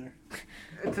rope either.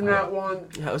 It's in that one.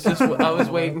 I was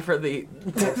waiting for the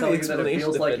I'll tell you that it explanation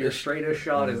feels to like your finish. straightest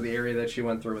shot is the area that she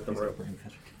went through with the rope.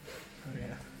 Oh,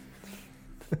 yeah.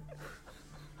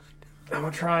 I'm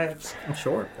gonna try it.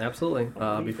 Sure, absolutely.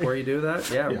 Before you do that,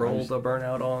 roll the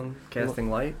burnout on casting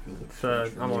light. It's,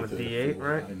 I'm on a D8,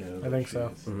 right? I think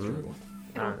so.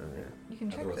 You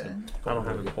can check the. I don't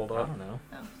have it pulled I up. don't know.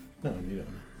 no, you don't.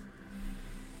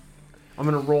 I'm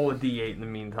gonna roll a D8 in the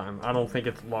meantime. I don't think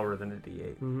it's lower than a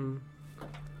D8. Mm-hmm.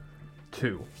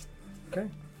 2. Okay.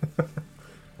 What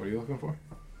are you looking for?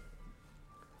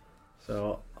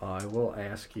 So I will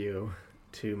ask you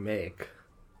to make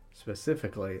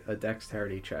specifically a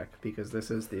dexterity check, because this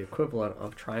is the equivalent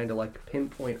of trying to like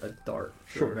pinpoint a dart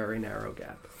through a very narrow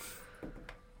gap.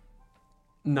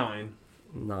 9.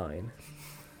 9.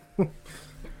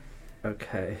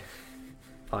 Okay.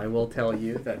 I will tell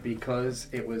you that because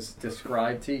it was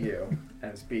described to you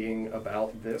as being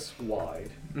about this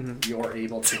wide, you're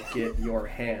able to get your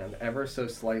hand ever so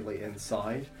slightly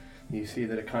inside. You see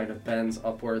that it kind of bends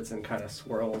upwards and kind of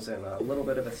swirls in a little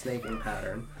bit of a snaking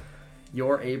pattern.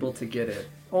 You're able to get it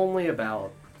only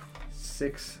about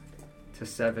 6 to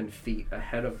 7 feet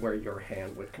ahead of where your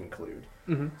hand would conclude.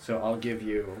 So I'll give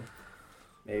you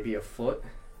maybe a foot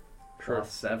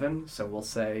plus 7. So we'll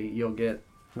say you'll get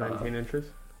 19 inches.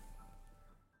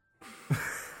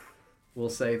 We'll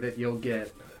say that you'll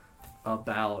get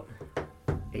about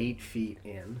 8 feet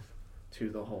in to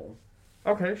the hole.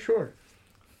 Okay, sure.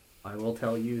 I will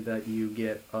tell you that you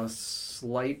get a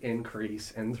slight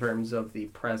increase in terms of the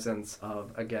presence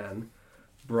of, again,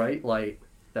 bright light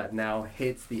that now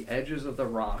hits the edges of the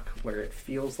rock where it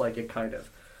feels like it kind of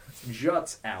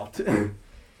juts out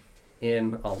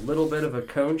in a little bit of a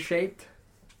cone-shaped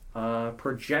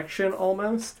projection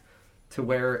almost, to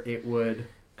where it would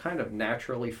kind of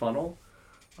naturally funnel.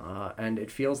 And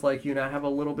it feels like you now have a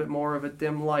little bit more of a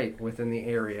dim light within the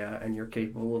area, and you're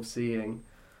capable of seeing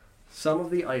some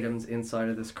of the items inside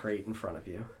of this crate in front of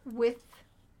you. With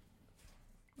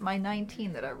my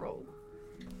 19 that I rolled,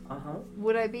 Uh-huh.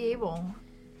 would I be able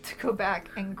to go back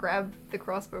and grab the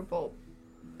crossbow bolt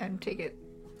and take it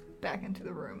back into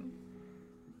the room?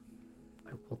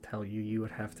 I will tell you, you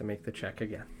would have to make the check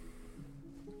again.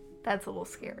 That's a little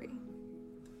scary.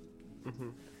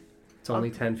 It's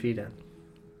only 10 feet in.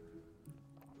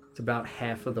 It's about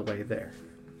half of the way there.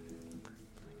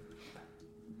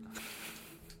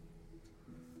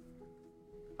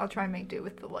 I'll try and make do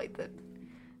with the light that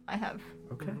I have.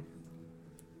 Okay.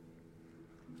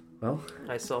 Well,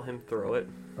 I saw him throw it,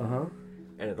 uh-huh.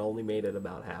 and it only made it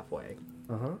about halfway.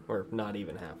 Uh-huh. Or not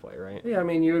even halfway, right? Yeah, I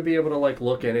mean, you would be able to, like,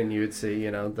 look in and you would see, you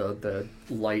know, the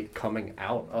light coming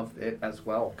out of it as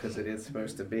well, because it is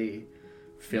supposed to be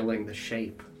filling the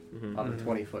shape of a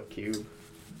 20-foot cube.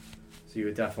 So you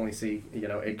would definitely see, you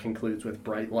know, it concludes with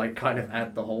bright light kind of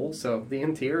at the hole. So the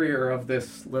interior of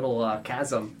this little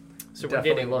chasm, So we're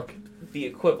definitely getting look the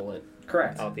equivalent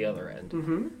correct. out the other end.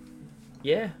 Mm-hmm.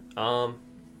 Yeah. I'm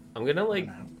gonna like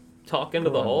talk into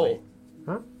the Run hole.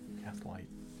 Cast light.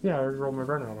 Yeah, I rolled my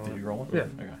burnout on Did it. you roll it? Yeah.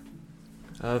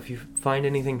 Okay. If you find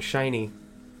anything shiny,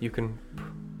 you can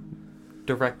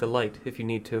direct the light if you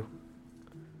need to.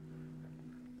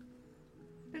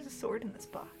 There's a sword in this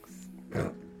box.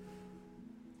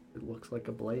 It looks like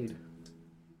a blade.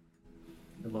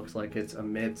 It looks like it's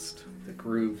amidst the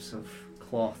grooves of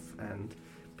cloth and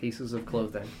pieces of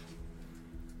clothing.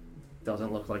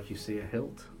 Doesn't look like you see a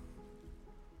hilt.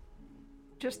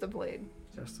 Just a blade.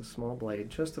 Just a small blade.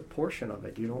 Just a portion of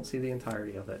it. You don't see the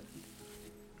entirety of it.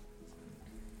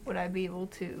 Would I be able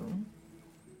to...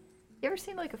 You ever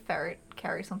seen like a ferret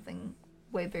carry something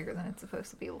way bigger than it's supposed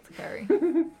to be able to carry?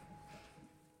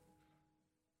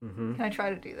 Mm-hmm. Can I try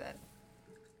to do that?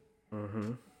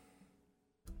 Mm-hmm.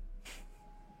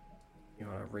 You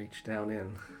want to reach down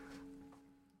in.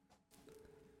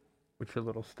 With your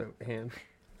little stoat hand.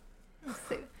 Let's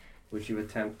see. Would you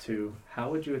attempt to...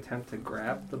 How would you attempt to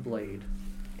grab the blade?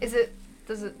 Does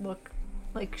it look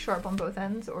like sharp on both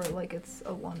ends, or like it's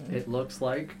a one? It looks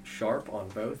like sharp on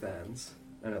both ends,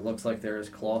 and it looks like there is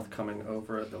cloth coming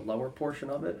over the lower portion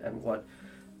of it, and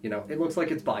it looks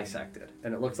like it's bisected,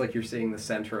 and it looks like you're seeing the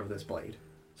center of this blade.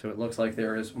 So it looks like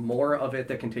there is more of it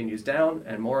that continues down,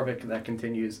 and more of it that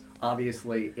continues,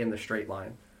 obviously, in the straight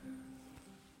line.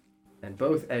 And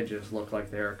both edges look like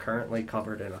they are currently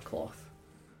covered in a cloth.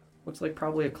 Looks like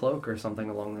probably a cloak or something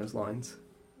along those lines.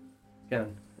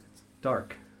 Again, it's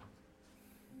dark.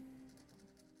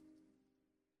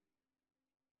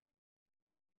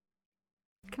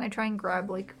 Can I try and grab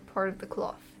like part of the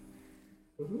cloth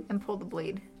and pull the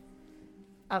blade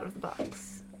out of the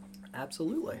box?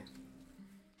 Absolutely.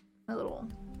 My little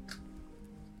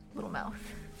mouth.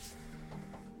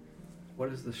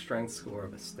 What is the strength score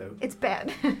of a stoat? It's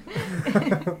bad.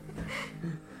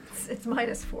 it's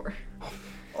 -4.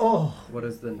 Oh, What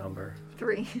is the number?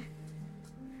 3.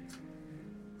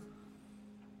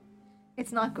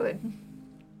 It's not good.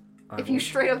 If you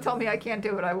straight up tell me I can't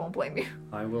do it, I won't blame you.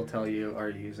 I will tell you, are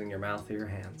you using your mouth or your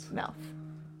hands? Mouth.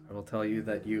 I will tell you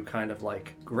that you kind of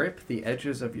like grip the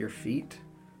edges of your feet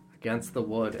against the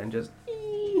wood and just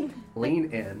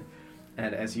lean in.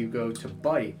 And as you go to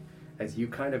bite, as you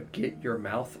kind of get your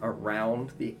mouth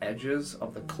around the edges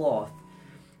of the cloth,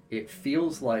 it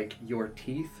feels like your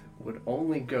teeth would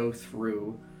only go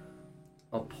through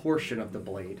a portion of the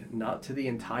blade, not to the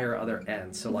entire other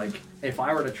end. So like, if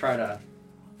I were to try to...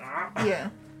 Yeah.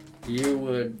 You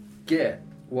would get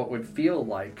what would feel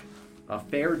like a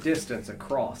fair distance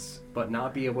across, but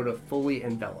not be able to fully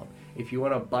envelop. If you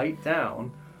want to bite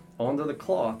down onto the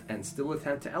cloth and still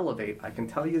attempt to elevate, I can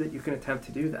tell you that you can attempt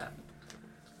to do that.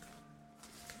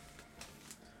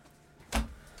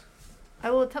 I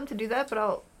will attempt to do that, but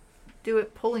I'll do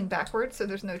it pulling backwards, so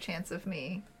there's no chance of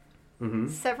me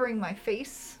severing my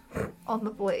face on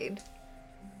the blade.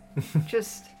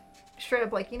 Just straight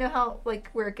up, like, you know how, like,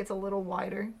 where it gets a little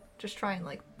wider? Just try and,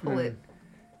 like, pull it.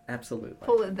 Absolutely.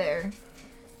 Pull it there.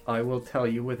 I will tell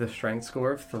you with a strength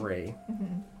score of 3,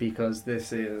 because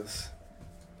this is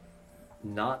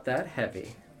not that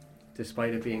heavy,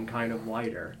 despite it being kind of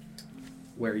wider,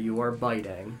 where you are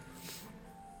biting,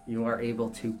 you are able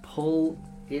to pull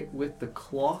it with the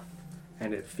cloth,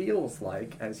 and it feels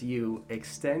like, as you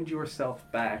extend yourself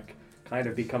back, kind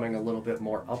of becoming a little bit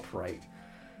more upright,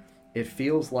 it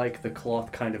feels like the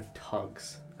cloth kind of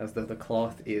tugs, as though the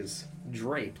cloth is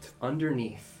draped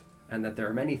underneath, and that there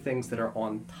are many things that are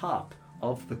on top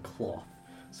of the cloth.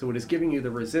 So what is giving you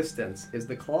the resistance is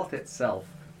the cloth itself,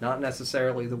 not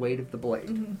necessarily the weight of the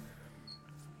blade.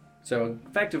 So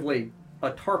effectively,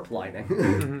 a tarp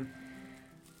lining.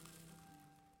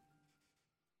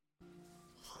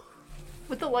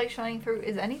 With the light shining through,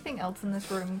 is anything else in this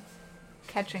room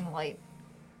catching light?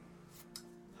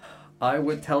 I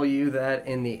would tell you that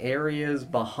in the areas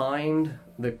behind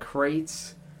the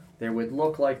crates, there would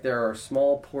look like there are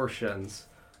small portions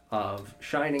of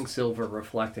shining silver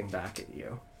reflecting back at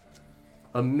you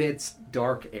amidst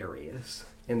dark areas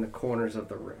in the corners of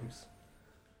the rooms.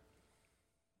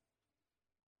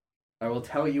 I will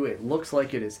tell you it looks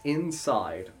like it is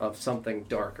inside of something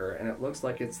darker, and it looks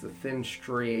like it's the thin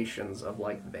striations of,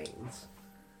 like, veins.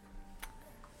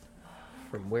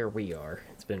 From where we are,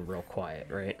 it's been real quiet,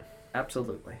 right?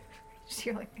 Absolutely. Just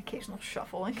hear, like, occasional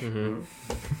shuffling.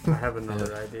 I have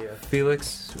another idea.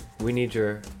 Felix, we need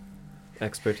your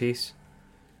expertise.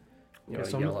 You Okay, know,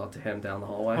 so yell out to him down the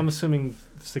hallway. I'm assuming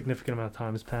a significant amount of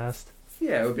time has passed.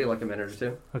 Yeah, it would be like a minute or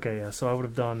two. Okay, yeah, so I would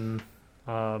have done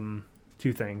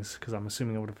 2 things, because I'm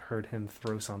assuming I would have heard him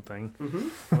throw something.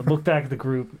 I would look back at the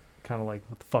group, kind of like,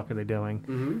 what the fuck are they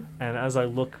doing? And as I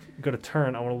go to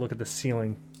turn, I want to look at the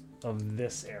ceiling of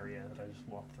this area that I just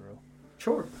walked through?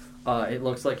 Sure. It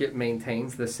looks like it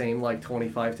maintains the same like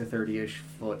 25 to 30-ish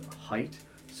foot height.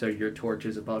 So your torch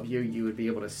is above you. You would be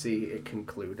able to see it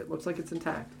conclude. It looks like it's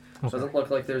intact. It doesn't look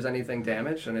like there's anything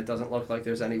damaged, and it doesn't look like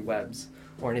there's any webs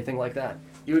or anything like that.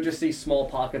 You would just see small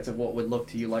pockets of what would look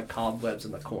to you like cobwebs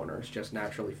in the corners, just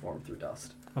naturally formed through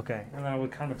dust. Okay, and then I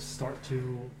would kind of start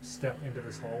to step into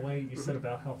this hallway. You said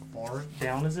about how far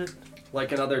down is it?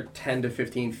 Like another 10 to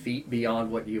 15 feet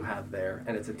beyond what you have there,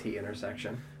 and it's a T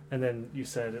intersection. And then you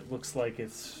said it looks like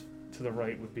it's to the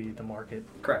right would be the market.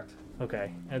 Correct.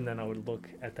 Okay, and then I would look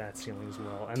at that ceiling as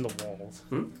well, and the walls.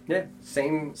 Yeah,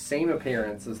 same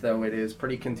appearance, as though it is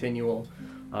pretty continual,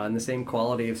 and the same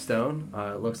quality of stone.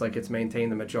 It looks like it's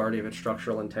maintained the majority of its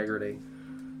structural integrity.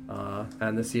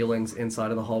 And the ceilings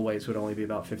inside of the hallways would only be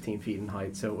about 15 feet in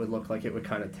height, so it would look like it would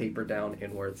kind of taper down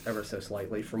inwards ever so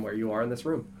slightly from where you are in this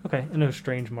room. Okay, and no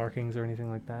strange markings or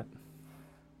anything like that?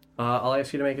 I'll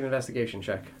ask you to make an investigation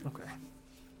check. Okay.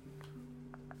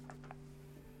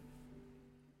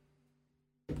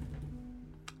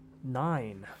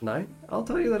 Nine. I'll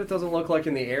tell you that it doesn't look like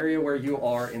in the area where you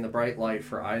are in the bright light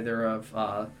for either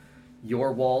of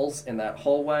your walls in that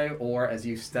hallway, or as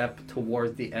you step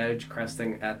toward the edge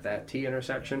cresting at that T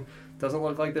intersection, doesn't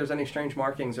look like there's any strange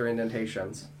markings or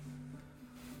indentations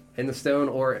in the stone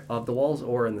or of the walls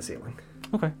or in the ceiling.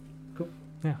 Okay. Cool.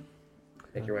 Yeah.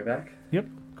 Make your way back? Yep.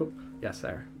 Cool. Yes,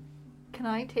 Sarah. Can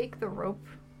I take the rope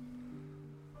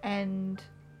and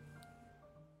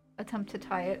attempt to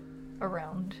tie it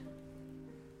around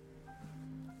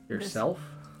Yourself?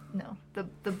 No,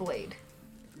 the blade.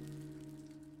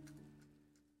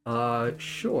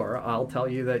 Sure. I'll tell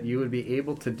you that you would be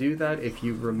able to do that if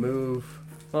you remove...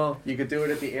 Well, you could do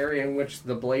it at the area in which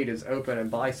the blade is open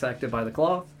and bisected by the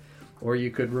cloth, or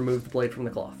you could remove the blade from the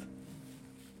cloth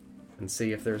and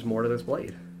see if there's more to this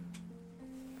blade.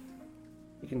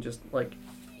 You can just, like,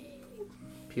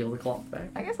 peel the cloth back.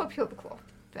 I guess I'll peel the cloth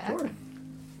back. Sure.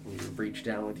 You reach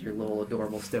down with your little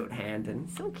adorable stoat hand and...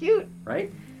 So cute.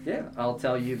 Right? Yeah. I'll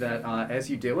tell you that as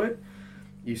you do it,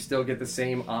 you still get the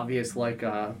same obvious, like,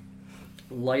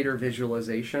 lighter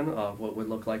visualization of what would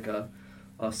look like a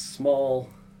small,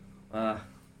 a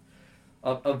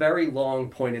very long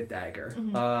pointed dagger.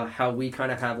 How we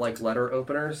kind of have, like, letter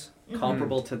openers,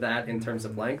 comparable to that in terms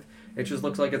of length. It just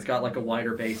looks like it's got, like, a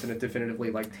wider base, and it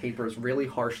definitively, like, tapers really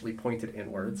harshly pointed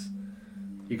inwards.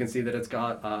 You can see that it's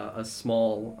got a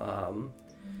small,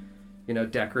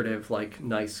 decorative, like,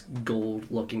 nice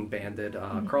gold-looking banded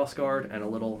crossguard and a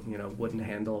little, wooden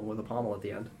handle with a pommel at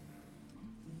the end.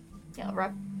 Yeah,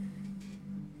 I'll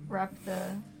wrap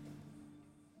the...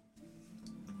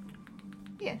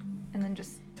 Yeah, and then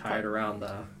just... Tie it around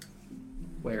the...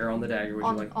 Where on the dagger would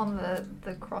you like? On the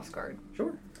crossguard.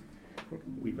 Sure.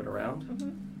 Weave it around.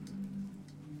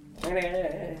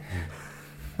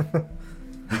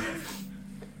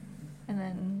 And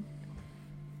then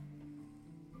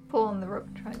pull on the rope,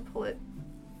 try and pull it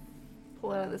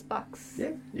out of this box.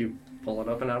 Yeah, you pull it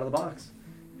up and out of the box.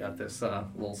 Got this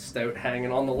little stoat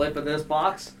hanging on the lip of this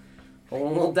box. Pulling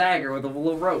a little dagger with a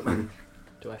little rope.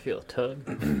 Do I feel a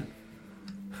tug?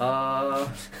 I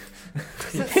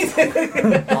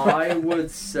would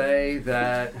say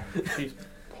that... She's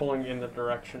pulling in the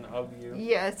direction of you.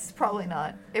 Yeah, it's probably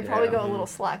not. It'd probably go a little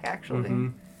slack,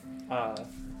 actually.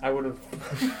 I would have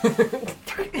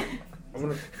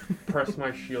pressed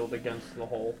my shield against the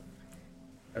hole.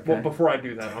 Okay. Well, before I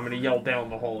do that, I'm going to yell down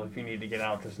the hole. If you need to get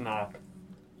out, just knock.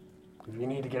 If you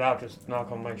need to get out, just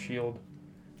knock on my shield.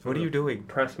 What are you doing?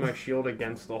 Press my shield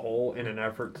against the hole in an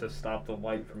effort to stop the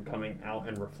light from coming out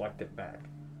and reflect it back.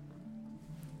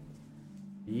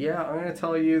 Yeah, I'm going to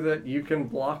tell you that you can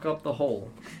block up the hole.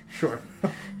 Sure.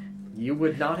 You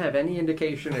would not have any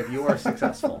indication if you are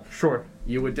successful. Sure.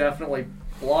 You would definitely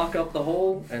block up the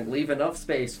hole and leave enough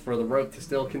space for the rope to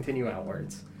still continue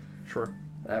outwards. Sure.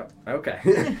 Okay.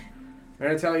 I'm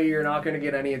going to tell you you're not going to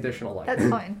get any additional light. That's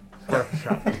fine.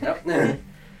 Yep.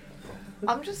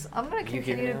 I'm gonna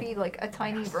continue to be like a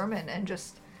tiny vermin and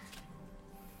just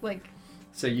like...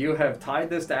 So you have tied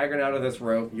this dagger out of this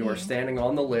rope. You are standing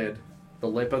on the lid, the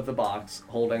lip of the box,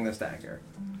 holding this dagger.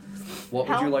 What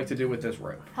would you like to do with this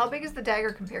rope? How big is the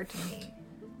dagger compared to me?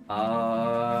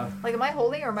 Like, am I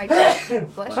holding or am I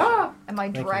am I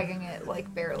dragging it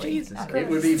like barely? Jesus out of it it?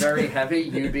 would be very heavy.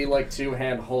 You'd be like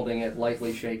two-hand holding it,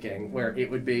 lightly shaking, where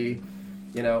it would be,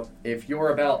 if you're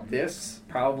about this,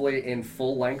 probably in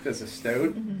full length as a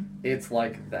stoat, it's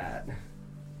like that.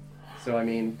 So, I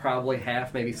mean, probably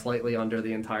half, maybe slightly under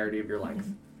the entirety of your length.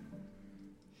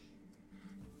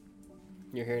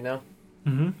 You're here now?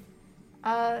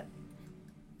 I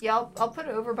Yeah, I'll put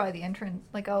it over by the entrance.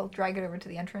 Like, I'll drag it over to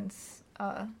the entrance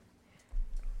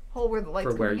hole where the light's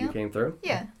For where coming you out. came through?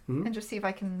 Yeah, Mhm. and just see if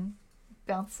I can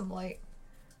bounce some light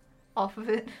off of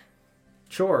it.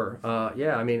 Sure.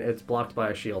 Yeah, I mean, it's blocked by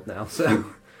a shield now, so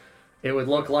it would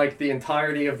look like the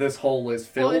entirety of this hole is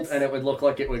filled, Well, and it would look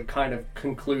like it would kind of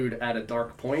conclude at a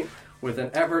dark point with an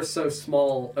ever so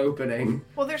small opening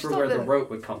Well, there's for still where the the rope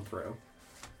would come through.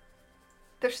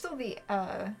 there's still the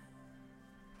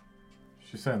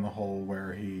She's saying the hole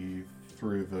where he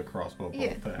threw the crossbow bolt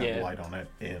Yeah. that had Yeah. light on it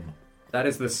in. That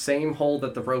is the same hole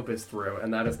that the rope is through,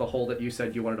 and that is the hole that you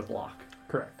said you wanted to block.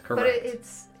 Correct. Correct. but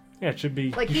it's Yeah, it should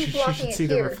be. Like, you he's should, you blocking should it see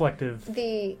the here. reflective.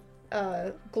 the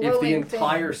glowing If the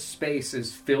entire thing. space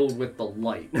is filled with the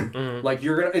light, Mhm. like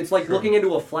you're gonna, it's like looking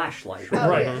into a flashlight. Oh,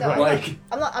 Right, yeah, no, right. Like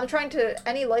I'm trying to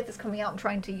any light that's coming out. I'm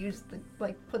trying to use the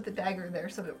put the dagger there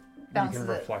so that it bounces it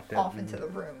reflect it off and- into the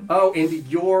room. oh, into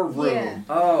your room. Yeah.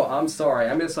 Oh, I'm sorry,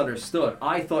 I misunderstood.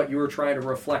 I thought you were trying to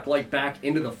reflect light back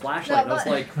into the flashlight. No, I was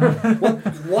I'm like,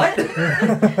 what?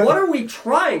 What are we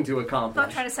trying to I'm accomplish?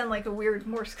 not trying to sound like a weird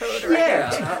Morse code or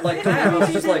Yeah, like that. I was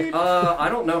just like, I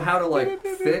don't know how to like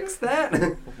fix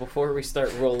that. Before we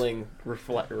start rolling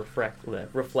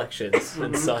reflections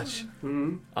and such,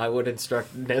 hmm I would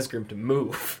instruct Nesgrim to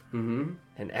move hmm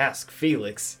and ask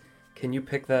Felix, can you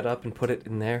pick that up and put it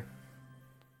in there?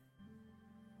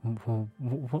 Well,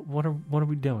 what are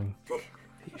we doing?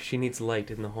 She needs light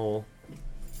in the hole.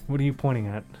 What are you pointing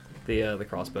at? The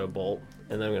crossbow bolt.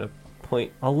 And then I'm going to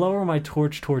point. I'll lower my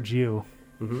torch towards you.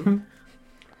 hmm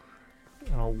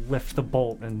I'll lift the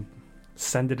bolt and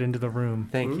send it into the room.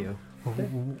 Thank Mhm. you.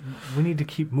 We need to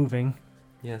keep moving.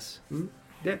 Yes.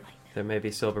 Yeah. There may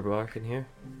be silver bark in here.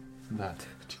 That.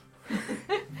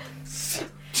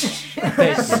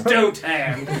 Stoat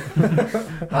hand.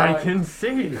 I can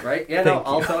see. Right? Yeah, no, Thank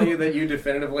I'll you. tell you that you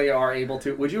definitively are able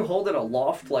to. Would you hold it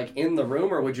aloft, like in the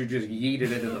room, or would you just yeet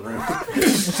it into the room?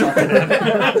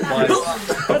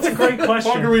 That's a great What are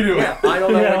question. we doing? Yeah, I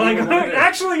don't know Yeah, what like, you would want to do.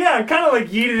 actually, yeah, kind of like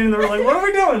yeeted in the room. Like, what are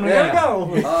we doing? We Yeah.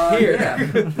 gotta go. Here.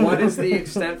 Yeah. What is the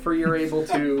extent for you're able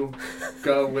to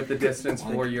go with the distance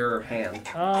for your hand?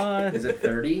 Is it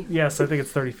 30? Yes, I think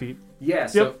it's 30 feet. Yeah,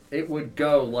 so Yep. it would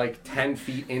go like 10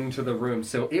 feet into the room.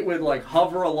 So it would like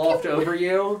hover aloft over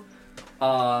you.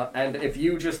 And if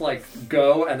you just like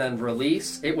go and then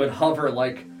release, it would hover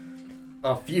like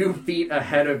a few feet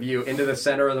ahead of you into the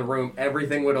center of the room.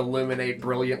 Everything would illuminate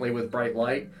brilliantly with bright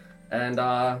light.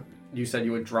 And you said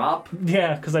you would drop?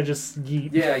 Yeah, because I just yeet.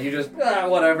 Yeah, you just,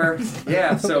 whatever.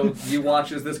 Yeah, so you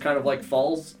watch as this kind of like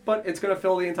falls, but it's going to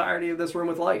fill the entirety of this room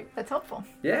with light. That's helpful.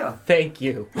 Yeah. Thank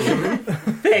you.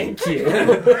 Thank you.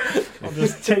 I'll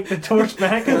just take the torch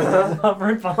back and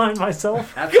hover it behind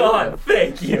myself. Absolutely. God,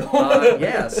 thank you.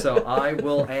 Yeah, so I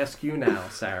will ask you now,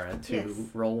 Sarah, to Yes.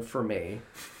 roll for me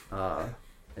an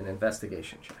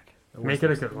investigation check. Make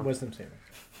it a good one. Wisdom saving.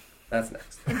 That's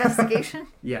next. Investigation?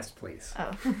 Yes, please.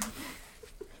 Oh.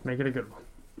 Make it a good one.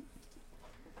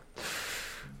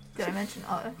 Did I mention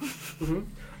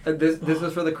This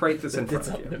is for the crate that's in It's front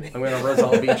up of to you. me. I'm going to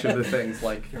resolve each of the things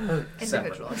like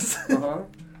individually? separately. Uh-huh.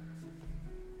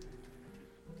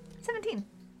 17.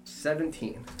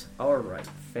 17. All right.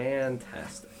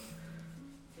 Fantastic.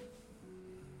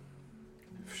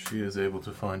 If she is able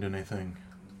to find anything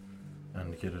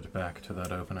and get it back to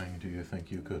that opening, do you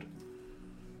think you could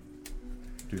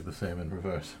do the same in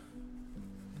reverse?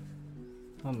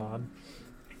 I'll nod.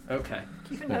 Okay.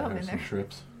 Even Spare though I'm her in some there.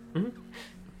 trips, Mhm.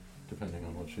 depending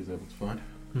on what she's able to find.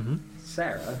 Mm-hmm.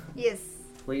 Sarah, Yes.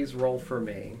 please roll for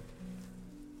me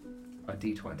a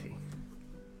d20.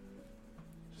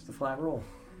 Just a flat roll.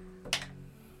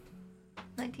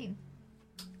 19.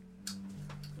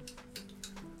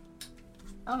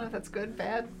 I don't know if that's good,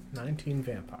 bad. 19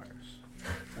 vampires.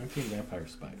 19 vampire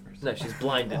spiders. No, she's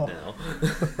blinded Oh. now.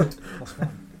 Plus 1.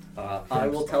 I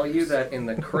will tell you that in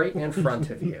the crate in front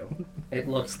of you, it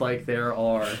looks like there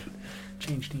are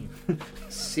Change team.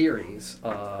 series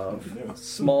of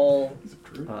small,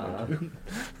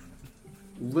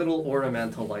 little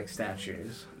ornamental-like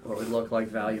statues, what would look like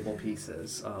valuable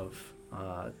pieces of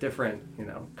different,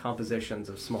 compositions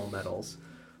of small metals,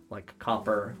 like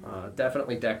copper,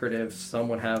 definitely decorative. Some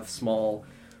would have small,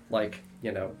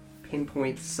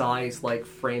 pinpoint size,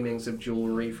 framings of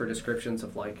jewelry for descriptions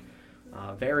of,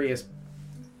 various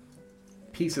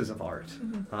pieces of art.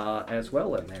 As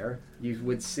well in there, you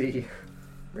would see,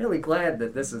 really glad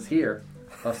that this is here,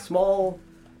 a small,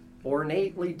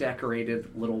 ornately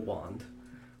decorated little wand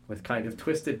with kind of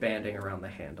twisted banding around the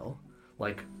handle,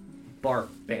 like bark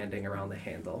banding around the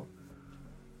handle.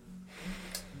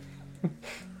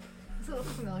 Does it look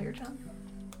familiar, John?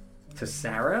 To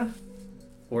Sarah,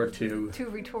 or to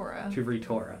Ritora.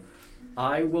 Ritora.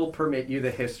 I will permit you the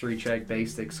history check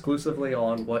based exclusively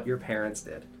on what your parents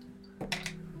did.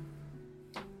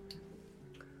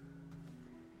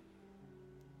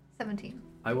 17.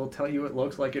 I will tell you it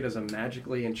looks like it is a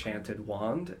magically enchanted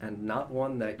wand, and not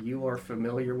one that you are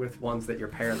familiar with, ones that your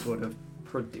parents would have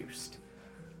produced.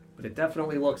 But it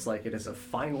definitely looks like it is a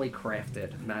finely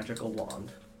crafted magical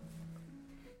wand.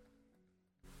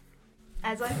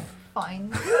 As I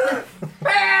find...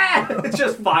 It's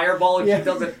just fireball and she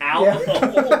does it out Yeah. of the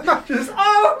hole. Just,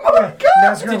 oh my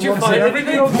god! Did you find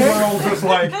everything? Okay. The world just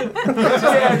like,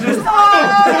 Yeah,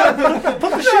 just,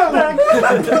 Put the shit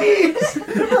back.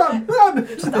 please! Run, run.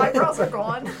 Just the eyebrows are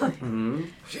gone. Mm-hmm.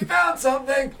 She found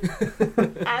something!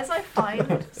 As I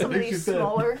find some of think she these said.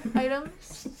 smaller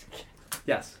items,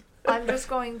 Yes. I'm just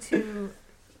going to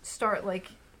start, like...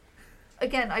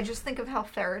 Again, I just think of how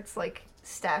ferrets, like,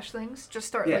 stash things. Just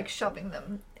start, Yeah. like, shoving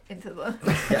them into the...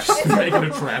 Yes. making a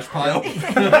trash pile.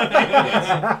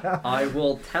 I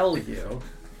will tell you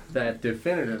that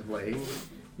definitively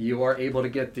you are able to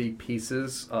get the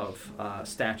pieces of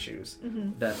statues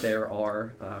that there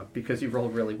are, because you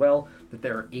rolled really well, that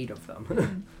there are 8 of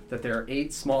them. That there are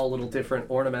 8 small little different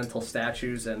ornamental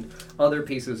statues and other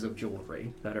pieces of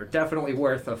jewelry that are definitely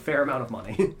worth a fair amount of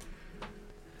money.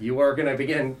 You are going to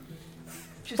begin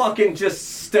fucking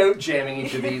just stoat jamming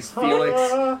each of these,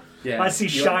 Felix. Yeah, I see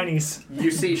you- shinies.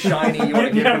 You see shiny, you want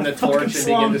to give Yeah, him the fucking torch and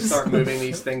begin to slums. start moving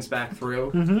these things back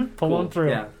through. Mm-hmm. Pull Cool. on through.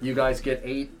 Yeah, you guys get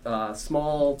 8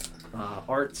 small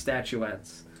art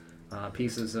statuettes,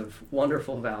 pieces of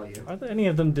wonderful value. Are there any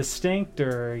of them distinct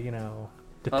or,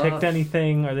 depict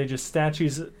anything? Are they just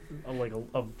statues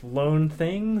of lone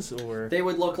things or? They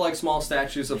would look like small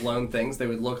statues of lone things. They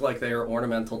would look like they are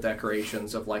ornamental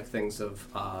decorations of like things of,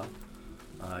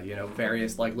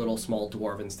 various like little small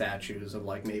dwarven statues of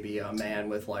like maybe a man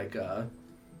with like,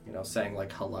 saying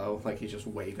like hello, like he's just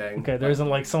waving. Okay, there isn't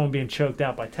like someone being choked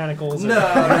out by tentacles. No.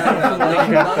 Like,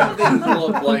 none of these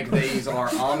look like these are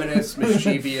ominous,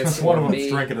 mischievous, One or of them's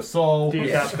mean. drinking a soul. Do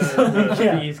you got the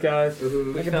Yeah. these guys?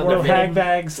 Mhm. Like a No dwarf hag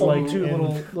bags, holding like 2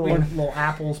 in- little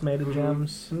apples made of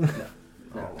gems.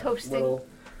 Toasting.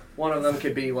 One of them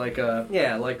could be like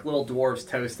like little dwarves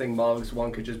toasting mugs.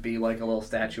 One could just be like a little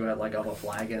statuette, like of a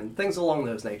flagon. Things along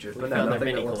those natures. But no, found their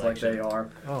nothing that mini looks like they are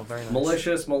Oh, very nice.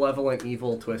 malicious, malevolent,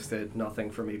 evil, twisted.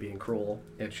 Nothing for me being cruel.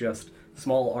 It's just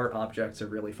small art objects are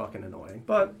really fucking annoying.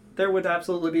 But there would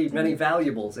absolutely be many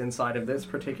valuables inside of this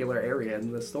particular area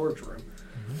in the storage room.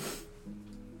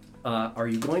 Are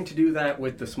you going to do that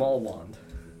with the small wand?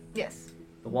 Yes.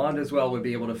 The wand as well would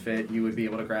be able to fit. You would be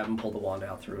able to grab and pull the wand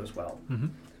out through as well. Mhm.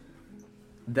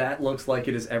 That looks like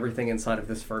it is everything inside of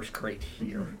this first crate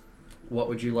here. What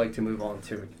would you like to move on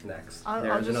to next? I'll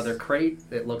There's just- another crate.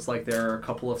 It looks like there are a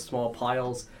couple of small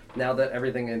piles. Now that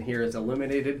everything in here is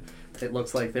illuminated, it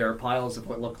looks like there are piles of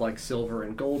what look like silver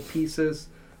and gold pieces.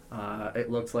 It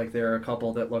looks like there are a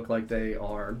couple that look like they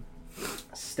are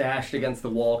stashed against the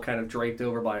wall, kind of draped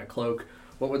over by a cloak.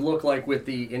 What would look like with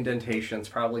the indentations,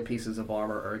 probably pieces of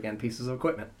armor or, again, pieces of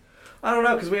equipment. I don't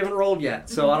know, because we haven't rolled yet,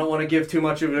 so I don't want to give too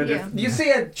much of it. Yeah. You see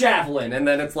a javelin, and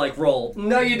then it's like, roll.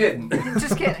 No, you didn't.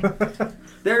 Just kidding.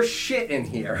 There's shit in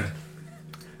here,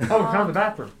 Oh, we found the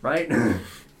bathroom. right?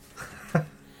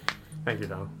 Thank you,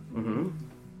 Don. Mm-hmm.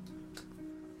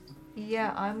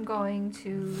 Yeah, I'm going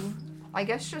to, I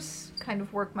guess, just kind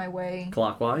of work my way.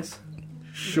 Clockwise?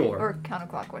 Sure. Or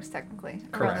counterclockwise, technically.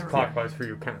 Correct. Around the room. Clockwise for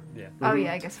you, kind of, yeah. Oh,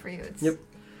 yeah, I guess for you it's. Yep.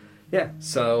 Yeah,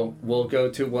 so we'll go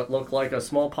to what looked like a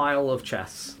small pile of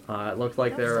chests. It looked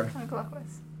like No, there are... it's not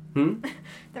counterclockwise. Hmm?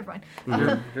 Never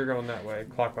mind. You're going that way.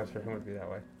 Clockwise for him would be that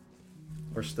way.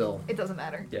 We're still... It doesn't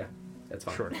matter. Yeah, it's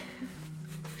fine. Sure.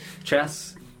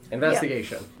 Chests,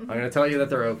 investigation. I'm going to tell you that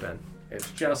they're open. It's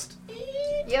just...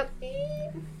 Yep.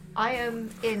 I am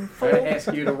in I'm full. going to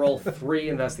ask you to roll 3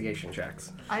 investigation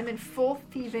checks. I'm in full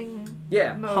thieving.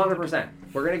 Yeah, mode. 100%.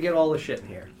 We're going to get all the shit in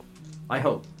here. I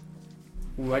hope.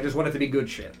 Ooh, I just want it to be good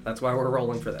shit. That's why we're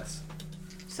rolling for this.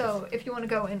 So, if you want to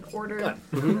go in order,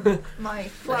 my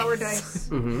flower dice,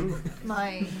 Mm-hmm.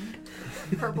 my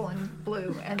purple and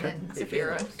blue, and then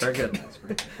Zafira. Very good.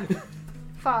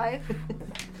 5,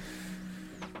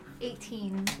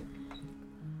 18,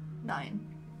 9.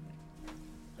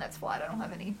 That's flat. I don't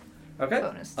have any Okay.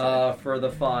 bonus to For the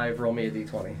 5, roll me a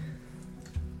d20.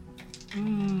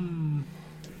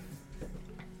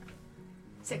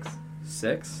 6.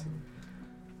 6.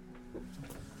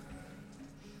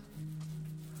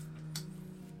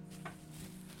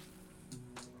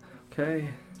 Okay.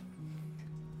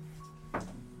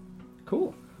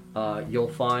 Cool. You'll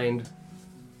find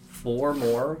 4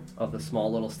 more of the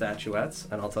small little statuettes,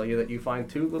 and I'll tell you that you find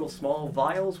 2 little small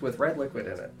vials with red liquid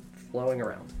in it, flowing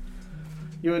around.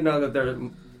 You would know that they're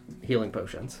healing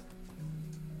potions.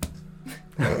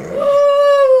 That's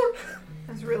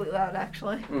really loud,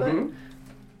 actually. Mm-hmm.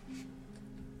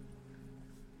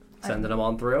 Sending them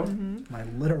on through. Mm-hmm. My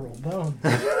literal bone.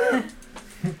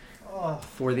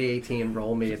 For the 18,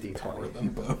 roll me a d20. Pour them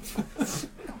both.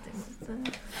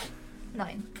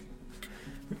 9.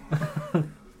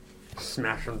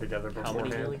 Smash them together How many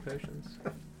beforehand. healing potions?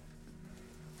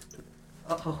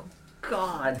 Oh,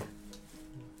 God.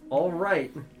 All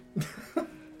right.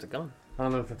 It's a gun. I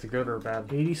don't know if that's a good or a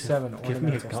bad. 87 Give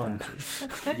me a ornamental gun.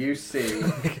 statues. You see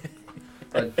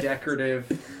a decorative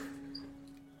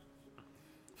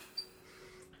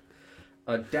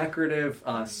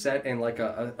set in like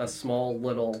a small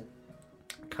little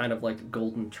kind of like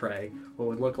golden tray, what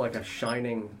would look like a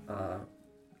shining,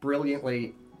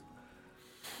 brilliantly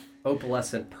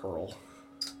opalescent pearl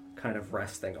kind of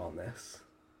resting on this,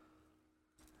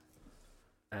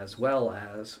 as well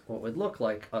as what would look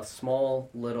like a small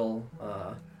little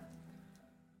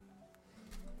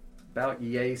about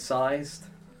yay sized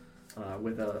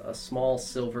with a small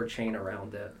silver chain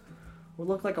around it, would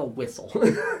look like a whistle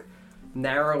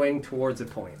narrowing towards a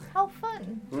point. How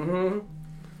fun. Mm-hmm.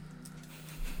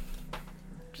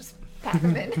 Just pack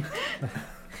them in.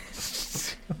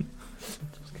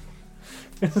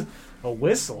 A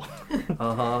whistle.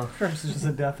 Uh-huh. First is just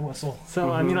a death whistle.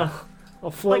 So I mean,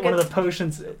 I'll float Like one of the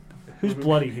potions. Who's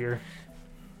bloody here?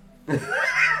 I'll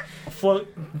float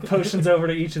potions over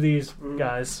to each of these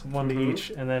guys, one to each,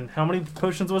 and then how many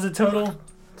potions was it total?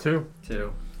 2.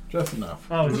 2. Just enough.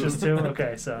 Oh, it's just 2.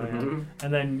 Okay, so Mhm.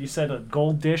 and then you said a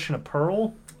gold dish and a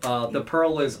pearl. The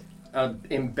pearl is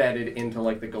embedded into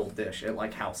like the gold dish. It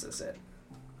like houses it.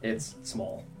 It's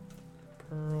small.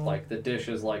 Pearl. Like the dish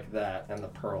is like that, and the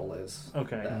pearl is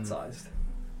Okay. that sized.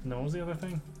 No, what was the other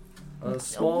thing? A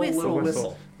small whistle. little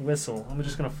whistle. Whistle. I'm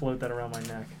just gonna float that around my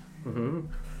neck. Mm-hmm.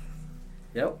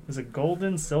 Yep. Is it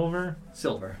golden, silver?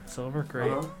 Silver. Silver,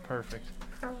 great, Uh-huh. perfect.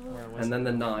 Wear a whistle. And then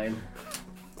the 9.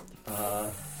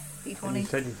 And you D20.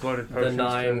 said you floated The potions.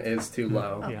 9 too. is too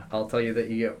low. Yeah. I'll tell you that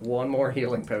you get 1 more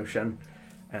healing potion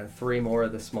and 3 more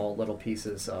of the small little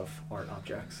pieces of art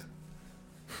objects.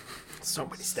 So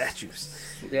many statues.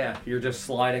 Yeah, you're just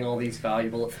sliding all these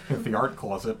valuable... The art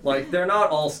closet. Like, they're not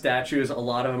all statues. A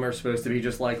lot of them are supposed to be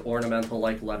just, like, ornamental,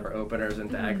 like, letter openers and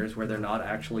daggers where they're not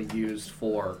actually used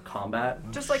for combat.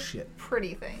 Just like Shit.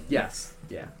 pretty things. Yes,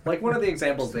 yeah. Like, one of the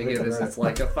examples they give is it's,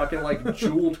 like, a fucking, like,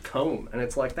 jeweled comb. And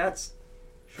it's like, that's...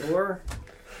 Sure.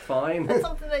 Fine. That's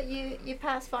something that you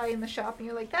pass by in the shop and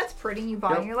you're like, that's pretty, and you buy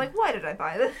it Yep. and you're like, why did I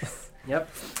buy this? Yep.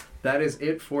 That is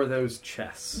it for those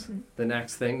chests. The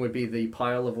next thing would be the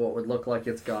pile of what would look like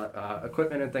it's got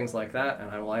equipment and things like that, and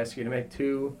I will ask you to make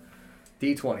 2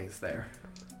 d20s there.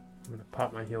 I'm gonna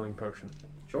pop my healing potion.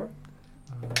 Sure.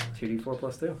 2d4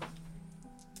 plus 2.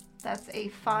 That's a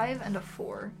 5 and a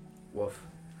 4. Woof.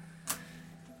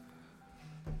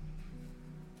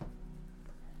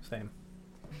 Same.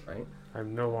 Right?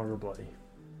 I'm no longer bloody.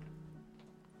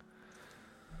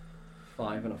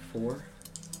 5 and a 4.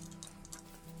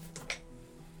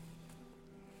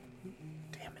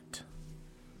 Damn it.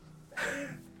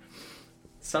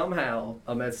 Somehow,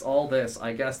 amidst all this,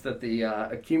 I guess that the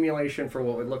accumulation for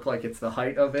what would look like it's the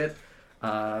height of it,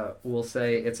 we'll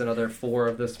say it's another 4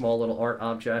 of the small little art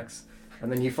objects.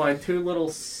 And then you find 2 little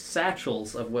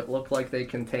satchels of what look like they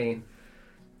contain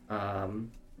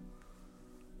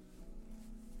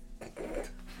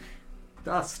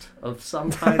dust of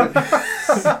some kind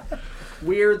of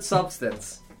weird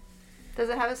substance. Does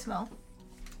it have a smell?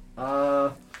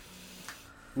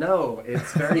 No,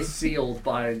 it's very sealed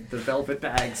by the velvet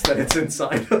bags that it's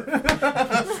inside of.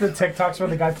 It's the TikToks where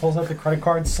the guy pulls out the credit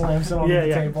card, slams it on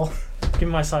the table. Give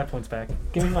me my side points back.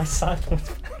 Give me my side points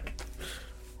back.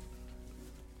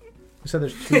 You said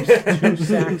there's 2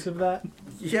 sacks of that?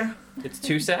 Yeah. It's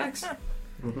 2 sacks?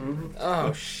 Mm-hmm.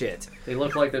 Oh, shit. They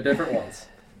look like they're different ones.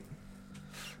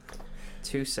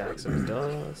 2 sacks of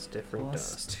dust, different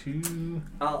Plus dust. 2.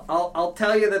 I'll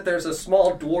tell you that there's a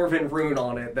small dwarven rune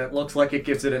on it that looks like it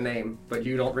gives it a name, but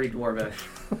you don't read Dwarvish.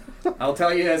 I'll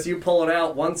tell you as you pull it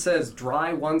out, one says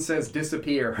dry, one says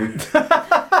disappear.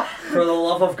 For the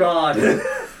love of God.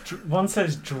 One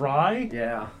says dry.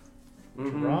 Yeah.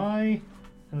 Mm-hmm. Dry.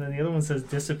 And then the other one says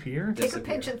disappear. Take a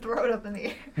pinch and throw it up in the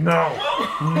air. No.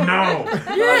 No.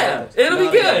 Yeah, it'll be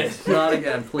Not good. again. Not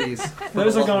again, please.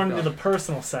 Those are going to into the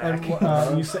personal sack.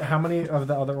 And you said how many of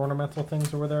the other ornamental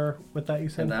things were there with that? You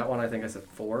said. And that one, I think I said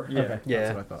 4. Yeah. Okay,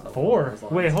 Yeah. That's what I thought. 4.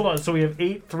 Wait, hold on. So we have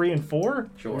 8, 3, and 4.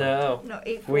 Sure. No. No,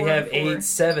 8, 4. We have and 4. 8,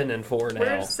 7, and 4 now.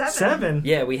 Where's 7? 7.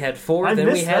 Yeah, we had 4, I then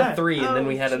we missed had that. 3, and then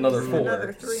we had another geez, 4.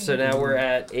 another 3. So now we're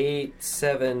at 8,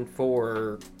 7,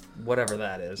 4, whatever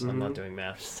that is. I'm not doing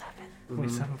math. Wait,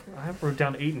 7. I wrote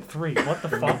down 8 and 3. What the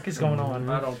fuck is going on?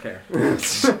 I don't care.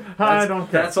 I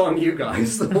don't care. That's on you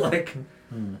guys. Like,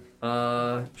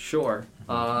 sure.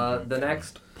 The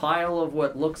next pile of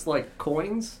what looks like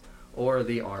coins or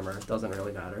the armor. Doesn't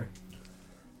really matter.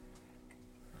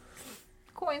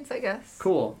 Coins, I guess.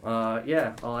 Cool.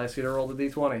 Yeah, I'll ask you to roll the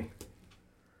d20.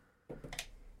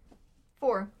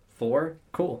 4. 4?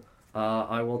 Cool.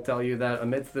 I will tell you that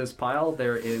amidst this pile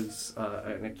there is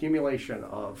an accumulation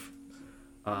of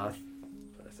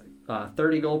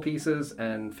 30 gold pieces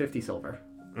and 50 silver.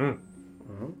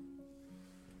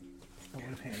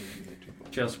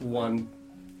 Just one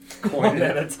coin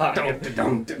at a time.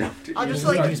 I'll just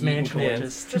like Use man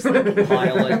torches. just like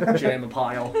Pile it, jam a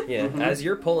pile. Yeah, as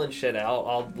you're pulling shit out,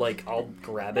 I'll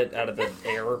grab it out of the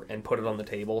air and put it on the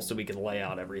table so we can lay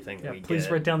out everything Yeah, we please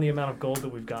get. write down the amount of gold that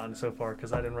we've gotten so far,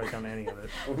 because I didn't write down any of it.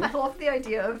 I love the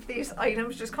idea of these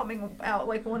items just coming out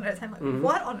like one at a time. Like,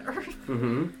 what on earth?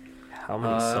 Mm-hmm. How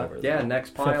many silver? Yeah, though?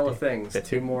 next pile of 50. things.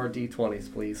 2 more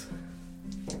d20s, please.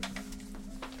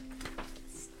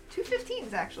 2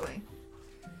 15s actually.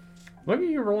 Look at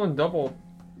you rolling double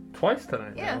twice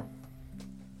tonight. Yeah. Now.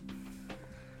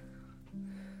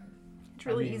 It's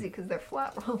really easy because they're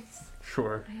flat rolls.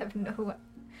 Sure. I have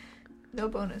no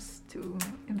bonus to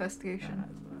investigation.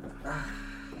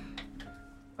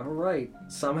 Alright.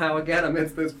 Somehow again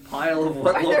amidst this pile of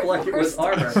what Are looked there like it more was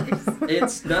armor. statues?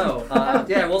 It's no.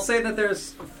 Yeah, we'll say that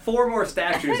there's 4 more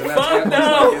statues, and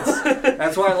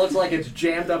that's why it looks like it's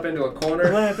jammed up into a corner.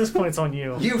 Well, at this point, it's on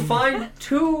you. You find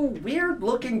 2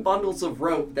 weird-looking bundles of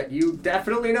rope that you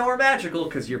definitely know are magical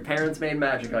because your parents made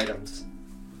magic items.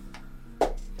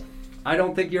 I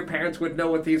don't think your parents would know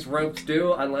what these ropes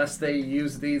do unless they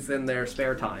use these in their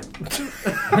spare time.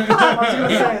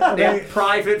 In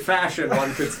private fashion,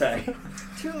 one could say.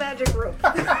 2 magic ropes.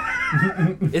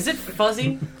 Is it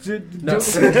fuzzy? No.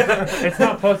 It's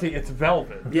not fuzzy, it's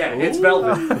velvet. Yeah, it's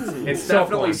velvet. It's Silk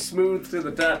definitely line. smooth to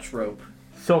the touch rope.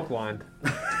 Silk lined.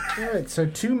 Alright, so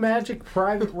 2 magic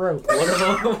private ropes.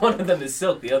 One of them is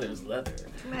silk, the other is leather.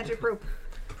 2 magic rope.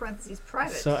 Parentheses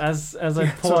private. So as I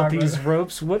pull out these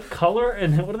ropes, what color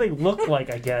and what do they look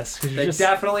like? I guess 'cause They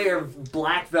definitely are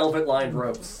black velvet lined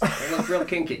ropes. They look real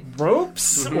kinky.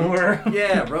 ropes or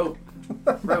Yeah, rope.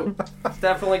 Rope. It's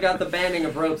definitely got the banding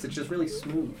of ropes. It's just really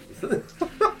smooth.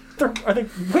 are they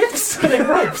whips? Are they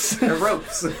ropes? They're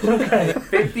ropes. Okay.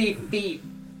 50 feet.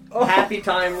 Happy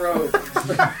time rope.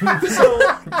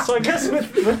 So I guess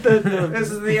with the This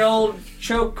is the old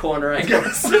choke corner, I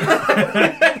guess.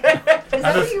 Is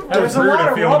that what you There's a weird lot to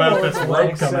of feel about rubble, this it's rope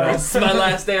like, coming so- out. It's my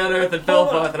last day on Earth at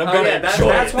Belfast, and I'm Oh gonna yeah, enjoy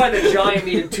that's it. why the giant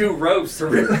needed 2 ropes to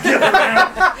really get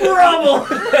rubble.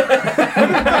 I'm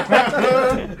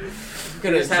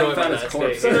gonna Just haven't enjoy my found his last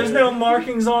corpse. day so here. there's no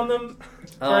markings on them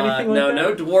or anything like No, that.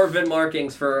 no dwarven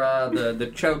markings for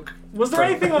the choke. Was there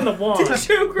anything on the wand?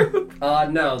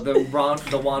 No,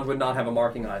 the wand would not have a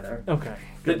marking either. Okay.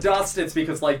 The dust, it's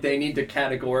because like they need to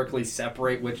categorically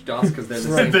separate which dust because they're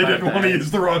the same. They kind of didn't want to bag. use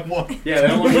the wrong one. Yeah, they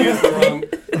don't want to use the wrong.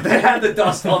 They had the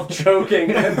dust off choking,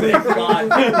 and they got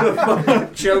the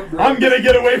fucking choke. I'm gonna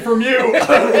get away from you.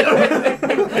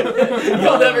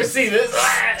 You'll never see this.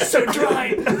 So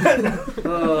dry.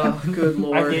 Oh, good I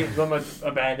lord! gave them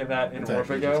a bag of that in It's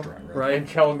actually Orphigo. just dry rope. Right? And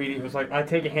Kel immediately was like, I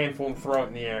take a handful and throw it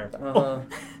in the air.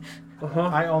 Uh-huh.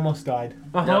 I almost died.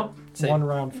 Uh-huh. Same. 1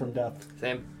 round from death.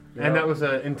 Same. And that was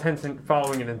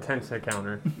following an intense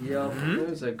encounter. Yep, it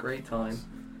was a great time.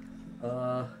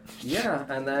 Yeah,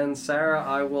 and then Sarah,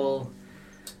 I will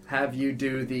have you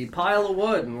do the pile of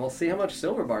wood, and we'll see how much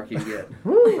silver bark you get.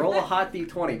 Roll a hot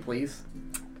d20, please.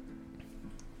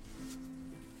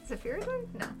 Zephyr?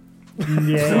 No.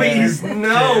 Yeah. Please, Do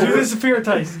no. the Zephyr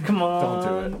dice. Come on.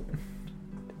 Don't do it.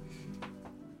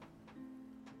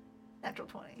 Natural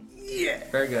 20.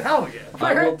 Very good. Hell yeah.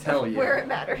 I will tell you. Where it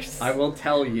matters. I will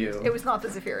tell you. It was not the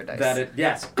Zephyr dice. That it,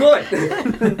 yes, good!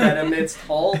 That amidst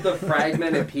all the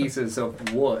fragmented pieces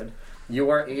of wood, you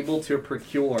are able to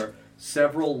procure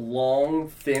several long,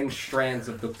 thin strands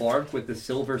of the bark with the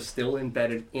silver still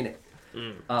embedded in it.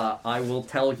 I will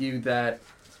tell you that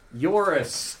you're a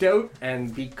stoat,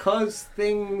 and because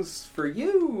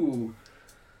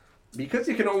because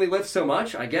you can only lift so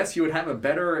much, I guess you would have a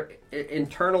better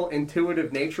internal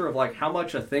intuitive nature of like how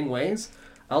much a thing weighs.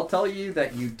 I'll tell you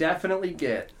that you definitely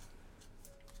get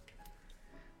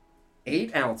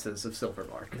 8 ounces of silver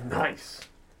bark. Nice.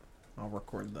 I'll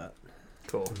record that.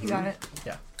 Cool. You got it?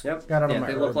 Yep. Got it on my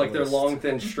they look herb like they're list. long,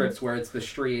 thin strips where it's the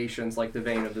striations, like the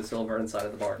vein of the silver inside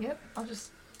of the bark. Yep. I'll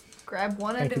just grab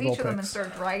one end Thank of you, each of them and Vulpix.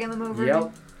 start dragging them over.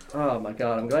 Yep. Oh my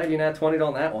god, I'm glad you nat 20'd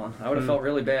on that one. I would have felt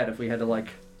really bad if we had to like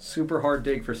super hard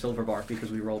dig for silver bark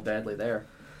because we rolled badly there.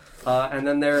 And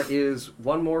then there is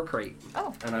one more crate.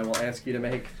 Oh. And I will ask you to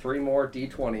make 3 more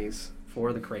d20s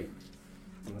for the crate.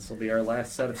 And this will be our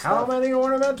last set of How stuff. many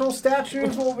ornamental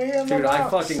statues will be in the Dude, I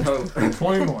box? fucking hope.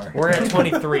 20 more. We're at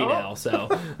 23 now, so.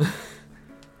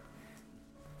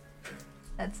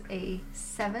 That's a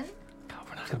 7, God,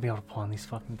 we're not gonna be able to pull on these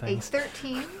fucking a things.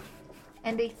 13,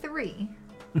 and a 3.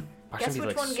 Why Guess should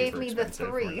which be, like, one gave super me the expensive?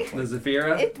 3? The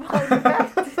Zafira? It was in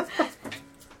fact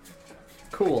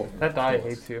Cool. That die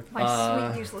hates you.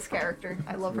 my sweet useless character.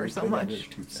 I love her so much.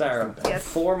 Sarah, Yes.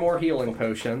 4 more healing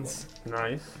potions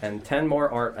Nice. and 10 more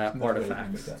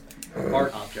artifacts.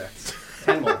 Art objects.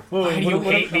 10 more. Wait, do you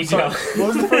hate me, Joe? What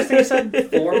was the first thing you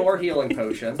said? 4 more healing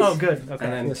potions. Oh, good. Okay.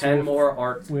 And then Yes, 10 we- more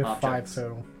art We have 5 objects.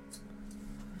 total.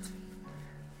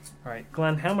 All right,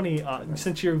 Glenn. How many?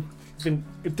 Since you've been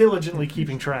diligently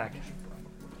keeping track.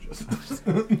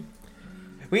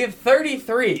 We have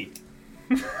 33.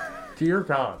 Dear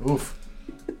God. Oof.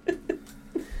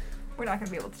 We're not going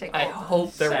to be able to take I all of them.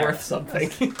 hope they're Sarah. worth something.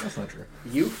 That's not true.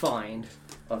 You find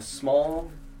a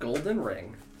small golden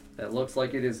ring that looks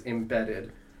like it is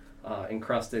embedded,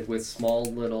 encrusted with small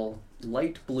little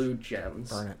light blue gems.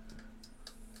 Burn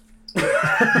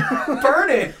it. Burn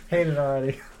it! Hate it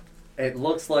already. It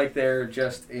looks like they're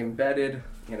just embedded,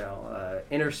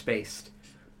 interspaced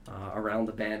around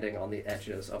the banding on the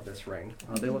edges of this ring.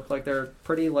 They look like they're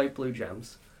pretty light blue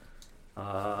gems.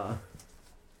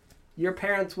 Your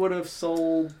parents would have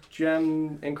sold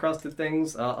gem encrusted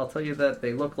things. I'll tell you that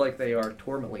they look like they are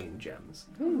tourmaline gems.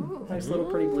 Ooh. Nice little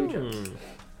pretty blue gems.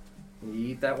 You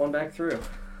eat that one back through.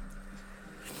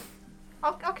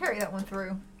 I'll carry that one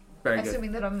through. Very good.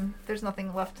 Assuming that there's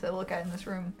nothing left to look at in this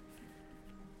room.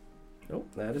 Nope,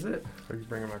 that is it. Are you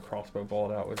bringing my crossbow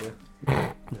bolt out with you?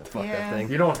 Fuck Yeah. that thing.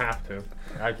 You don't have to.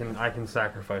 I can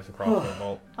sacrifice a crossbow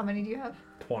bolt. How many do you have?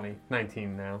 20.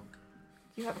 19 now.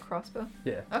 Do you have a crossbow?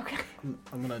 Yeah. Okay.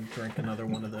 I'm gonna drink another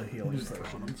one of the healing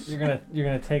potions. You're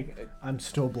gonna take. I'm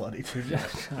still bloody too.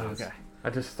 Okay. I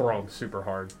just throw them super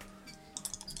hard.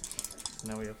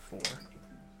 Now we have 4.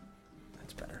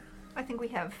 That's better. I think we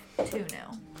have 2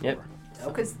 now. Yep.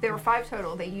 Because there were 5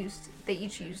 total. They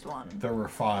each used 1. There were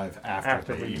 5 after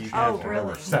After the we each. used Oh, There really?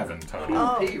 were 7 total.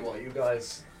 Oh. Hey, while you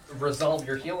guys resolve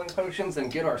your healing potions and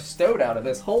get our stoat out of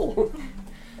this hole.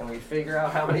 And we figure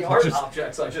out how many art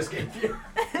objects I just gave you.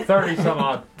 30 some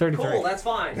odd. 33. Cool, that's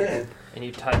fine. And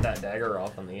you tied that dagger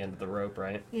off on the end of the rope,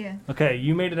 right? Yeah. Okay,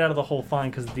 you made it out of the hole fine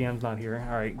because the DM's not here.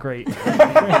 All right, great.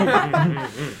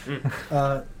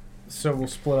 So we'll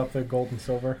split up the gold and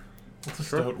silver. What's a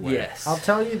stoat weigh? Yes. I'll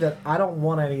tell you that I don't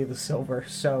want any of the silver.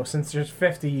 So since there's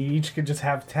 50, you each could just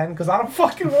have 10 because I don't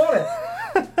fucking want it.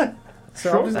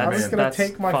 So I'm Sure. just gonna That's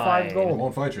take my 5 fine. I gold.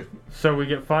 won't fight you. So we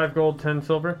get 5 gold, 10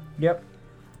 silver? Yep.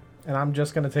 And I'm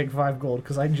just gonna take 5 gold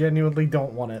because I genuinely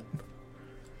don't want it.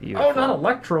 Oh, not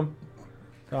Electrum.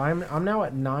 So I'm now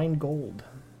at 9 gold.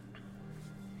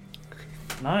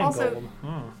 9 Also- gold.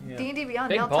 Yeah. D&D Beyond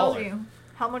Big now tells baller. you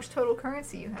how much total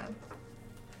currency you have.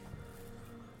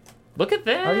 Look at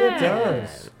that. Oh yeah, it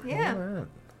does. Yeah. Look at that.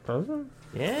 Does it?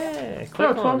 Yeah. Click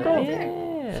it's on on it. gold.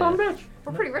 Yeah. Some bitch.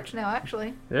 We're pretty rich now,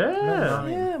 actually. Yeah.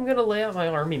 Yeah, I'm gonna lay out my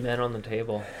army men on the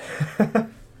table.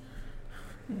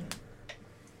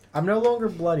 I'm no longer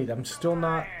bloodied. I'm still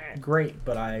not great,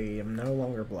 but I am no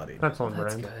longer bloodied. That's on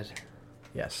That's brand. good.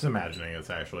 Yes. Just imagining it's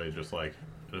actually just like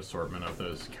an assortment of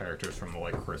those characters from the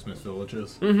like Christmas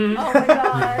villages. Oh my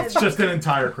god. It's just an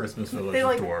entire Christmas village They of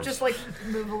like dwarves. just like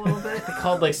move a little bit.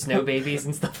 Called like snow babies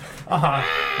and stuff.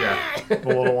 Yeah, the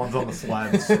little ones on the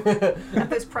sleds. At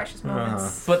those precious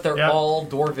moments. But they're Yep. all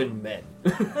dwarven men.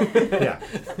 Yeah,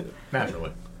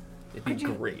 naturally. It'd be Could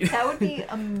you- great. That would be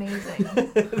amazing.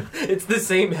 It's the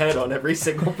same head on every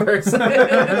single person.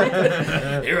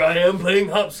 Here I am playing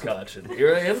hopscotch, and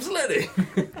here I am sledding.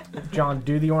 John,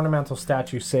 do the ornamental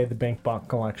statue say the Bank Bot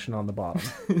collection on the bottom?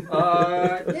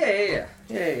 Yeah.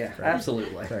 Yeah.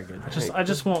 Absolutely. Very good. I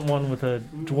just want one with a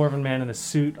dwarven man in a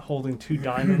suit holding 2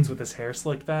 diamonds with his hair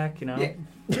slicked back, you know? Yeah.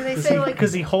 Do they say like?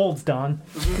 Because he holds, Don.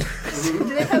 Do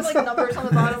they have like numbers on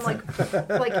the bottom, like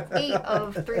 8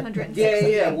 of 360?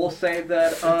 Yeah. We'll say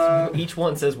that Each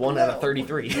one says 1 out of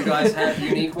 33. you guys have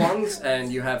unique ones,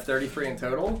 and you have 33 in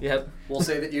total. Yep. We'll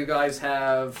say that you guys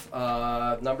have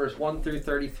numbers 1 through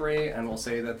 33, and we'll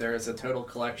say that there is a total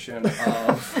collection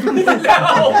of No,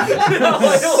 I don't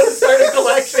want to start a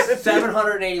collection.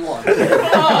 781.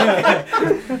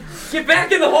 Get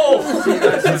back in the hole. So you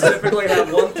guys specifically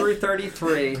have 1 through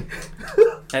 33,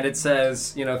 and it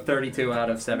says 32 out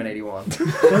of 781.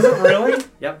 Does it really?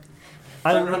 Yep.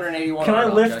 I- 781. Can I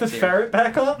art lift the objects here. ferret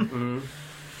back up? Mhm.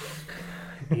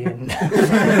 Ian.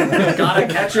 Gotta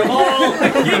catch them all.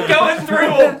 Keep going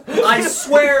through. I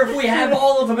swear, if we have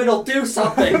all of them, it'll do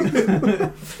something.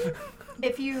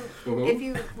 If you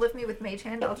lift me with mage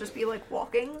hand, I'll just be like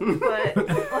walking, but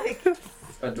like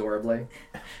Adorably.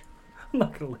 I'm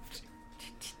not going to lift you.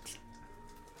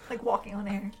 like walking on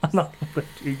air. I'm not going to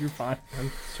lift you. You're fine. I'm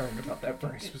concerned about that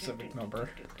very specific number.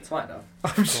 It's fine though.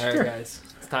 I'm sure. All right, guys.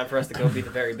 It's time for us to go be the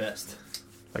very best.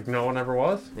 Like no one ever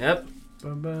was? Yep. So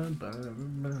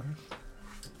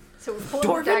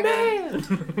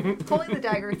we're pulling the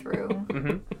dagger through.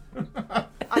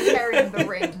 I'm carrying the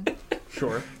ring.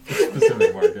 Sure.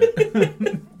 Specific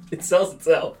market. It sells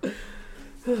itself.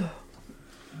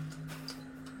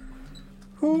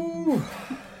 Ooh.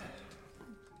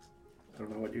 I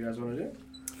don't know what you guys want to do.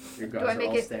 You guys Do I are make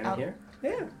all it standing out? here.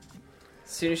 Yeah.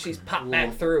 As soon as she's popped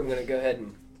back through, I'm gonna go ahead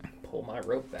and pull my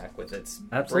rope back with its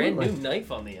Absolutely. brand new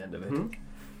knife on the end of it. Mhm.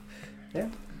 Yeah.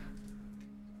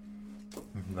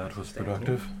 That was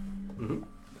productive. Mm-hmm.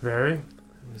 Very It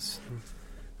was-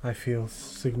 I feel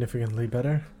significantly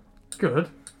better. good.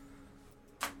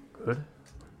 Good.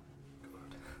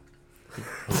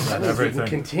 That Everything.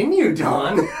 Continue,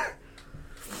 Don.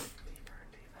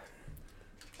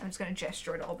 I'm just gonna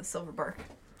gesture at all the silver bark.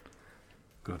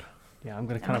 Good. Yeah, I'm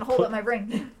going to I'm kind gonna of hold put up my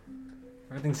ring.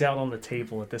 everything's out on the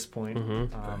table at this point. Mhm.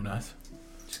 Very nice.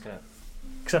 Just gonna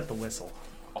Except the whistle.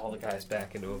 all the guys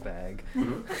back into a bag.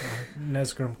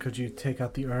 Nesgrim, could you take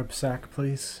out the herb sack,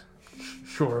 please?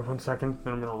 Sure, 1 second.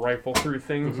 And I'm gonna rifle through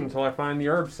things until I find the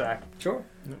herb sack. Sure.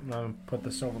 Put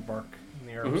the silver bark in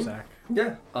the herb Mhm. sack.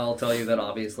 Yeah. I'll tell you that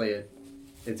obviously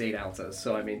it's 8 ounces.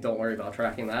 So, I mean, don't worry about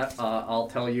tracking that. I'll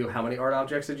tell you how many art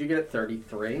objects did you get?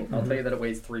 33. I'll tell you that it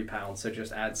weighs 3 pounds. So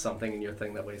just add something in your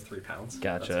thing that weighs 3 pounds.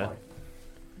 Gotcha. That's fine.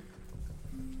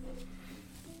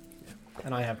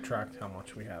 And I have tracked how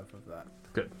much we have of that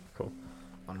Good. Cool.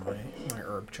 on my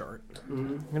herb chart.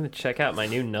 Mm-hmm. I'm gonna check out my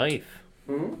new knife.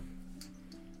 Mm-hmm.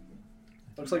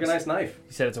 Looks like a nice knife.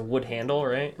 You said it's a wood handle,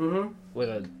 right? Mm-hmm. With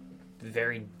a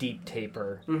very deep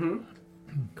taper. Mm-hmm.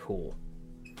 Cool.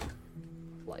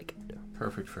 Like it.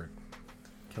 Perfect for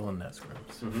killing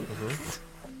Nesgrims.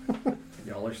 Mm-hmm.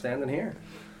 Y'all are standing here.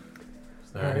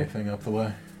 Is there anything up the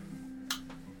way?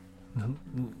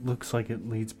 Looks like it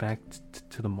leads back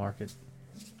to the market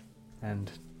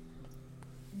and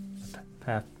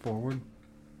path forward.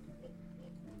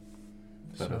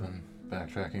 Better than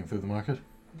backtracking through the market?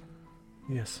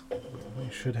 Yes, we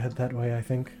should head that way, I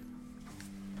think.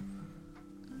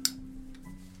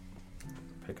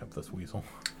 Pick up this weasel.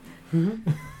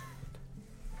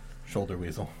 Shoulder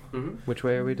weasel. Mm-hmm. Which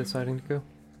way are we deciding to go?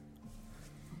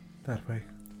 That way.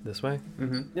 This way?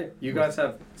 Mm-hmm. Yeah, you guys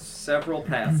have several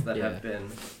paths that Yeah. have been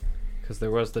Because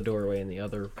there was the doorway in the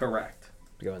other correct.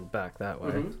 going back that way.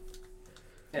 Mhm.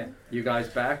 Yeah, you guys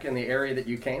back in the area that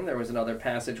you came, there was another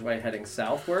passageway heading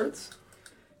southwards.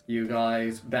 You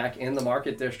guys back in the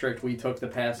market district, we took the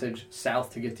passage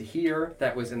south to get to here.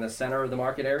 That was in the center of the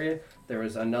market area. There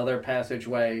was another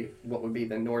passageway, what would be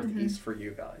the northeast for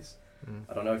you guys.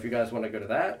 I don't know if you guys want to go to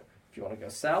that, if you want to go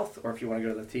south, or if you want to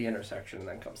go to the T intersection and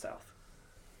then come south.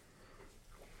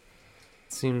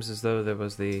 Seems as though there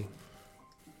was the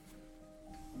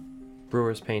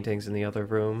brewer's paintings in the other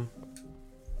room.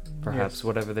 Perhaps Yes.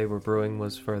 whatever they were brewing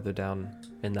was further down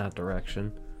in that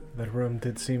direction. That room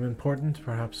did seem important.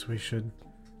 Perhaps we should,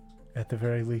 at the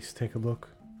very least, take a look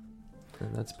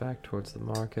And that's back towards the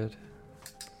market.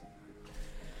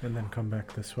 and then come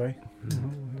back this way.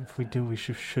 If we do, we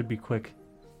should be quick.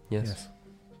 Yes,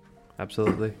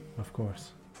 absolutely. Of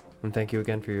course. And thank you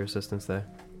again for your assistance there.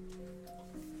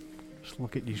 Just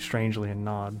look at you strangely and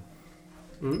nod.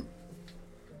 Mm-hmm.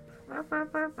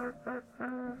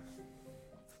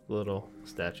 Little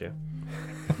statue.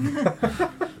 I'm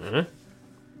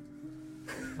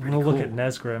gonna look at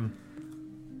Nesgrim.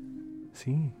 Is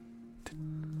he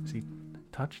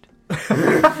touched?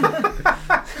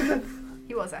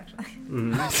 He was actually.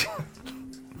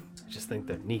 Just think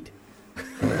they're neat.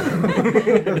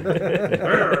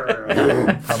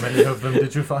 How many of them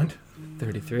did you find?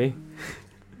 33.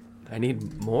 I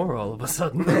need more all of a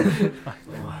sudden.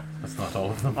 That's not all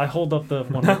of them. I hold up the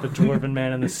one with the dwarven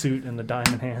man in the suit and the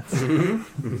diamond hands.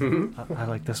 I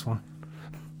like this one.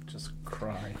 Just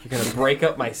cry. You're gonna break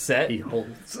up my set? He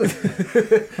holds.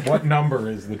 What number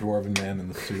is the dwarven man in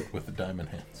the suit with the diamond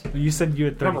hands? You said you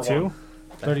had Number 32? one.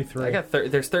 33. I got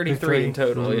there's 33 in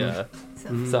total, yeah.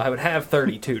 So, So I would have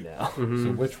 32 now.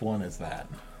 So which one is that?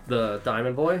 The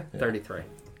Diamond Boy, Yeah. 33.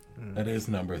 That is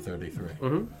number 33.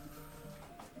 Mm-hmm.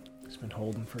 He's been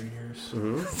holding for years.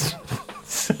 Mm-hmm.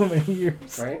 So many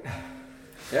years. Right?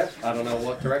 Yeah, I don't know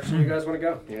what direction you guys want to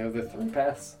go. You know, the 3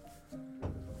 paths.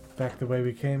 Back the way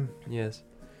we came. Yes.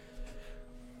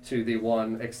 To the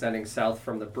one extending south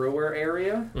from the brewer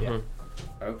area. Yeah.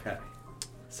 Okay.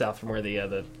 South from where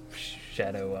the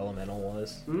shadow elemental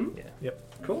was. Mhm. Yeah.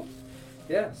 Cool.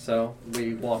 Yeah, so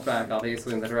we walk back,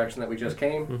 obviously, in the direction that we just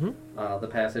came. Mm-hmm. The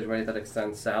passageway that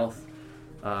extends south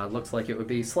looks like it would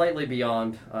be slightly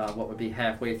beyond what would be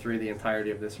halfway through the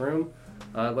entirety of this room.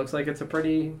 It looks like it's a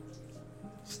pretty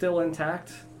still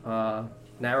intact,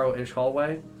 narrow-ish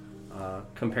hallway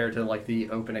compared to like the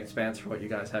open expanse for what you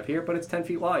guys have here, but it's 10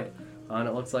 feet wide. And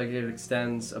it looks like it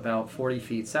extends about 40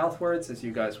 feet southwards as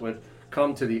you guys would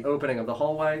come to the opening of the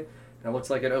hallway. And it looks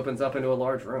like it opens up into a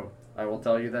large room. I will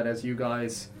tell you that as you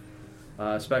guys,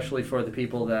 especially for the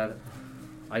people that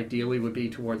ideally would be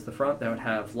towards the front, that would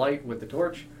have light with the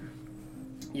torch,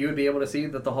 you would be able to see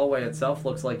that the hallway itself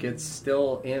looks like it's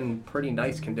still in pretty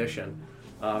nice condition.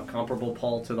 Comparable,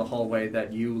 Paul, to the hallway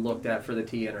that you looked at for the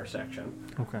T intersection.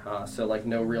 Okay. So like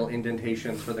no real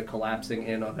indentations for the collapsing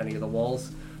in of any of the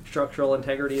walls. Structural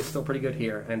integrity is still pretty good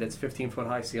here, and it's 15-foot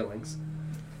high ceilings.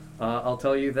 I'll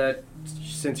tell you that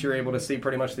since you're able to see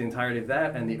pretty much the entirety of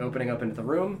that and the opening up into the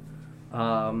room,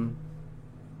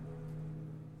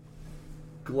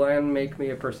 Glenn, make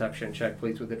me a perception check,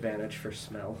 please, with advantage for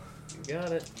smell. You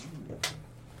got it.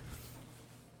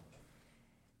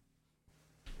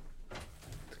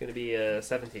 It's gonna be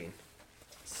 17.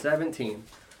 17.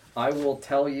 I will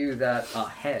tell you that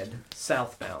ahead,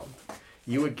 southbound,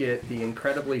 you would get the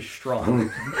incredibly strong...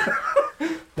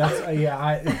 That's Hey,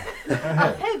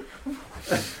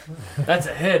 That's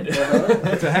a head.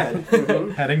 It's ahead.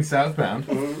 Heading southbound.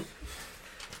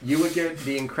 You would get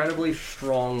the incredibly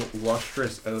strong,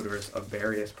 lustrous odors of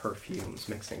various perfumes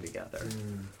mixing together.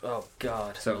 Oh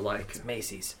God. So like,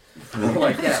 Macy's.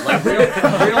 like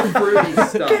real fruity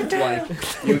stuff.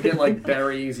 Like you would get like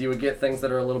berries. You would get things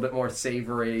that are a little bit more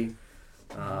savory.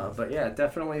 But yeah,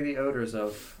 definitely the odors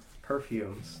of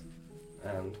perfumes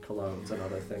and colognes and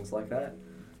other things like that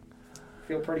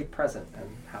feel pretty present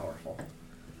and powerful.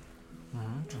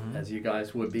 As you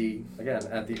guys would be, again,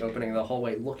 at the opening of the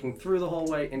hallway, looking through the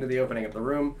hallway into the opening of the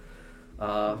room,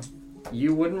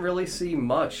 you wouldn't really see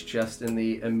much just in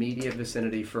the immediate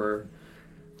vicinity for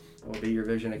what would be your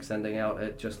vision extending out.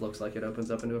 It just looks like it opens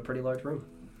up into a pretty large room.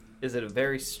 Is it a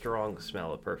very strong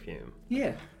smell of perfume?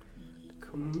 Yeah.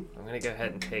 Cool. I'm gonna go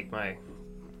ahead and take my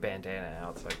bandana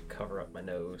out so I can cover up my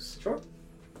nose. Sure.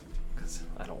 Because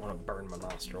I don't want to burn my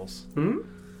nostrils.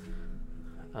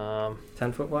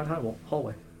 10-foot wide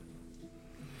hallway.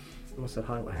 Almost said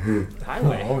highway.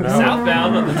 Highway. Oh, no.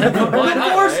 Southbound on the 10-foot wide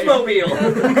highway.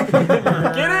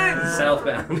 Horsemobile! Get in!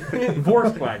 Southbound.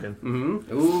 Volkswagen.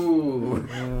 Mm-hmm. Ooh.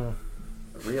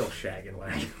 A real shaggin'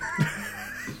 wagon.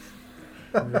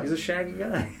 He's a shaggy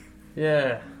guy.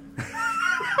 Yeah.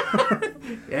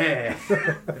 Yeah.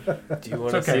 Do you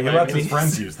want It's to okay, see he my lets his minis?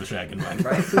 friends use the shaggin' wagon.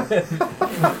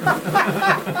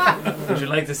 Right? Would you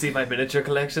like to see my miniature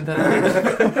collection that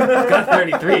I've got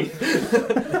 33.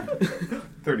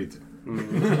 32.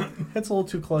 It's a little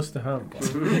too close to home.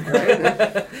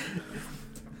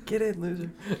 Get in, loser.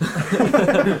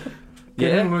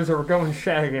 Get in, loser. We're going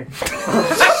shagging.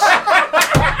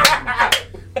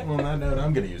 On that note,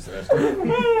 I'm going to use the rest.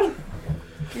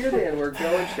 Get in, we're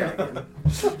going shagging.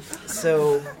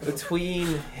 So, between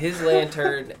his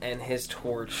lantern and his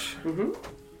torch,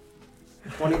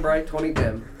 20 bright, 20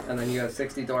 dim, and then you have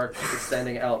 60 dark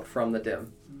extending out from the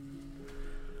dim.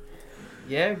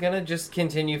 yeah, gonna just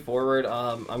continue forward.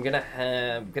 I'm gonna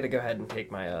go ahead and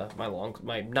take my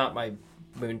not my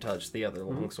moon touch, the other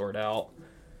long sword out.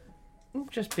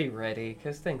 Just be ready,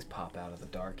 cause things pop out of the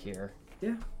dark here.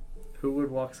 Yeah. Who would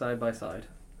walk side by side?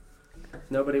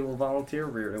 Nobody will volunteer.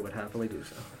 Rita would happily do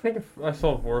so. I think if I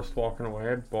saw Vorst walking away,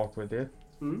 I'd walk with you.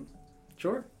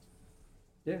 Sure.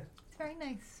 Yeah. very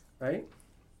nice. Right?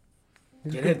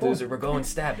 Get in, loser. We're going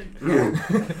stabbing.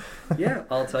 Yeah,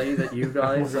 I'll tell you that you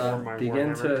guys Look at my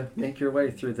begin Warhammer. to make your way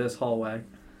through this hallway.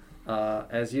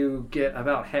 As you get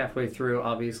about halfway through,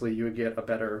 obviously you would get a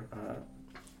better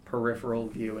peripheral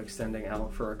view extending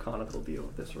out for a conical view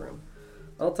of this room.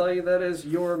 I'll tell you that as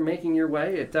you're making your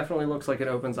way, it definitely looks like it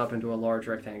opens up into a large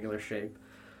rectangular shape.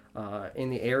 In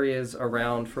the areas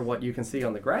around, for what you can see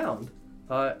on the ground,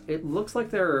 it looks like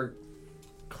there are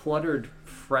cluttered,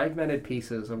 fragmented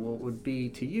pieces of what would be,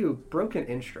 to you, broken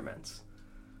instruments.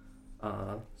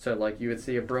 So, like, you would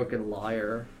see a broken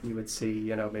lyre, you would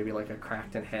see, maybe like a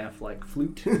cracked in half, like,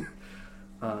 flute.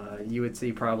 You would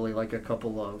see probably like a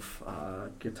couple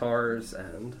of guitars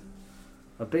and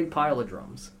a big pile of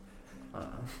drums.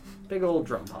 Big old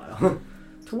drum pile.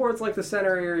 Towards, like, the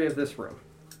center area of this room.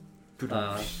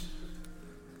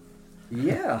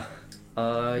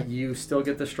 You still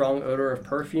get the strong odor of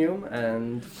perfume,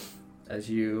 and as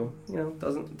you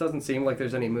doesn't seem like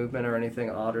there's any movement or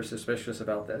anything odd or suspicious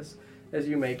about this. As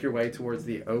you make your way towards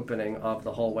the opening of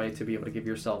the hallway to be able to give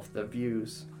yourself the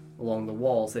views along the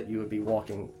walls that you would be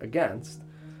walking against,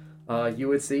 you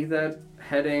would see that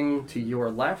heading to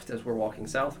your left as we're walking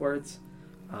southwards,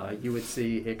 you would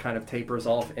see it kind of tapers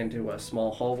off into a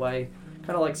small hallway,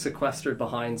 kind of like sequestered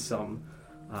behind some.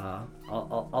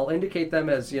 I'll indicate them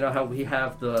as, how we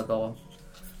have the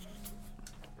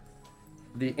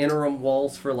interim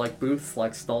walls for, like, booths,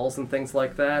 like stalls and things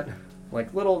like that.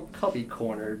 Like little cubby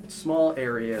cornered, small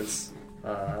areas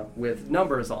with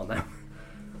numbers on them.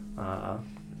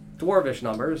 Dwarvish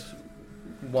numbers,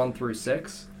 1 through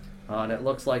 6. And it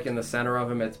looks like in the center of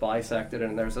them it's bisected,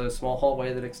 and there's a small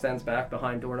hallway that extends back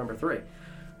behind door number 3.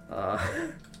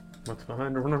 What's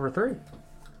behind door number 3?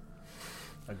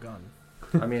 A gun.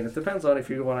 I mean, it depends on if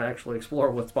you want to actually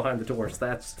explore what's behind the doors.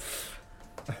 That's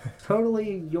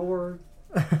totally your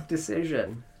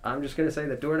decision. I'm just going to say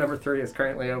that door number 3 is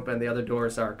currently open. The other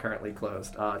doors are currently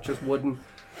closed. Just wooden.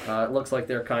 It looks like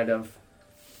they're kind of,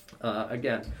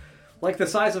 again, like the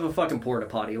size of a fucking porta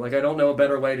potty. Like, I don't know a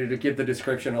better way to give the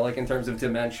description, like, in terms of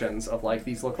dimensions of, like,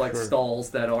 these look like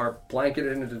stalls that are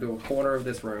blanketed into a corner of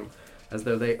this room as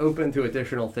though they open to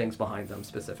additional things behind them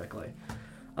specifically.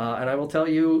 And I will tell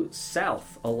you,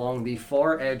 south, along the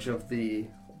far edge of the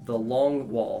long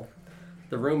wall,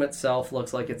 the room itself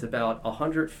looks like it's about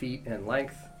 100 feet in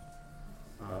length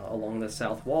along the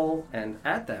south wall, and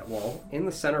at that wall, in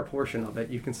the center portion of it,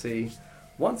 you can see,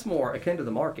 once more, akin to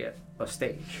the market, a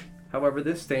stage. However,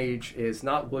 this stage is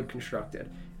not wood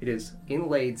constructed. It is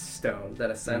inlaid stone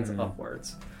that ascends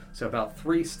upwards. So about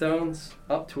 3 stones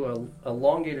up to an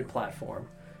elongated platform.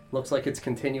 Looks like it's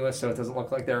continuous, so it doesn't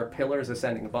look like there are pillars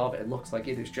ascending above. It looks like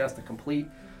it is just a complete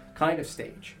kind of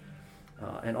stage.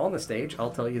 And on the stage,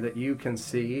 I'll tell you that you can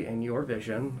see in your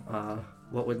vision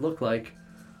what would look like,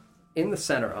 in the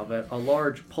center of it, a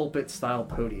large pulpit-style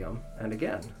podium. And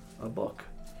again, a book.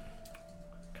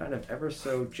 Kind of ever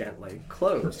so gently,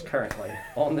 closed currently,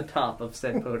 on the top of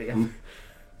said podium.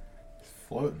 It's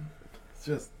floating. It's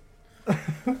just...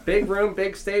 Big room,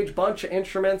 big stage, bunch of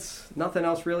instruments. Nothing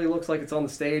else really looks like it's on the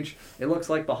stage. It looks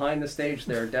like behind the stage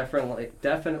there are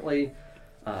definitely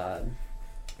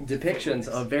depictions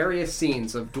of various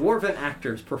scenes of dwarven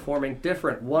actors performing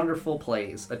different wonderful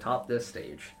plays atop this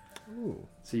stage. Ooh.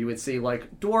 So you would see,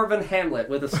 like, Dwarven Hamlet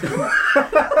with a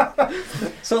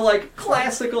so, like,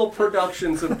 classical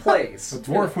productions of plays. A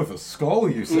dwarf with a skull,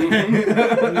 you say?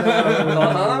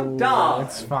 Dog.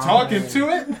 It's fine. Talking to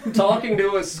it? Talking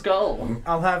to a skull.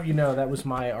 I'll have you know that was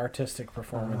my artistic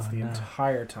performance the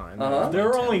entire time. There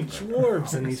are only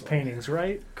dwarves in these paintings,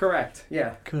 right? Correct,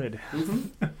 yeah. Good.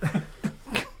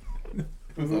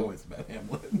 It was always about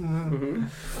Hamlet.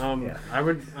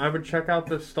 I would check out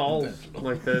the stalls,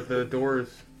 like the doors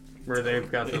where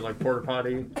they've got the, like, porta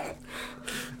potty.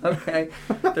 Okay.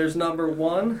 There's number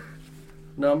 1,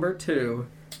 number 2,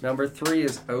 number 3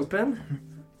 is open,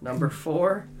 number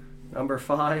 4, number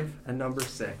 5, and number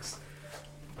 6.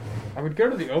 I would go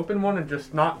to the open one and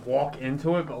just not walk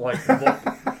into it, but, like,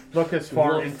 look as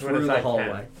far Look into through it as the I hallway.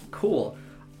 can. Cool.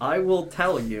 I will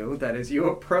tell you that as you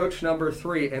approach number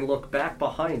 3 and look back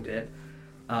behind it,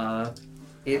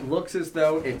 it looks as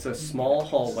though it's a small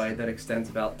hallway that extends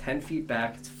about 10 feet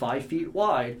back. It's 5 feet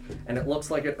wide, and it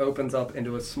looks like it opens up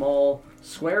into a small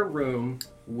square room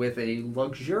with a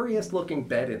luxurious-looking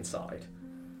bed inside.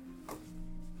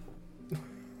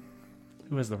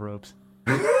 Who has the ropes?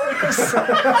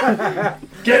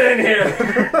 Get in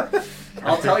here!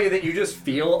 I'll tell you that you just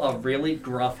feel a really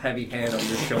gruff, heavy hand on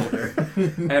your shoulder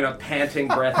and a panting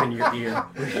breath in your ear.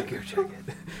 We should go check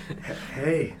it.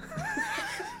 Hey,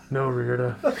 No,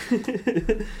 Rita.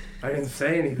 I didn't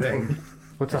say anything.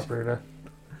 What's up, Rita?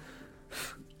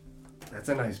 That's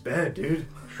a nice bed, dude.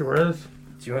 Sure is.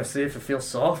 Do you want to see if it feels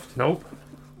soft? Nope.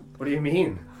 What do you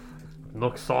mean?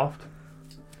 Looks soft.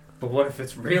 But what if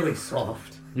it's really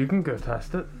soft? You can go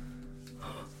test it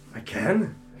I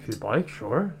can? if you'd like,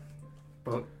 sure.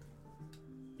 But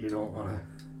you don't want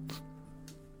to...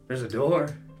 There's a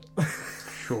door.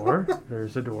 Sure,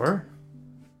 there's a door.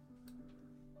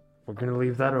 We're gonna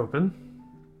leave that open.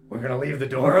 We're gonna leave the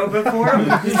door open for him?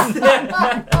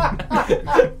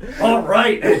 All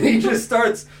right. And he just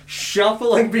starts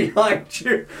shuffling behind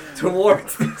you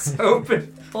towards this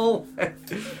open hallway.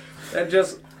 And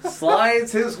just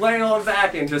slides his way on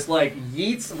back and just like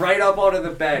yeets right up onto the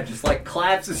bed. Just like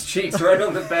claps his cheeks right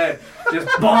on the bed. Just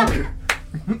bonk.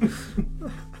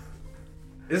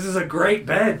 This is a great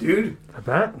bed, dude. I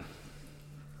bet.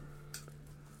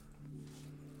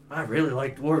 I really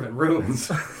like Dwarven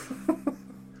Ruins.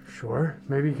 Sure,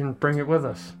 maybe you can bring it with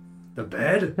us. The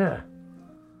bed? Yeah.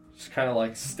 Just kind of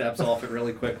like steps off it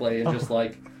really quickly and just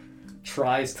like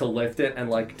tries to lift it and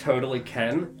like totally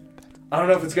can. I don't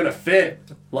know if it's gonna fit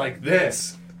like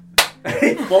this. And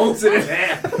he folds it in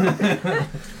half.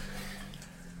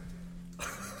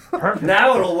 Perfect.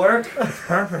 Now it'll work.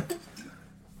 Perfect.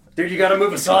 Dude, you gotta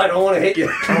move aside. I don't want to hit you.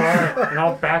 Alright, and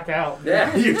I'll back out.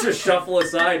 Yeah, you just shuffle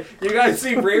aside. You guys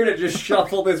see Reardon just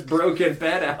shuffle this broken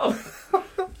bed out.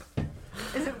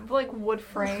 Is it like wood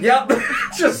frame? Yep,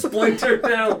 just splintered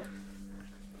down.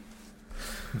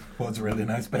 Well, it's a really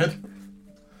nice bed.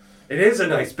 It is a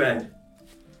nice bed.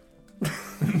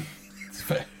 It's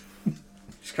fair.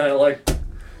 Just kind of like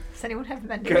Does anyone have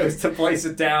mending? goes to place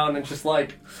it down and just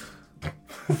like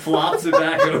flops it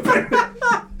back open.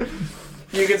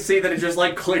 You can see that it just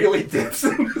like clearly dips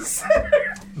in the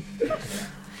center.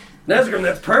 Nesgrim,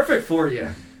 that's perfect for you.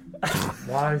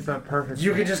 Why is that perfect?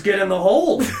 You can just get in the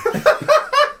hole.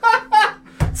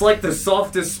 It's like the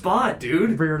softest spot,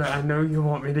 dude. Weird, I know you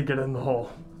want me to get in the hole.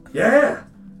 Yeah.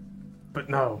 But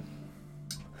no.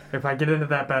 If I get into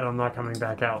that bed, I'm not coming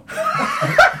back out.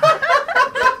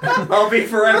 I'll be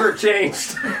forever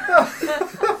changed.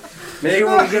 Maybe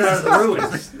when we get out of the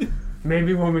ruins.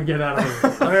 Maybe when we get out of the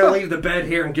I'm gonna leave the bed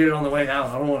here and get it on the way out.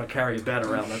 I don't want to carry a bed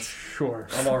around. Sure.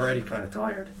 I'm already kind of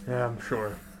tired. Yeah, I'm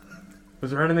sure.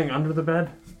 Was there anything under the bed?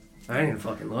 I didn't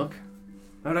fucking look.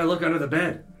 How'd I look under the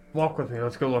bed? Walk with me.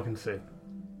 Let's go look and see.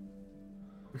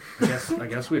 I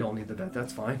guess we don't need the bed.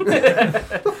 That's fine.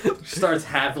 Starts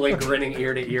happily grinning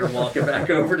ear to ear, walking back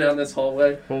over down this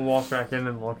hallway. We'll walk back in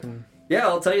and look and... Yeah,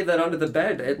 I'll tell you that under the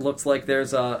bed, it looks like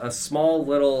there's a small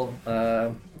little,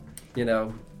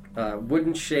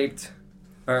 wooden-shaped,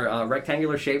 or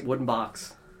rectangular-shaped wooden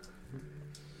box.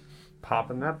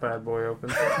 Popping that bad boy open.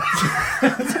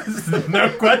 No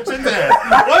question there.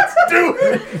 Let's do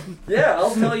it. Yeah,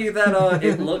 I'll tell you that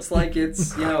it looks like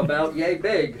it's, about yay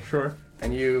big. Sure.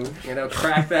 And you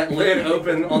crack that lid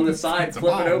open on the side,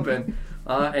 flip it open,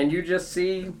 and you just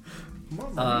see...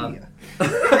 Mamma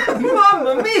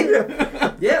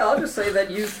mia! Yeah, I'll just say that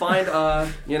you find, a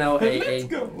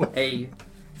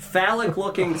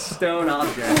phallic-looking stone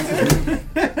object.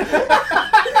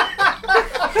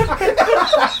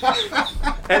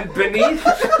 And beneath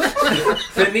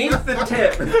the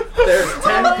tip, there's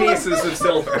 10 pieces of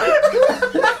silver.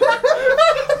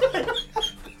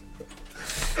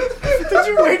 Did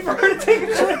you wait for her to take a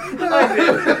drink? I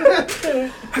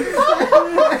did.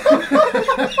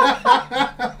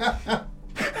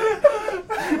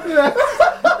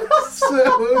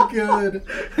 So good.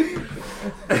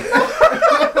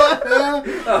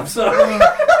 I'm sorry.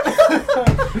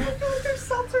 There's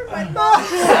seltzer in my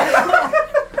mouth.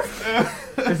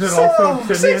 Is it also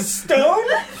obsidian? Stone?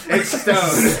 It's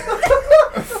stone.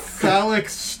 Phallic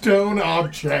stone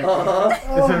object.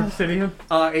 Is it obsidian?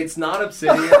 It's not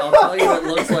obsidian. I'll tell you, it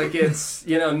looks like it's,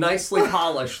 nicely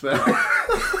polished, though.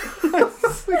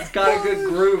 It's got a good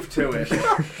groove to it.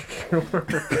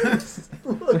 Does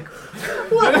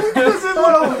it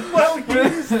look well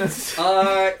used?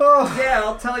 Yeah,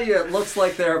 I'll tell you, it looks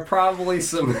like there are probably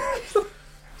some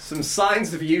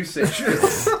signs of usage.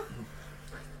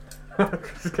 I'm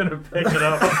just gonna pick it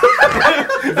up.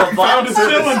 The found a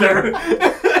cylinder.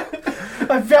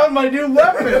 I found my new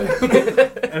weapon.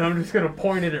 And I'm just gonna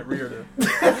point it at Reardon.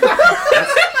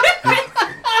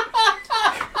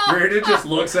 Reardon just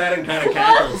looks at it and kind of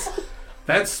cackles.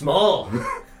 That's small.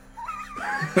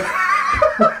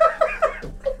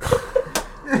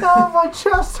 Oh, my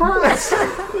chest hurts.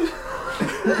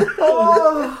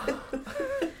 Oh.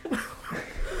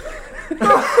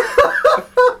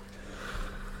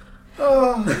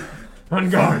 Oh. On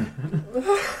guard.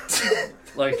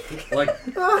 Like.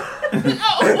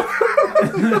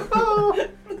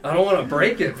 I don't want to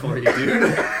break it for you, dude.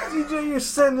 CJ, you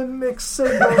sending mixed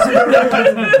signals?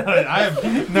 I have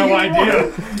no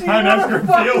idea how Nesgrim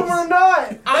Fuck him feels. or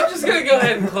not? I'm just gonna go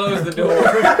ahead and close the door.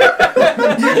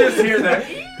 You just hear that.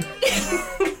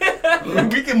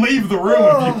 We can leave the room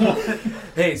if you want.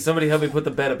 Hey, somebody help me put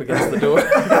the bed up against the door.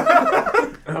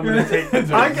 I'm gonna take the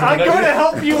I'm going to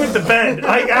help you with the bed.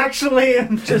 I actually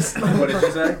am just. What did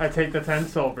you say? I take the 10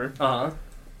 silver, Uh-huh.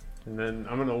 and then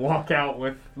I'm gonna walk out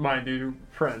with my new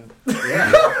friend.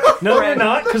 Yeah. No, you're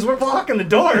not, because we're blocking the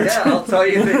doors. Yeah, I'll tell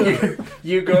you that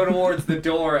you go towards the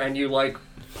door and you, like,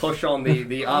 push on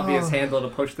the obvious handle to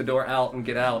push the door out and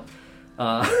get out.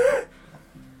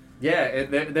 Yeah,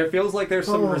 there feels like there's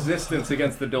some resistance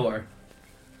against the door.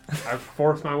 I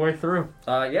forced my way through.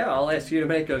 Yeah, I'll ask you to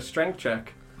make a strength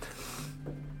check.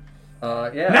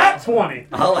 Yeah. Nat 20!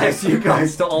 I'll ask you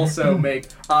guys to also make...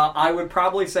 I would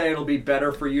probably say it'll be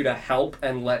better for you to help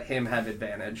and let him have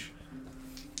advantage.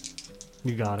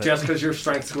 You got it. Just because your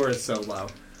strength score is so low.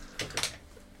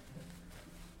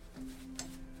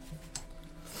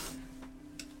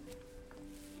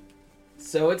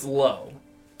 So it's low.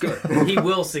 Good. He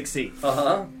will succeed.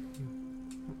 Uh-huh.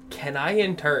 Can I,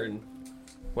 in turn,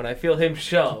 when I feel him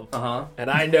shove, Uh-huh. and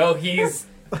I know he's...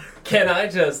 Can I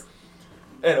just...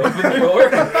 and open the door?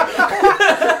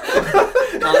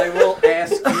 I will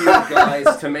ask you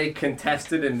guys to make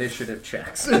contested initiative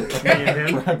checks. Me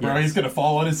and him. Bro, he's gonna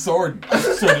fall on his sword,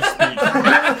 so to speak.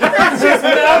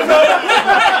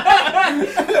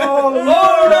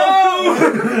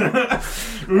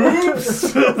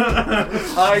 Oops!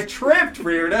 I tripped,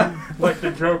 Rita. Like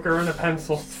the Joker and a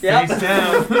pencil. Yep. Face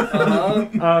down.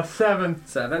 Uh-huh. 7.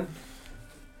 7.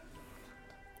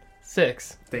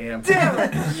 6. Damn.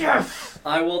 Yes!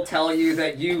 I will tell you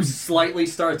that you slightly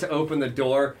start to open the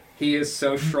door. He is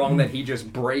so strong that he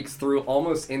just breaks through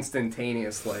almost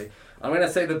instantaneously. I'm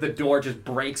gonna say that the door just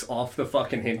breaks off the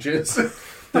fucking hinges.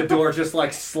 The door just,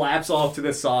 like, slaps off to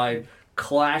the side,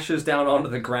 clashes down onto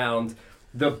the ground.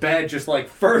 The bed just, like,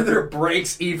 further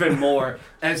breaks even more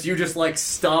as you just, like,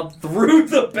 stomp through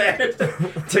the bed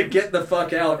to get the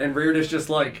fuck out. And Reardon's just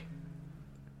like,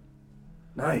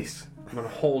 nice. I'm gonna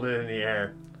hold it in the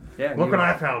air. Yeah. Look what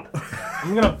I found.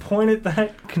 I'm going to point at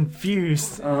that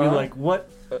confused and be Uh-huh. like, what?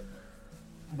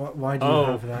 Why do you Oh.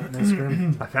 have that,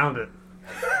 Nesgrim? I found it.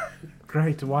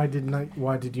 Great. Why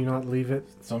did you not leave it?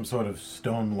 Some sort of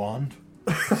stone wand.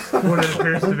 What it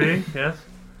appears to be, yes.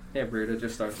 Yeah, Reardon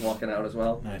just starts walking out as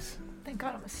well. Nice. Thank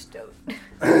God I'm a stoat.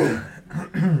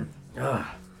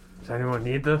 Does anyone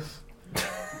need this?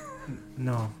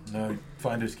 No. No,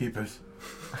 finders keepers.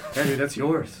 Yeah, dude, that's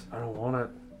yours. I don't want it.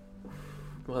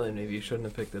 Well, then maybe you shouldn't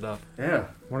have picked it up. Yeah.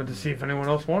 Wanted to see if anyone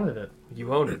else wanted it.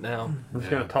 You own it now. I'm just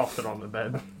gonna toss it on the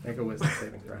bed. Make a wisdom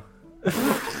saving throw.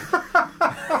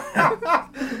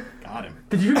 Got him.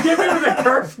 Did you give me the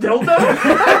cursed dildo?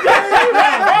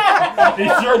 He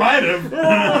sure might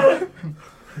have.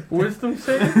 Wisdom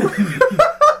save?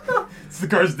 It's the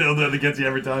cursed dildo that gets you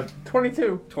every time.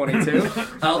 22. 22.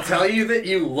 I'll tell you that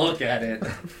you look at it,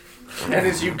 and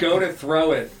as you go to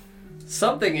throw it,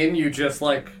 something in you just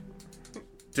like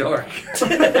dark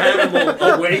animal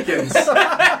awakens.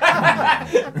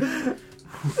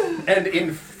 And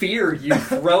in fear, you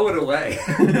throw it away.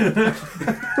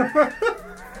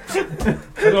 I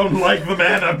don't like the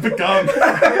man I've become.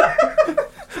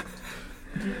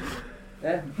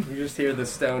 Yeah, you just hear the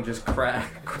stone just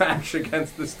crash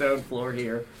against the stone floor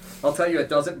here. I'll tell you, it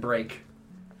doesn't break.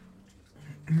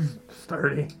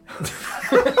 Sturdy.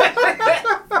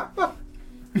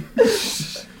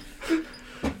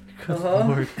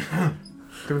 Uh-huh.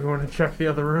 Do we want to check the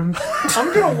other rooms?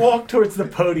 I'm going to walk towards the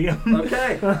podium.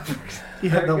 Okay. Yeah,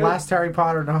 Very the good. last Harry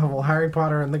Potter novel, Harry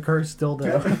Potter and the Cursed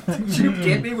Dildo. Did you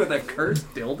get me with a cursed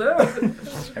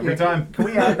dildo? Every time. Can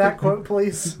we add that quote,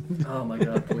 please? Oh my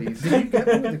god, please. Did you get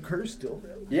me with a cursed dildo?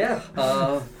 Yeah,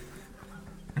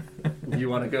 you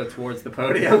want to go towards the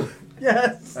podium?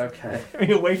 Yes. Okay. Get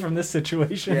me away from this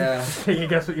situation. Yeah. Can you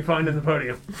guess what you find in the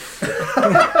podium?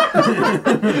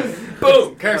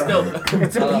 Boom! Cursed dildo.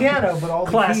 It's a piano, but all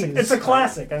the Classic. keys. It's a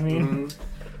classic. I mean,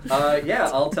 Yeah,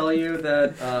 I'll tell you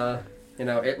that,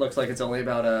 it looks like it's only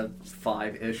about a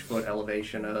 5-ish foot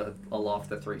elevation aloft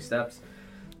the 3 steps.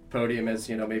 Podium is,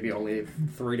 maybe only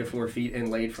 3 to 4 feet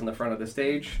inlaid from the front of the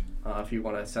stage. If you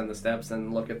want to ascend the steps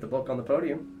and look at the book on the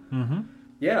podium. mm-hmm.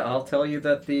 Yeah, I'll tell you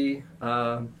that the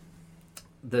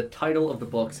title of the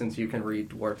book, since you can read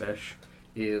Dwarvish,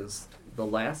 is The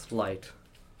Last Light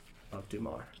of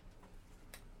Dumar.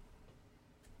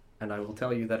 And I will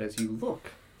tell you that as you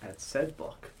look at said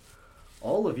book,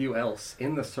 all of you else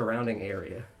in the surrounding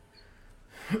area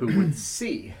who would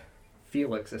see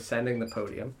Felix ascending the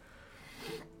podium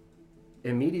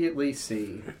immediately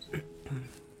see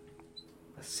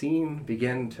a scene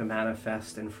begin to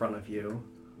manifest in front of you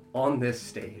on this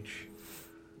stage.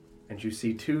 And you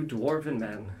see two dwarven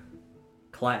men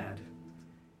clad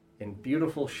in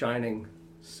beautiful shining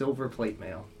silver plate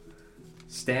mail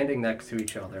standing next to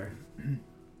each other,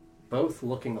 both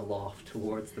looking aloft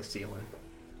towards the ceiling.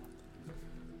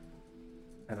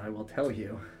 And I will tell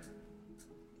you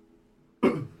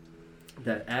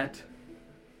that at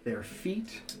their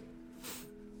feet,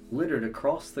 littered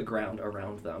across the ground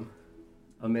around them,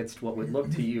 amidst what would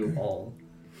look to you all,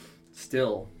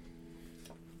 still,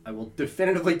 I will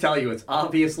definitively tell you it's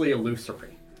obviously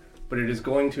illusory, but it is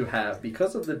going to have,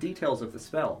 because of the details of the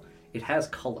spell, it has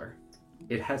color,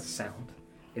 it has sound,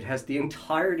 it has the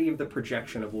entirety of the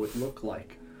projection of what would look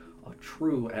like a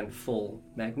true and full,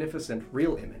 magnificent,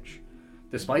 real image,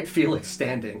 despite Felix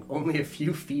standing only a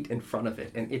few feet in front of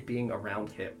it and it being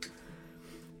around him.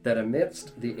 That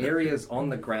amidst the areas on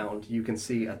the ground, you can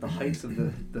see at the heights of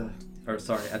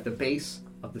at the base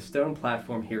of the stone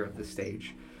platform here of the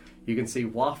stage, you can see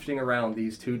wafting around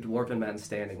these two dwarven men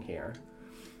standing here,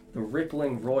 the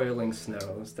rippling, roiling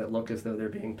snows that look as though they're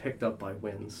being picked up by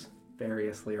winds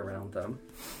variously around them,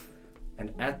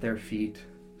 and at their feet,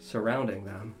 surrounding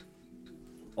them,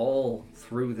 all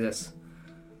through this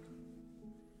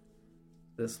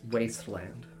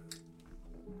wasteland,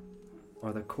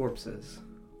 are the corpses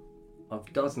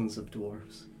of dozens of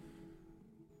dwarves,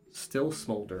 still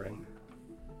smoldering,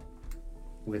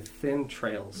 with thin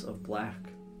trails of black,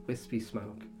 wispy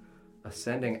smoke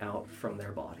ascending out from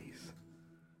their bodies.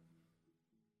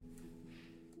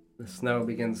 The snow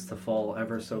begins to fall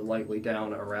ever so lightly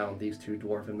down around these two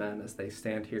dwarven men as they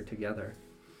stand here together.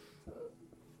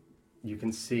 You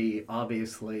can see,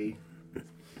 obviously,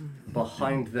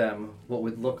 behind them, what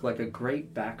would look like a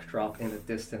great backdrop in the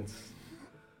distance.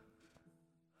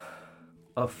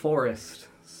 A forest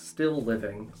still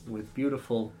living with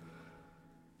beautiful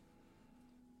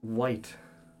white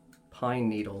pine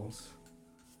needles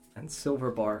and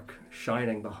silver bark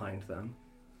shining behind them.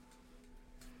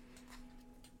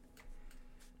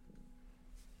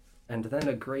 And then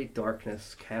a great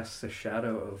darkness casts a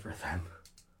shadow over them.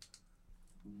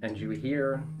 And you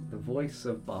hear the voice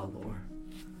of Balor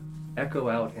echo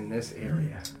out in this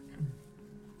area.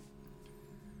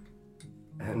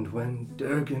 And when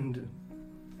Durgand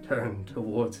turned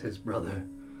towards his brother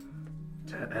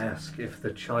to ask if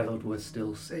the child was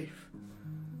still safe.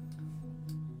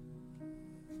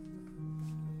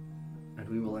 And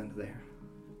we will end there.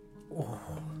 Oh.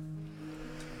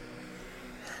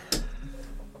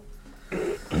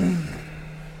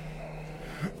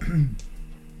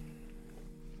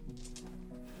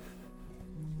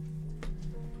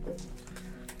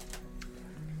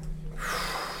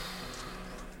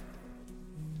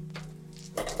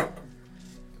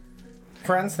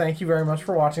 Friends, thank you very much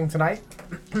for watching tonight.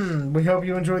 We hope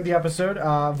you enjoyed the episode.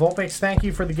 Volpex, thank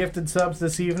you for the gifted subs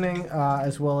this evening,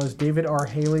 as well as David R.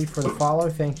 Haley for the follow.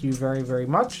 Thank you very, very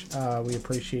much. We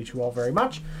appreciate you all very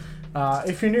much.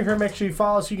 If you're new here, make sure you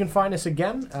follow us. You can find us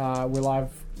again. We're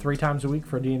live 3 times a week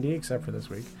for D&D, except for this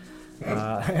week.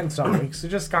 And some weeks. It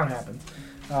just kind of happened.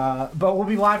 But we'll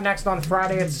be live next on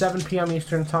Friday at 7 p.m.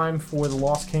 Eastern Time for the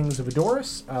Lost Kings of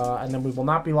Edoras. And then we will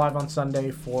not be live on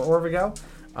Sunday for Orvigo.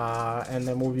 And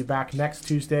then we'll be back next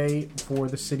Tuesday for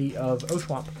the city of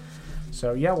Oshuamp.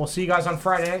 So, yeah, we'll see you guys on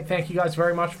Friday. Thank you guys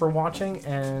very much for watching,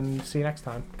 and see you next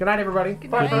time. Good night, everybody.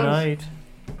 Good night. Good night.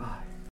 Bye.